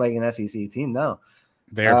probably playing an SEC team now.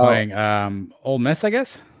 They're playing Ole Miss, I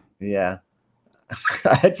guess. Yeah.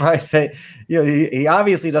 I'd probably say, he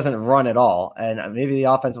obviously doesn't run at all, and maybe the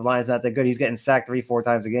offensive line is not that good. He's getting sacked 3-4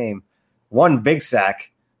 times a game. One big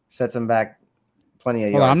sack sets him back plenty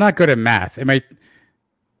of yards. I'm not good at math.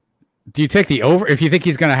 Do you take the over if you think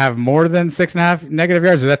he's going to have more than 6.5 negative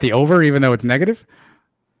yards? Is that the over, even though it's negative?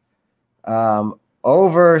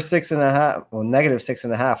 Over 6.5. Well,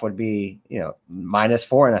 -6.5 would be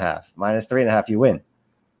 -4.5, -3.5. You win.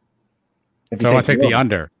 So I want to take the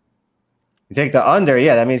under. You take the under,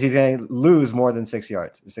 yeah, that means he's going to lose more than 6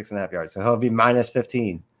 yards, 6.5 yards. So he'll be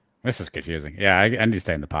 -15. This is confusing. Yeah, I need to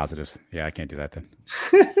stay in the positives. Yeah, I can't do that then.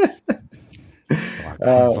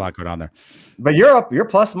 There's a lot going on there. But you're up. You're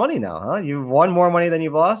plus money now, huh? You've won more money than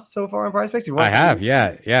you've lost so far in Prize Picks. I have,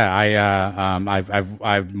 yeah.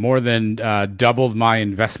 I've more than doubled my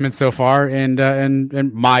investment so far,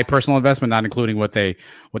 in my personal investment, not including what they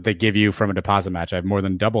give you from a deposit match. I've more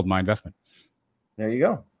than doubled my investment. There you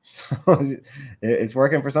go. So it's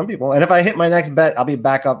working for some people. And if I hit my next bet, I'll be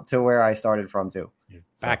back up to where I started from too.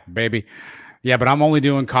 Back, baby. Yeah, but I'm only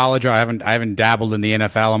doing college. I haven't dabbled in the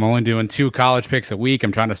NFL. I'm only doing 2 college picks a week.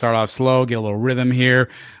 I'm trying to start off slow, get a little rhythm here.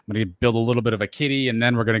 I'm going to build a little bit of a kitty, and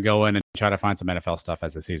then we're going to go in and try to find some NFL stuff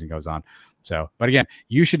as the season goes on. So, but again,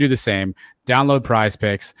 you should do the same. Download Prize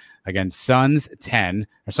Picks. Again, Suns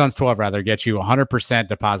 12 rather, get you 100%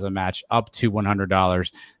 deposit match up to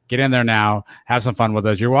 $100. Get in there now. Have some fun with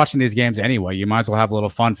us. You're watching these games anyway. You might as well have a little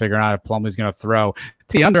fun figuring out if Plumlee's going to throw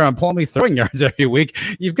the under on Plumlee throwing yards every week.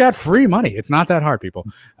 You've got free money. It's not that hard, people.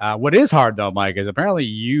 What is hard, though, Mike, is apparently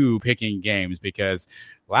you picking games, because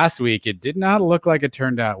last week it did not look like it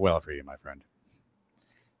turned out well for you, my friend.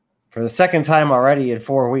 For the second time already in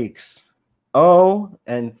 4 weeks.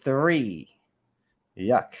 0-3.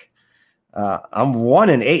 Yuck. I'm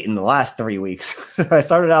 1-8 in the last 3 weeks. I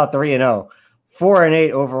started out 3-0.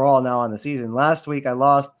 4-8 overall now on the season. Last week I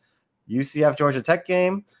lost UCF Georgia Tech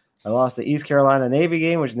game. I lost the East Carolina Navy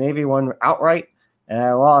game, which Navy won outright, and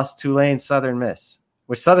I lost Tulane Southern Miss,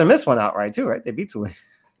 which Southern Miss won outright too, right? They beat Tulane.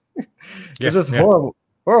 It's just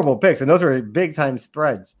horrible picks, and those were big time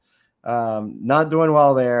spreads. Not doing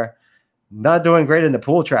well there. Not doing great in the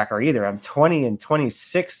pool tracker either. I'm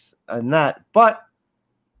 20-26 on that, but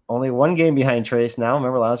only 1 game behind Trace now.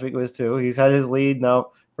 Remember last week it was 2. He's had his lead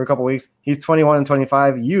now for a couple weeks. He's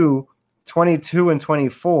 21-25. You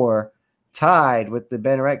 22-24, tied with the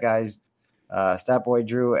Ben Rett guys, Statboy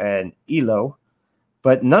Drew and Elo.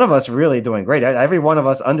 But none of us really doing great. Every one of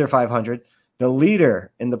us under 500. The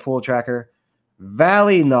leader in the pool tracker,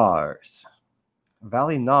 Valley Nars.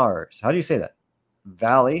 Valley Nars. How do you say that?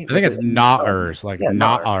 Valley. I think it's not ours, like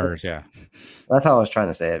not ours. Yeah, that's how I was trying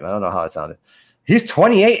to say it. I don't know how it sounded. He's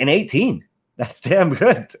 28-18. That's damn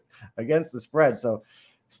good against the spread. So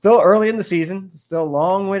still early in the season, still a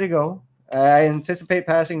long way to go. I anticipate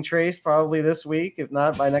passing Trace probably this week, if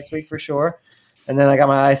not by next week for sure. And then I got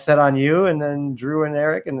my eyes set on you, and then Drew and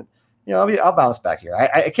Eric, and I'll bounce back here.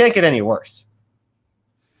 I can't get any worse.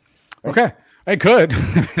 Okay. I could.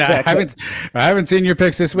 I haven't seen your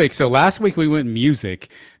picks this week. So last week we went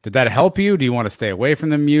music. Did that help you? Do you want to stay away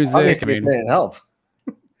from the music? Obviously, it didn't help.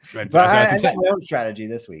 But I got my own strategy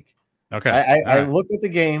this week. Okay. I looked at the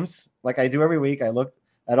games like I do every week. I looked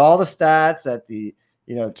at all the stats, at the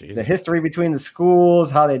the history between the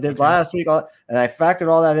schools, how they did last week, and I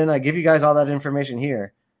factored all that in. I give you guys all that information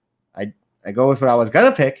here. I go with what I was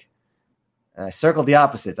gonna pick. And I circled the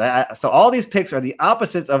opposites. So all these picks are the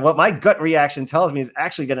opposites of what my gut reaction tells me is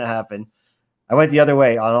actually going to happen. I went the other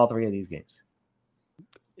way on all 3 of these games.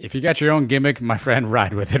 If you got your own gimmick, my friend,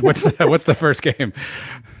 ride with it. What's the first game?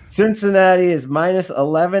 Cincinnati is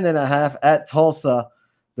 -11.5 at Tulsa.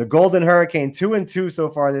 The Golden Hurricane 2-2 so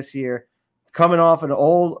far this year, coming off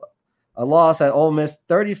a loss at Ole Miss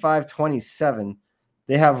 35-27.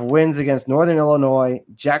 They have wins against Northern Illinois,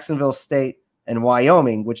 Jacksonville State, and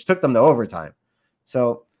Wyoming, which took them to overtime.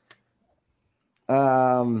 So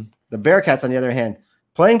the Bearcats, on the other hand,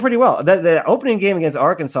 playing pretty well. The opening game against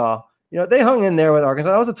Arkansas, they hung in there with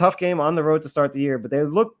Arkansas. That was a tough game on the road to start the year, but they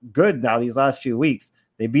look good now these last few weeks.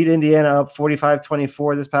 They beat Indiana up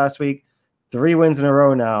 45-24 this past week. 3 wins in a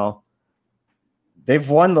row now. They've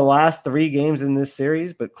won the last 3 games in this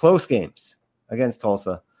series, but close games against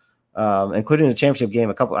Tulsa, including the championship game.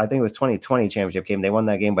 I think it was 2020 championship game. They won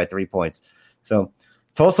that game by 3 points. So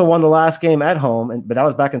Tulsa won the last game at home, but that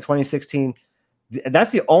was back in 2016.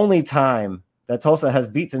 That's the only time that Tulsa has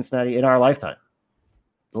beat Cincinnati in our lifetime.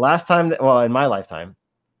 The last time, in my lifetime,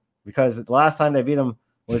 because the last time they beat them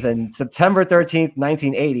was in September 13th,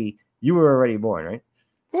 1980. You were already born, right?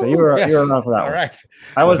 So you were around for that one. Right.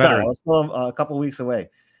 I was not. I was still a couple weeks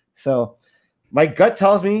away. So my gut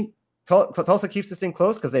tells me Tulsa keeps this thing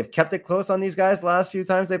close because they've kept it close on these guys the last few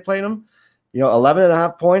times they played them.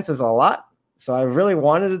 11.5 points is a lot. So I really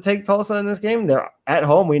wanted to take Tulsa in this game. They're at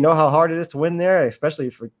home. We know how hard it is to win there,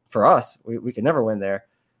 especially for us. We can never win there.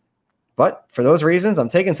 But for those reasons, I'm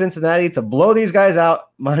taking Cincinnati to blow these guys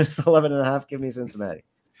out. -11.5. Give me Cincinnati.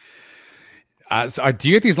 So do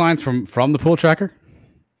you get these lines from the pool tracker?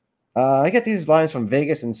 I get these lines from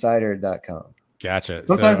VegasInsider.com. Gotcha.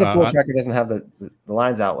 Sometimes the pool tracker doesn't have the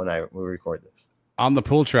lines out when we record this. On the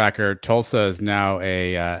pool tracker, Tulsa is now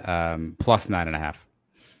a +9.5.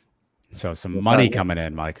 So some money coming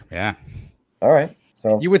in, Mike. Yeah. All right.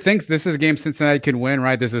 So you would think this is a game Cincinnati could win,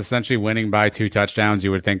 right? This is essentially winning by 2 touchdowns. You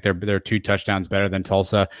would think they're 2 touchdowns better than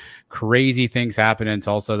Tulsa. Crazy things happen in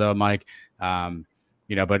Tulsa, though, Mike.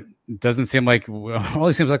 But it doesn't seem like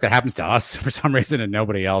only seems like that happens to us for some reason and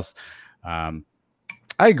nobody else. I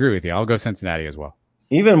agree with you. I'll go Cincinnati as well.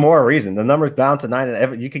 Even more reason. The number's down to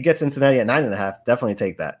 9. You could get Cincinnati at 9.5. Definitely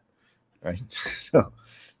take that. Right. So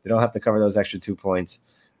they don't have to cover those extra 2 points.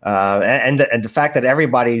 And the fact that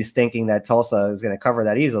everybody's thinking that Tulsa is going to cover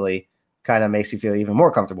that easily kind of makes you feel even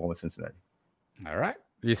more comfortable with Cincinnati. All right.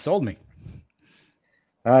 You sold me.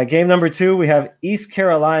 Game number 2, we have East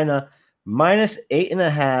Carolina minus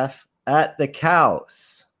 8.5 at the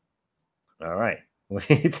Cows. All right. What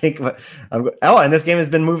do you think? And this game has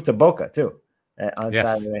been moved to Boca too on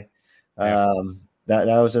Saturday. That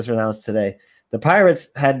was just announced today. The Pirates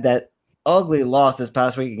had that ugly loss this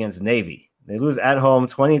past week against Navy. They lose at home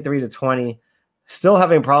 23-20. Still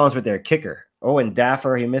having problems with their kicker. Owen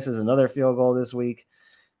Daffer, he misses another field goal this week.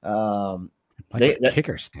 Kicker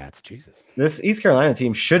stats, Jesus. This East Carolina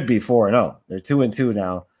team should be 4-0. They're 2-2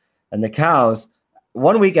 now. And the Cows,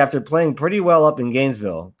 1 week after playing pretty well up in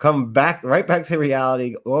Gainesville, come right back to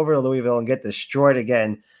reality, go over to Louisville and get destroyed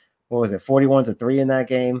again. What was it, 41-3 in that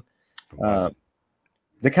game?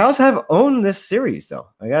 The Cows have owned this series, though.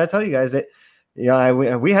 I got to tell you guys that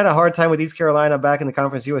we had a hard time with East Carolina back in the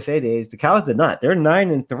Conference USA days. The Cows did not. They're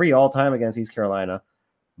 9-3 all time against East Carolina.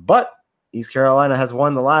 But East Carolina has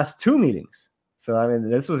won the last 2 meetings. So, I mean,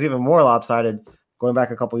 this was even more lopsided going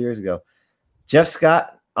back a couple years ago. Jeff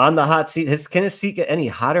Scott on the hot seat. Can his seat get any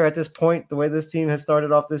hotter at this point, the way this team has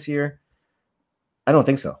started off this year? I don't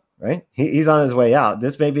think so, right? He's on his way out.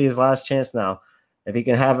 This may be his last chance now. If he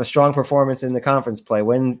can have a strong performance in the conference play,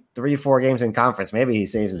 win 3-4 games in conference, maybe he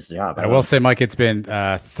saves his job. I will say, Mike, it's been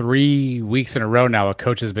 3 weeks in a row now. A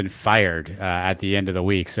coach has been fired at the end of the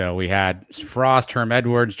week. So we had Frost, Herm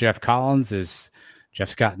Edwards, Jeff Collins. Is Jeff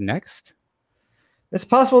Scott next? It's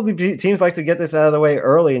possible the teams like to get this out of the way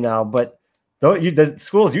early now, but the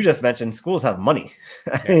schools you just mentioned, schools have money.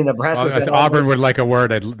 I mean, Nebraska. Auburn would like a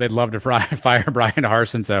word. They'd love to fire Brian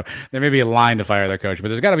Harsin, so there may be a line to fire their coach, but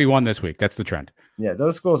there's got to be one this week. That's the trend. Yeah,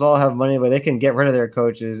 those schools all have money, but they can get rid of their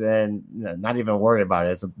coaches and not even worry about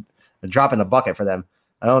it. It's a drop in the bucket for them.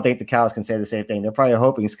 I don't think the Cows can say the same thing. They're probably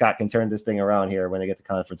hoping Scott can turn this thing around here when they get to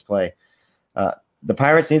conference play. The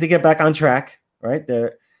Pirates need to get back on track, right?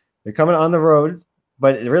 They're coming on the road,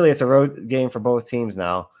 but really it's a road game for both teams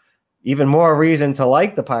now. Even more reason to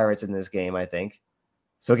like the Pirates in this game, I think.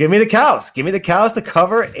 So give me the Cows. Give me the Cows to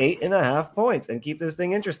cover 8.5 points and keep this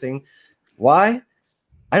thing interesting. Why?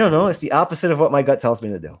 I don't know. It's the opposite of what my gut tells me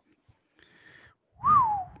to do.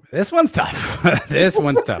 This one's tough.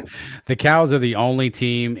 The Cows are the only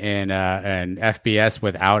team in FBS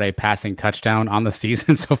without a passing touchdown on the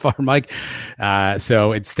season so far, Mike.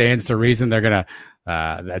 So it stands to reason they're going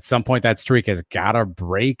to, at some point, that streak has got to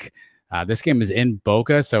break. This game is in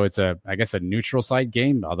Boca, so it's a neutral site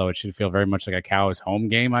game, although it should feel very much like a Cows home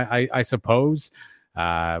game, I suppose.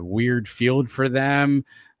 Weird field for them.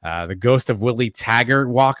 The ghost of Willie Taggart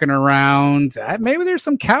walking around. Maybe there's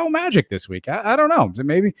some Cow magic this week. I don't know.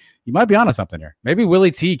 Maybe you might be onto something here. Maybe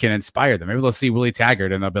Willie T can inspire them. Maybe they'll see Willie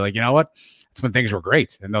Taggart and they'll be like, you know what? It's when things were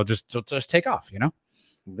great, and they'll just take off.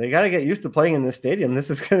 They got to get used to playing in this stadium. This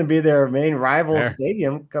is going to be their main rival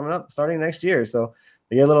stadium coming up starting next year. So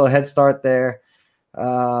they get a little head start there.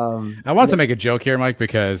 I want to make a joke here, Mike,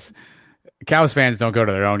 because Cows fans don't go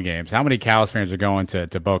to their own games. How many Cows fans are going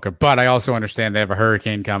to Boca? But I also understand they have a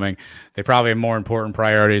hurricane coming. They probably have more important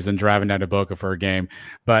priorities than driving down to Boca for a game.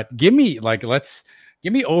 But give me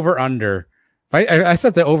over under. I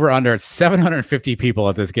set the over under at 750 people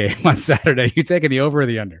at this game on Saturday. You taking the over or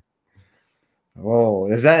the under? Whoa,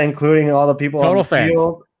 is that including all the people total on the fans?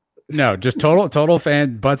 Field? No, just total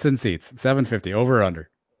fan butts and seats. 750 over or under.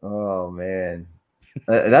 Oh man,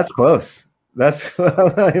 that's close. That's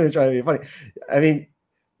I'm not even trying to be funny. I mean,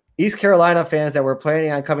 East Carolina fans that were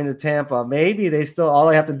planning on coming to Tampa, maybe they still all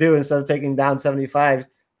they have to do instead of taking down 75,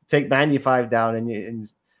 take 95 down, and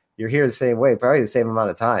you're here the same way, probably the same amount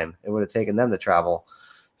of time it would have taken them to travel.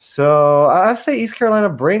 So I say East Carolina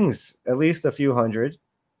brings at least a few hundred.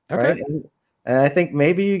 Okay. Right? And I think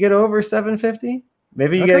maybe you get over 750.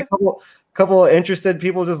 Maybe you get a couple of interested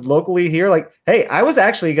people just locally here. Like, hey, I was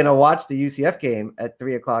actually going to watch the UCF game at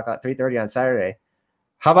 3:30 on Saturday.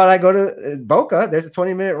 How about I go to Boca? There's a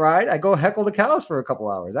 20-minute ride. I go heckle the Cows for a couple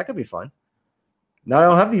hours. That could be fun. Now I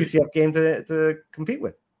don't have the UCF game to compete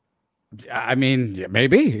with. I mean,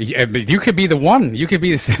 maybe you could be the one. You could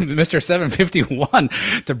be Mr. 751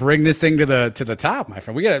 to bring this thing to the top, my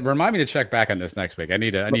friend. We got to remind me to check back on this next week. I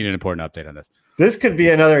need an important update on this. This could be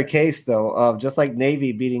another case, though, of just like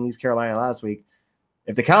Navy beating East Carolina last week.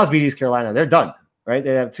 If the Cows beat East Carolina, they're done, right?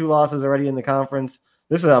 They have 2 losses already in the conference.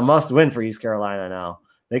 This is a must-win for East Carolina now.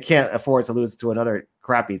 They can't afford to lose to another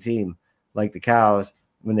crappy team like the Cows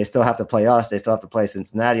when they still have to play us. They still have to play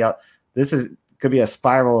Cincinnati. This could be a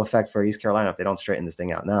spiral effect for East Carolina if they don't straighten this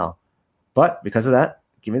thing out now. But because of that,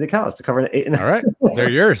 give me the Cows to cover an 8.5. All right, they're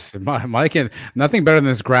yours, Mike. And nothing better than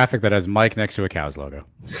this graphic that has Mike next to a Cows logo.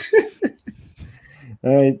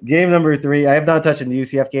 All right, game number 3. I have not touched the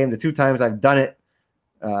UCF game. The 2 times I've done it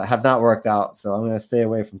have not worked out, so I'm going to stay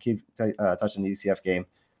away from touching the UCF game.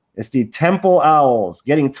 It's the Temple Owls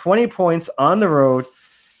getting 20 points on the road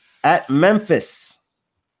at Memphis.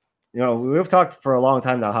 You know, we've talked for a long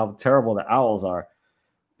time now how terrible the Owls are,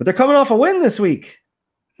 but they're coming off a win this week.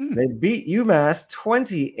 They beat UMass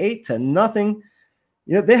 28-0.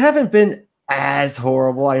 You know, they haven't been as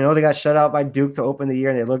horrible. I know they got shut out by Duke to open the year,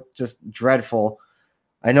 and they looked just dreadful.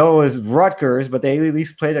 I know it was Rutgers, but they at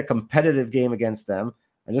least played a competitive game against them.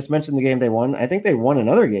 I just mentioned the game they won. I think they won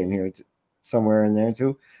another game here somewhere in there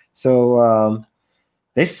too. So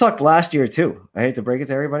they sucked last year too. I hate to break it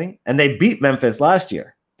to everybody. And they beat Memphis last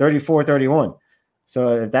year, 34-31.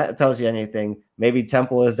 So if that tells you anything, maybe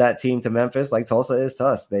Temple is that team to Memphis like Tulsa is to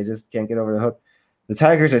us. They just can't get over the hook. The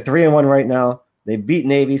Tigers are 3-1 right now. They beat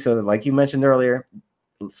Navy. So like you mentioned earlier,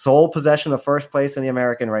 sole possession of first place in the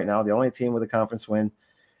American right now, the only team with a conference win.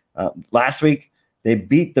 Last week, they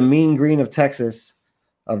beat the Mean Green of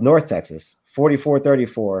North Texas,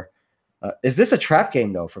 44-34. Is this a trap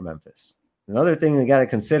game, though, for Memphis? Another thing we got to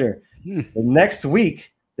consider, the next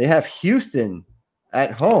week, they have Houston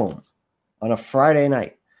at home on a Friday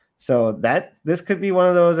night. So this could be one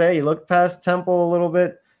of those, you look past Temple a little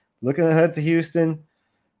bit, looking ahead to Houston.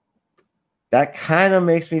 That kind of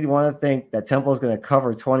makes me want to think that Temple is going to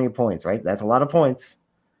cover 20 points, right? That's a lot of points.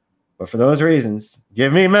 But for those reasons,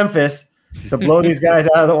 give me Memphis to blow these guys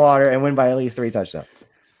out of the water and win by at least 3 touchdowns.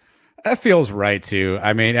 That feels right, too.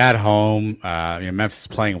 I mean, at home, Memphis is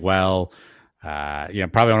playing well. Probably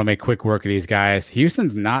want to make quick work of these guys.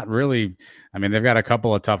 Houston's not really – I mean, they've got a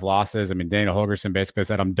couple of tough losses. I mean, Daniel Holgerson basically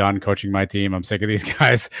said, I'm done coaching my team. I'm sick of these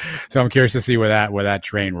guys. So I'm curious to see where that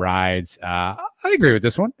train rides. I agree with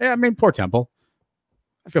this one. Yeah, I mean, poor Temple.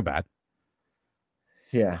 I feel bad.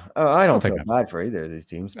 Yeah. I don't feel bad for either of these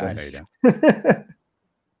teams. But... I know you don't.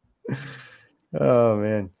 Oh,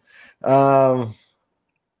 man.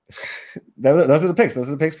 Those are the picks. Those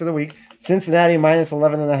are the picks for the week. Cincinnati minus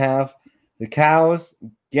 11.5. The Cows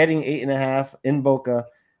getting 8.5 in Boca.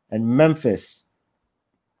 And Memphis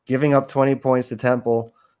giving up 20 points to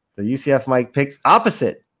Temple. The UCF Mike picks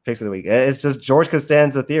opposite picks of the week. It's just George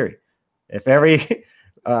Costanza theory. If every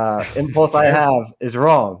impulse I have is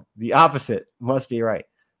wrong, the opposite must be right.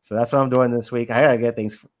 So that's what I'm doing this week. I got to get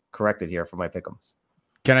things corrected here for my pick'ems.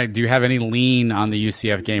 Do you have any lean on the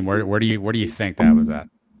UCF game? Where do you think that was at?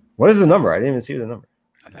 What is the number? I didn't even see the number.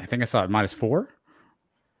 I think I saw it -4.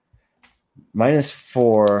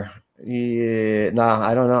 -4. Yeah, nah,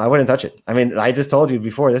 I don't know. I wouldn't touch it. I mean, I just told you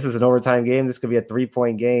before, this is an overtime game. This could be a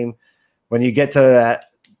 3-point game. When you get to that,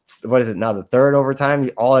 what is it now? The third overtime,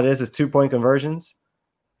 all it is 2-point conversions.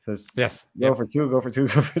 So yes, go for two.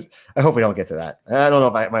 I hope we don't get to that. I don't know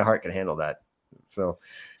if my heart can handle that. So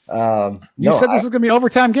you said this was going to be an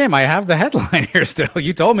overtime game. I have the headline here still.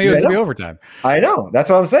 You told me it was going to be overtime. I know. That's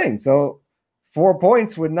what I'm saying. So 4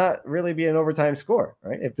 points would not really be an overtime score,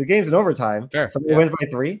 right? If the game's an overtime, somebody wins by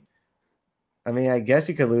 3. I mean, I guess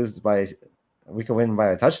you could we could win by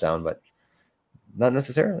a touchdown, but not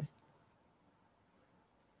necessarily.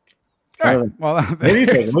 All right. Well, what do you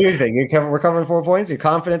think? We're covering 4 points. You're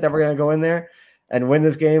confident that we're going to go in there and win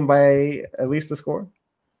this game by at least a score?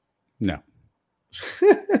 No.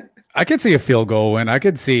 I could see a field goal win. I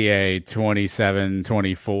could see a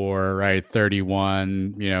 27-24, right?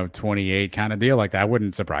 31, 28 kind of deal like that.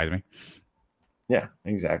 Wouldn't surprise me. Yeah,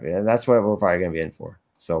 exactly. And that's what we're probably going to be in for.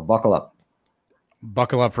 So buckle up.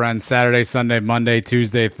 Buckle up, friends. Saturday, Sunday, Monday,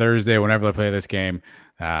 Tuesday, Thursday, whenever they play this game,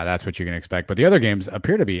 that's what you can expect. But the other games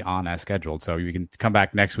appear to be on as scheduled. So you can come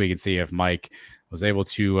back next week and see if Mike was able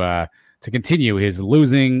to continue his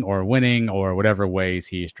losing or winning or whatever ways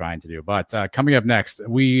he's trying to do. But coming up next,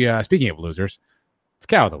 we speaking of losers, it's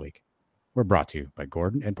Cow of the Week. We're brought to you by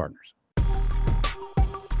Gordon and Partners.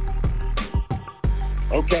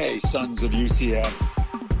 Okay, sons of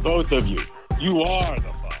UCF, both of you, you are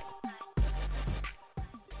the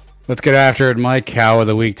Let's get after it, Mike. Cow of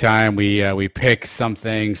the week time. We pick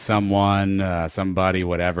something, someone, somebody,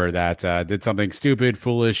 whatever that did something stupid,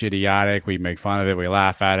 foolish, idiotic. We make fun of it. We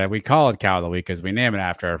laugh at it. We call it Cow of the week because we name it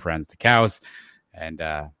after our friends, the Cows. And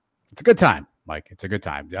it's a good time, Mike. It's a good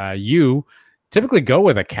time. You typically go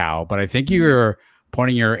with a cow, but I think you're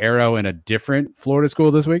pointing your arrow in a different Florida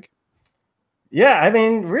school this week. Yeah, I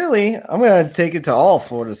mean, really, I'm going to take it to all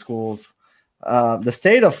Florida schools. The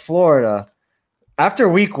state of Florida, after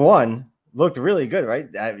week 1, looked really good, right?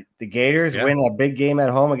 The Gators win a big game at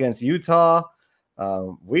home against Utah.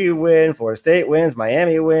 We win, Florida State wins,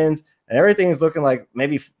 Miami wins, and everything's looking like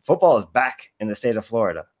maybe football is back in the state of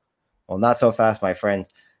Florida. Well, not so fast, my friends.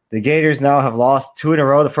 The Gators now have lost 2 in a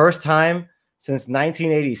row, the first time since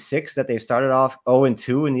 1986 that they've started off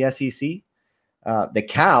 0-2 in the SEC. The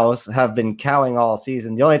Cows have been cowing all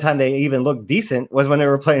season. The only time they even looked decent was when they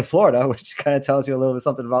were playing Florida, which kind of tells you a little bit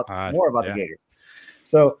something about more about the Gators.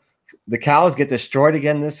 So the Cows get destroyed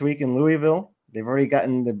again this week in Louisville. They've already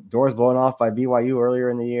gotten the doors blown off by BYU earlier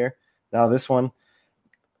in the year. Now this one,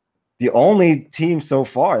 the only team so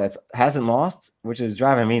far that hasn't lost, which is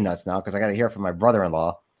driving me nuts now because I got to hear from my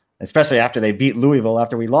brother-in-law, especially after they beat Louisville,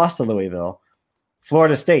 after we lost to Louisville.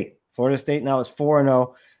 Florida State. Florida State now is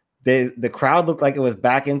 4-0. The crowd looked like it was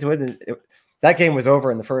back into it. That game was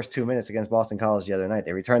over in the first 2 minutes against Boston College the other night.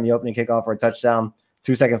 They returned the opening kickoff for a touchdown.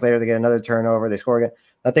 2 seconds later, they get another turnover. They score again.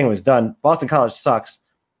 That thing was done. Boston College sucks.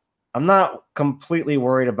 I'm not completely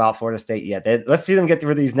worried about Florida State yet. Let's see them get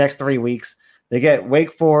through these next 3 weeks. They get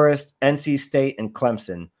Wake Forest, NC State, and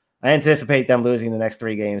Clemson. I anticipate them losing the next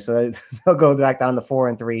 3 games, so they'll go back down to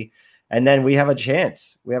 4-3. And then we have a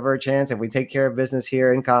chance. We have our chance if we take care of business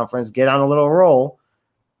here in conference, get on a little roll.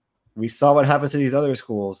 We saw what happened to these other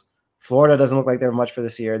schools. Florida doesn't look like they're much for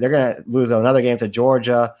this year. They're going to lose another game to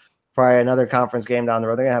Georgia, probably another conference game down the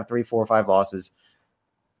road. They're going to have 3, 4, 5 losses.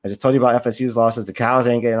 I just told you about FSU's losses. The Cows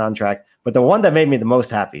ain't getting on track. But the one that made me the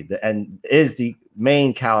most happy and is the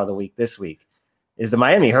main cow of the week this week is the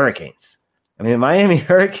Miami Hurricanes. I mean, the Miami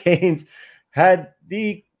Hurricanes had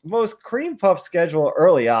the most cream puff schedule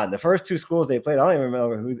early on. The first 2 schools they played, I don't even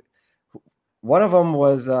remember who. One of them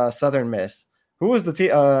was Southern Miss. Who was the team?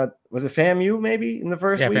 Was it FAMU maybe in the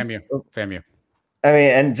first week? Yeah, FAMU. I mean,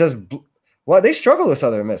 and they struggled with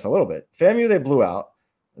Southern Miss a little bit. FAMU, they blew out.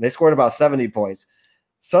 They scored about 70 points.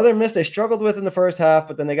 Southern Miss, they struggled with in the first half,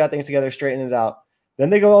 but then they got things together, straightened it out. Then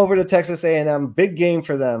they go over to Texas A&M, big game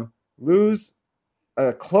for them. Lose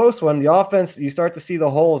a close one. The offense, you start to see the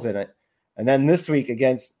holes in it. And then this week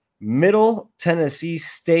against Middle Tennessee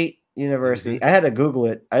State University, I had to Google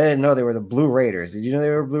it. I didn't know they were the Blue Raiders. Did you know they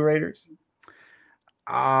were Blue Raiders?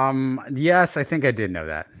 Yes, I think I did know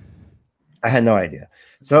that. I had no idea.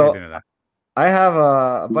 So I have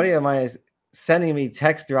a buddy of mine is sending me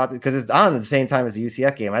texts throughout because it's on at the same time as the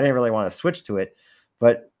UCF game. I didn't really want to switch to it,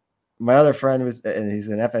 but my other friend was, and he's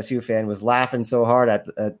an FSU fan, was laughing so hard at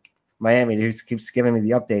Miami. He keeps giving me the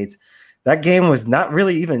updates. That game was not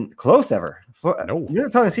really even close ever. No. Middle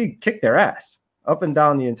Tennessee kicked their ass up and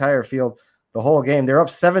down the entire field the whole game. They're up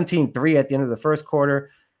 17-3 at the end of the first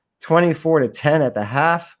quarter. 24-10 at the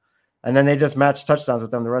half, and then they just matched touchdowns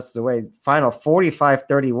with them the rest of the way. Final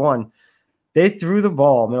 45-31. They threw the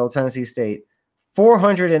ball, Middle Tennessee State,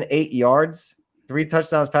 408 yards, 3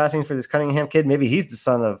 touchdowns passing for this Cunningham kid. Maybe he's the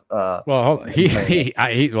son of. I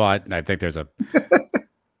think there's a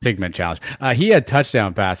pigment challenge. He had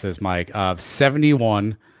touchdown passes, Mike, of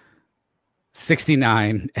 71.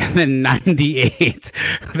 69 and then 98.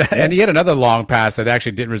 And he had another long pass that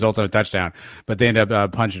actually didn't result in a touchdown, but they ended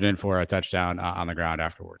up punching in for a touchdown on the ground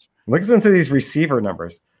afterwards. Listen to these receiver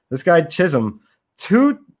numbers. This guy Chisholm,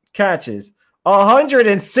 2 catches,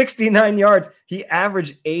 169 yards. He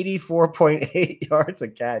averaged 84.8 yards a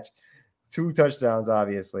catch, 2 touchdowns,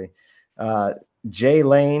 obviously. Jay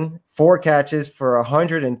Lane, 4 catches for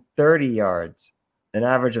 130 yards, an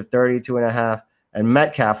average of 32.5. And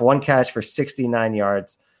Metcalf, 1 catch for 69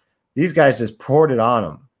 yards. These guys just poured it on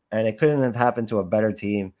them, and it couldn't have happened to a better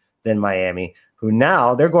team than Miami, who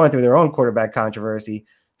now they're going through their own quarterback controversy.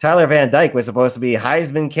 Tyler Van Dyke was supposed to be a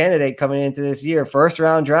Heisman candidate coming into this year,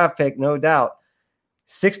 first-round draft pick, no doubt.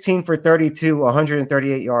 16 for 32,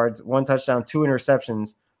 138 yards, 1 touchdown, 2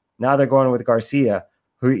 interceptions. Now they're going with Garcia,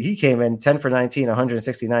 who he came in 10 for 19,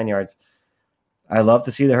 169 yards. I love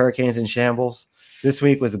to see the Hurricanes in shambles. This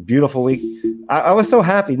week was a beautiful week. I was so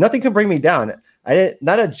happy. Nothing could bring me down.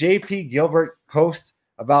 Not a JP Gilbert post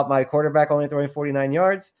about my quarterback only throwing 49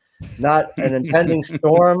 yards. Not an impending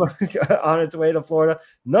storm on its way to Florida.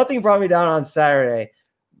 Nothing brought me down on Saturday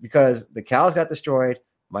because the Cows got destroyed.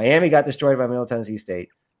 Miami got destroyed by Middle Tennessee State.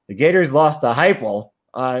 The Gators lost to Heupel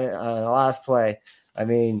on the last play. I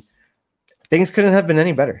mean, things couldn't have been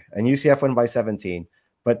any better. And UCF won by 17.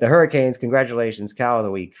 But the Hurricanes, congratulations, Cal of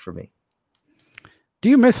the week for me. Do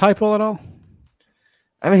you miss Heupel at all?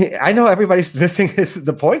 I mean, I know everybody's missing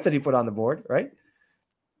the points that he put on the board, right?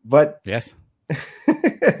 But yes,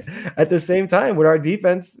 at the same time, would our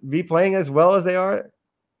defense be playing as well as they are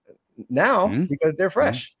now because they're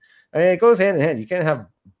fresh? I mean, it goes hand in hand. You can't have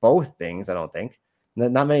both things, I don't think.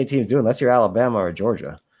 Not many teams do unless you're Alabama or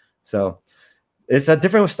Georgia. So it's a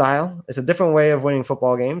different style. It's a different way of winning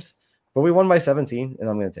football games. But we won by 17, and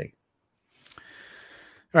I'm going to take it.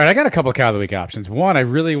 All right, I got a couple of Cow of the Week options. One, I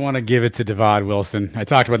really want to give it to Devad Wilson. I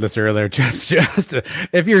talked about this earlier. Just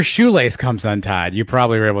if your shoelace comes untied, you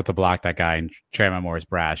probably were able to block that guy, and Trayvon Morris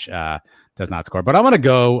Brash does not score. But I'm going to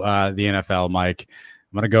go the NFL, Mike.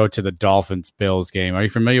 I'm going to go to the Dolphins-Bills game. Are you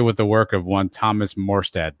familiar with the work of one Thomas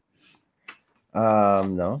Morstead?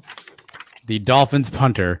 No. The Dolphins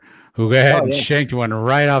punter who shanked one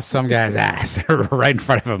right off some guy's ass right in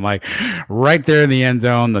front of him, like right there in the end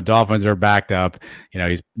zone. The Dolphins are backed up.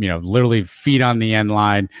 He's literally feet on the end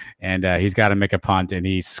line, and he's got to make a punt, and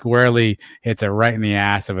he squarely hits it right in the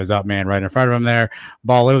ass of his up man right in front of him there.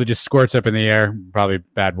 Ball literally just squirts up in the air. Probably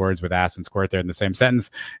bad words with ass and squirt there in the same sentence.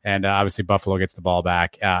 And obviously Buffalo gets the ball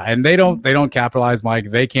back, and they don't capitalize, Mike.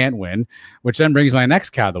 They can't win, which then brings my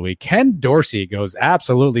next Cow of the Week. Ken Dorsey goes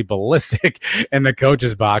absolutely ballistic in the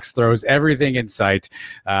coach's box, throws everything in sight,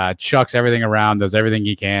 chucks everything around, does everything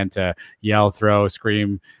he can to yell, throw,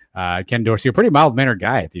 scream. Ken Dorsey, a pretty mild-mannered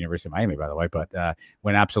guy at the University of Miami, by the way, but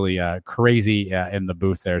went absolutely crazy in the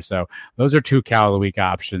booth there. So those are two Cow of the Week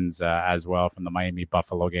options as well from the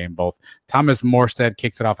Miami-Buffalo game. Both Thomas Morstead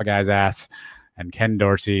kicks it off a guy's ass, and Ken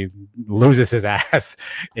Dorsey loses his ass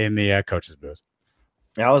in the coach's booth.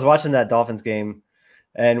 Yeah, I was watching that Dolphins game,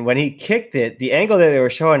 and when he kicked it, the angle that they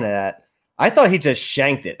were showing it at, I thought he just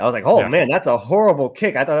shanked it. I was like, oh, man, that's a horrible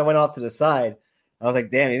kick. I thought it went off to the side. I was like,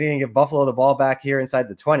 damn, he's going to give Buffalo the ball back here inside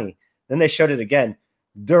the 20. Then they showed it again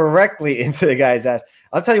directly into the guy's ass.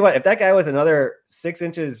 I'll tell you what, if that guy was another 6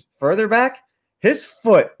 inches further back, his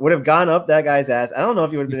foot would have gone up that guy's ass. I don't know if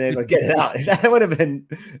he would have been able to get it out. That would have been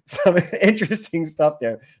some interesting stuff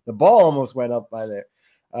there. The ball almost went up by there.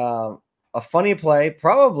 A funny play,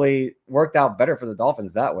 probably worked out better for the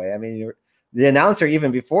Dolphins that way. I mean, the announcer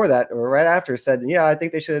even before that or right after said, yeah, I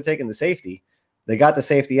think they should have taken the safety. They got the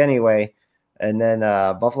safety anyway. And then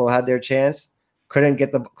Buffalo had their chance. Couldn't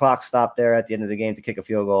get the clock stopped there at the end of the game to kick a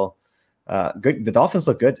field goal. Good. The Dolphins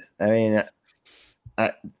look good. I mean,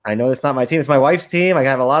 I know it's not my team. It's my wife's team. I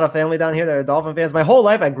have a lot of family down here that are Dolphin fans. My whole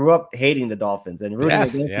life, I grew up hating the Dolphins and rooting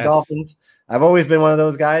against the Dolphins. I've always been one of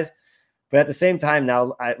those guys. But at the same time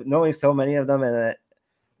now, knowing so many of them and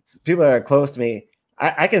people that are close to me,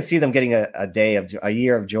 I can see them getting a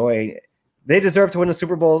year of joy. They deserve to win the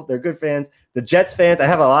Super Bowl. They're good fans. The Jets fans, I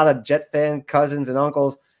have a lot of Jet fan cousins and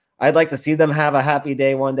uncles. I'd like to see them have a happy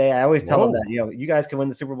day one day. I always tell them that, you guys can win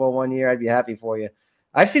the Super Bowl one year. I'd be happy for you.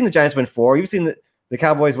 I've seen the Giants win 4. You've seen the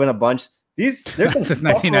Cowboys win a bunch. There's some since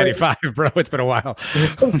 1995, bro. It's been a while.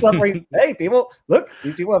 There's some suffering. Hey, people, look,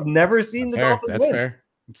 these people have never seen the Dolphins win.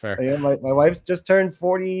 That's fair. My wife's just turned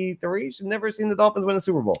 43. She's never seen the Dolphins win a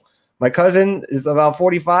Super Bowl. My cousin is about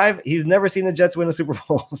 45. He's never seen the Jets win a Super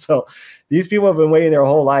Bowl. So these people have been waiting their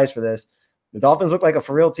whole lives for this. The Dolphins look like a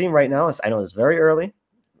for real team right now. I know it's very early.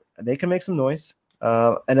 They can make some noise.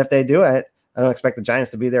 And if they do it, I don't expect the Giants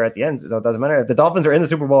to be there at the end. It doesn't matter. If the Dolphins are in the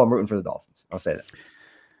Super Bowl, I'm rooting for the Dolphins. I'll say that.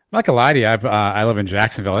 I'm not gonna lie to you. I live in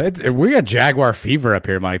Jacksonville. We got Jaguar fever up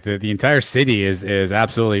here, Mike. The entire city is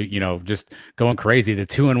absolutely, just going crazy. The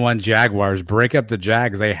 2-1 Jaguars break up the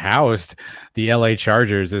Jags. They housed the LA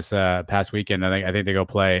Chargers this past weekend. I think they go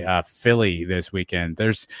play Philly this weekend.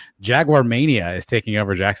 There's Jaguar mania is taking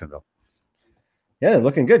over Jacksonville. Yeah, they're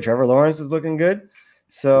looking good. Trevor Lawrence is looking good.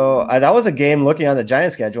 So that was a game looking on the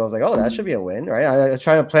Giants schedule. I was like, oh, that should be a win, right? I was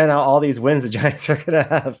trying to plan out all these wins the Giants are going to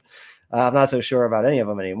have. I'm not so sure about any of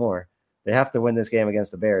them anymore. They have to win this game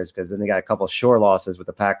against the Bears because then they got a couple of sure losses with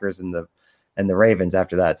the Packers and the Ravens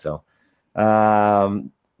after that. So now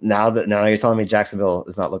you're telling me Jacksonville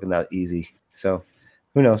is not looking that easy. So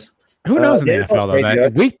who knows? Who knows in the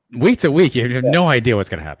NFL though? Week to week, you have no idea what's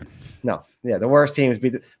going to happen. No, yeah, the worst teams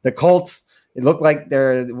beat the Colts. It looked like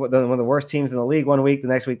they're one of the worst teams in the league one week. The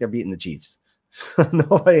next week they're beating the Chiefs. So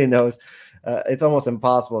nobody knows. It's almost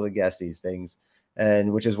impossible to guess these things.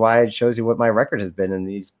 And which is why it shows you what my record has been in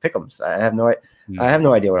these pick'ems. I have no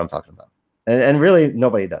idea what I'm talking about, and really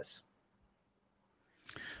nobody does.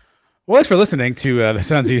 Well, thanks for listening to the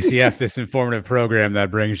Sons of UCF, this informative program that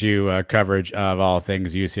brings you coverage of all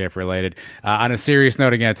things UCF related. On a serious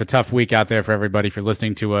note, again, it's a tough week out there for everybody. If you're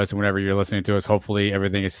listening to us and whenever you're listening to us, hopefully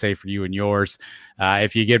everything is safe for you and yours.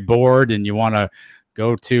 If you get bored and you want to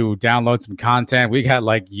go to download some content, we got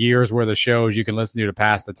like years worth of shows you can listen to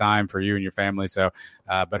pass the time for you and your family. So,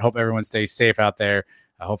 but hope everyone stays safe out there.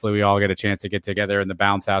 Hopefully we all get a chance to get together in the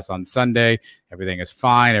bounce house on Sunday. Everything is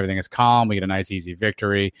fine. Everything is calm. We get a nice, easy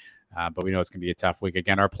victory. But we know it's going to be a tough week.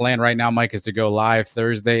 Again, our plan right now, Mike, is to go live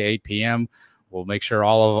Thursday, 8 p.m. We'll make sure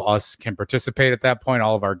all of us can participate at that point.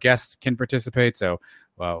 All of our guests can participate. So,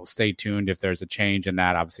 well, stay tuned. If there's a change in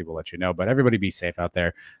that, obviously we'll let you know. But everybody be safe out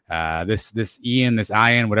there. This Ian,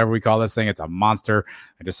 whatever we call this thing, it's a monster.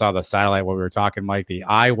 I just saw the satellite while we were talking, Mike, the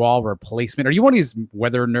eye wall replacement. Are you one of these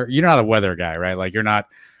weather nerds? You're not a weather guy, right? Like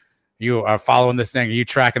you are following this thing. Are you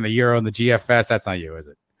tracking the Euro and the GFS? That's not you, is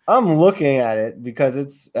it? I'm looking at it because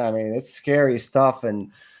it's scary stuff,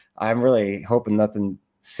 and I'm really hoping nothing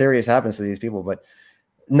serious happens to these people. But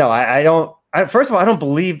no, I don't. First of all, I don't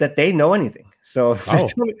believe that they know anything. So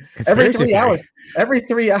every 3 hours,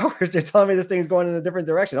 they're telling me this thing's going in a different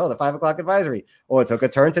direction. Oh, the 5 o'clock advisory. Oh, it took a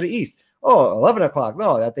turn to the east. Oh, 11 o'clock.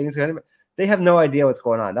 No, that thing's going to. They have no idea what's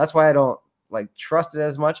going on. That's why I don't trust it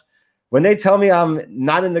as much. When they tell me I'm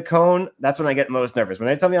not in the cone, that's when I get most nervous. When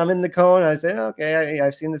they tell me I'm in the cone, I say, okay,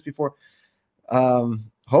 I've seen this before.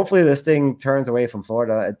 Hopefully this thing turns away from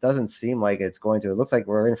Florida. It doesn't seem like it's going to. It looks like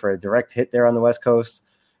we're in for a direct hit there on the West Coast.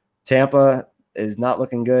 Tampa is not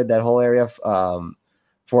looking good, that whole area,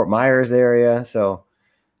 Fort Myers area. So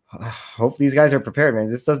hope these guys are prepared,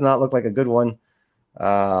 man. This does not look like a good one.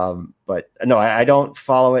 But no, I don't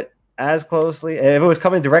follow it as closely. If it was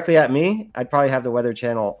coming directly at me, I'd probably have the Weather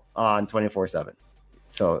Channel on 24/7.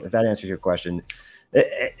 So if that answers your question,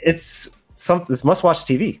 it's something. This must-watch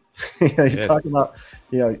TV. You're talking about,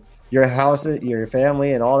 your house, your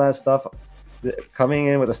family, and all that stuff. Coming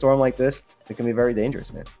in with a storm like this, it can be very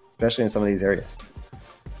dangerous, man, especially in some of these areas.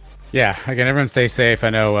 Yeah, again, everyone stay safe.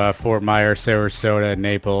 I know Fort Myers, Sarasota,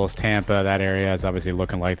 Naples, Tampa, that area is obviously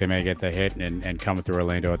looking like they may get the hit and come through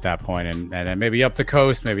Orlando at that point, and then maybe up the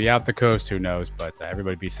coast, maybe out the coast, who knows. But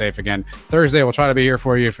everybody be safe. Again, Thursday, we'll try to be here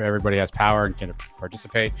for you if everybody has power and can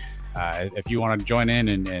participate. If you want to join in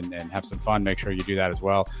and have some fun, make sure you do that as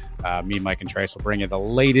well. Me, Mike, and Trace will bring you the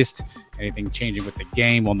latest. Anything changing with the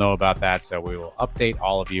game, we'll know about that. So we will update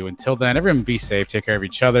all of you. Until then, everyone be safe. Take care of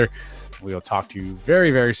each other. We will talk to you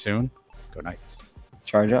very, very soon. Go Knights.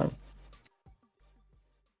 Charge on.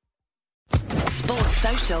 Sports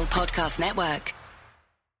Social Podcast Network.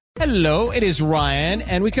 Hello, it is Ryan,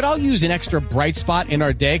 and we could all use an extra bright spot in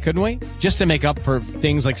our day, couldn't we? Just to make up for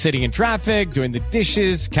things like sitting in traffic, doing the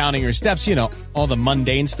dishes, counting your steps, all the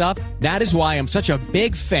mundane stuff. That is why I'm such a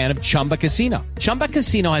big fan of Chumba Casino. Chumba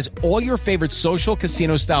Casino has all your favorite social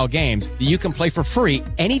casino-style games that you can play for free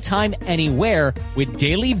anytime, anywhere with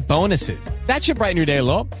daily bonuses. That should brighten your day a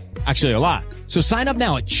little. Actually, a lot. So sign up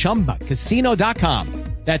now at ChumbaCasino.com.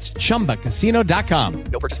 That's ChumbaCasino.com.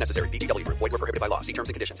 No purchase necessary. VGW Group. Void where prohibited by law. See terms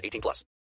and conditions. 18+.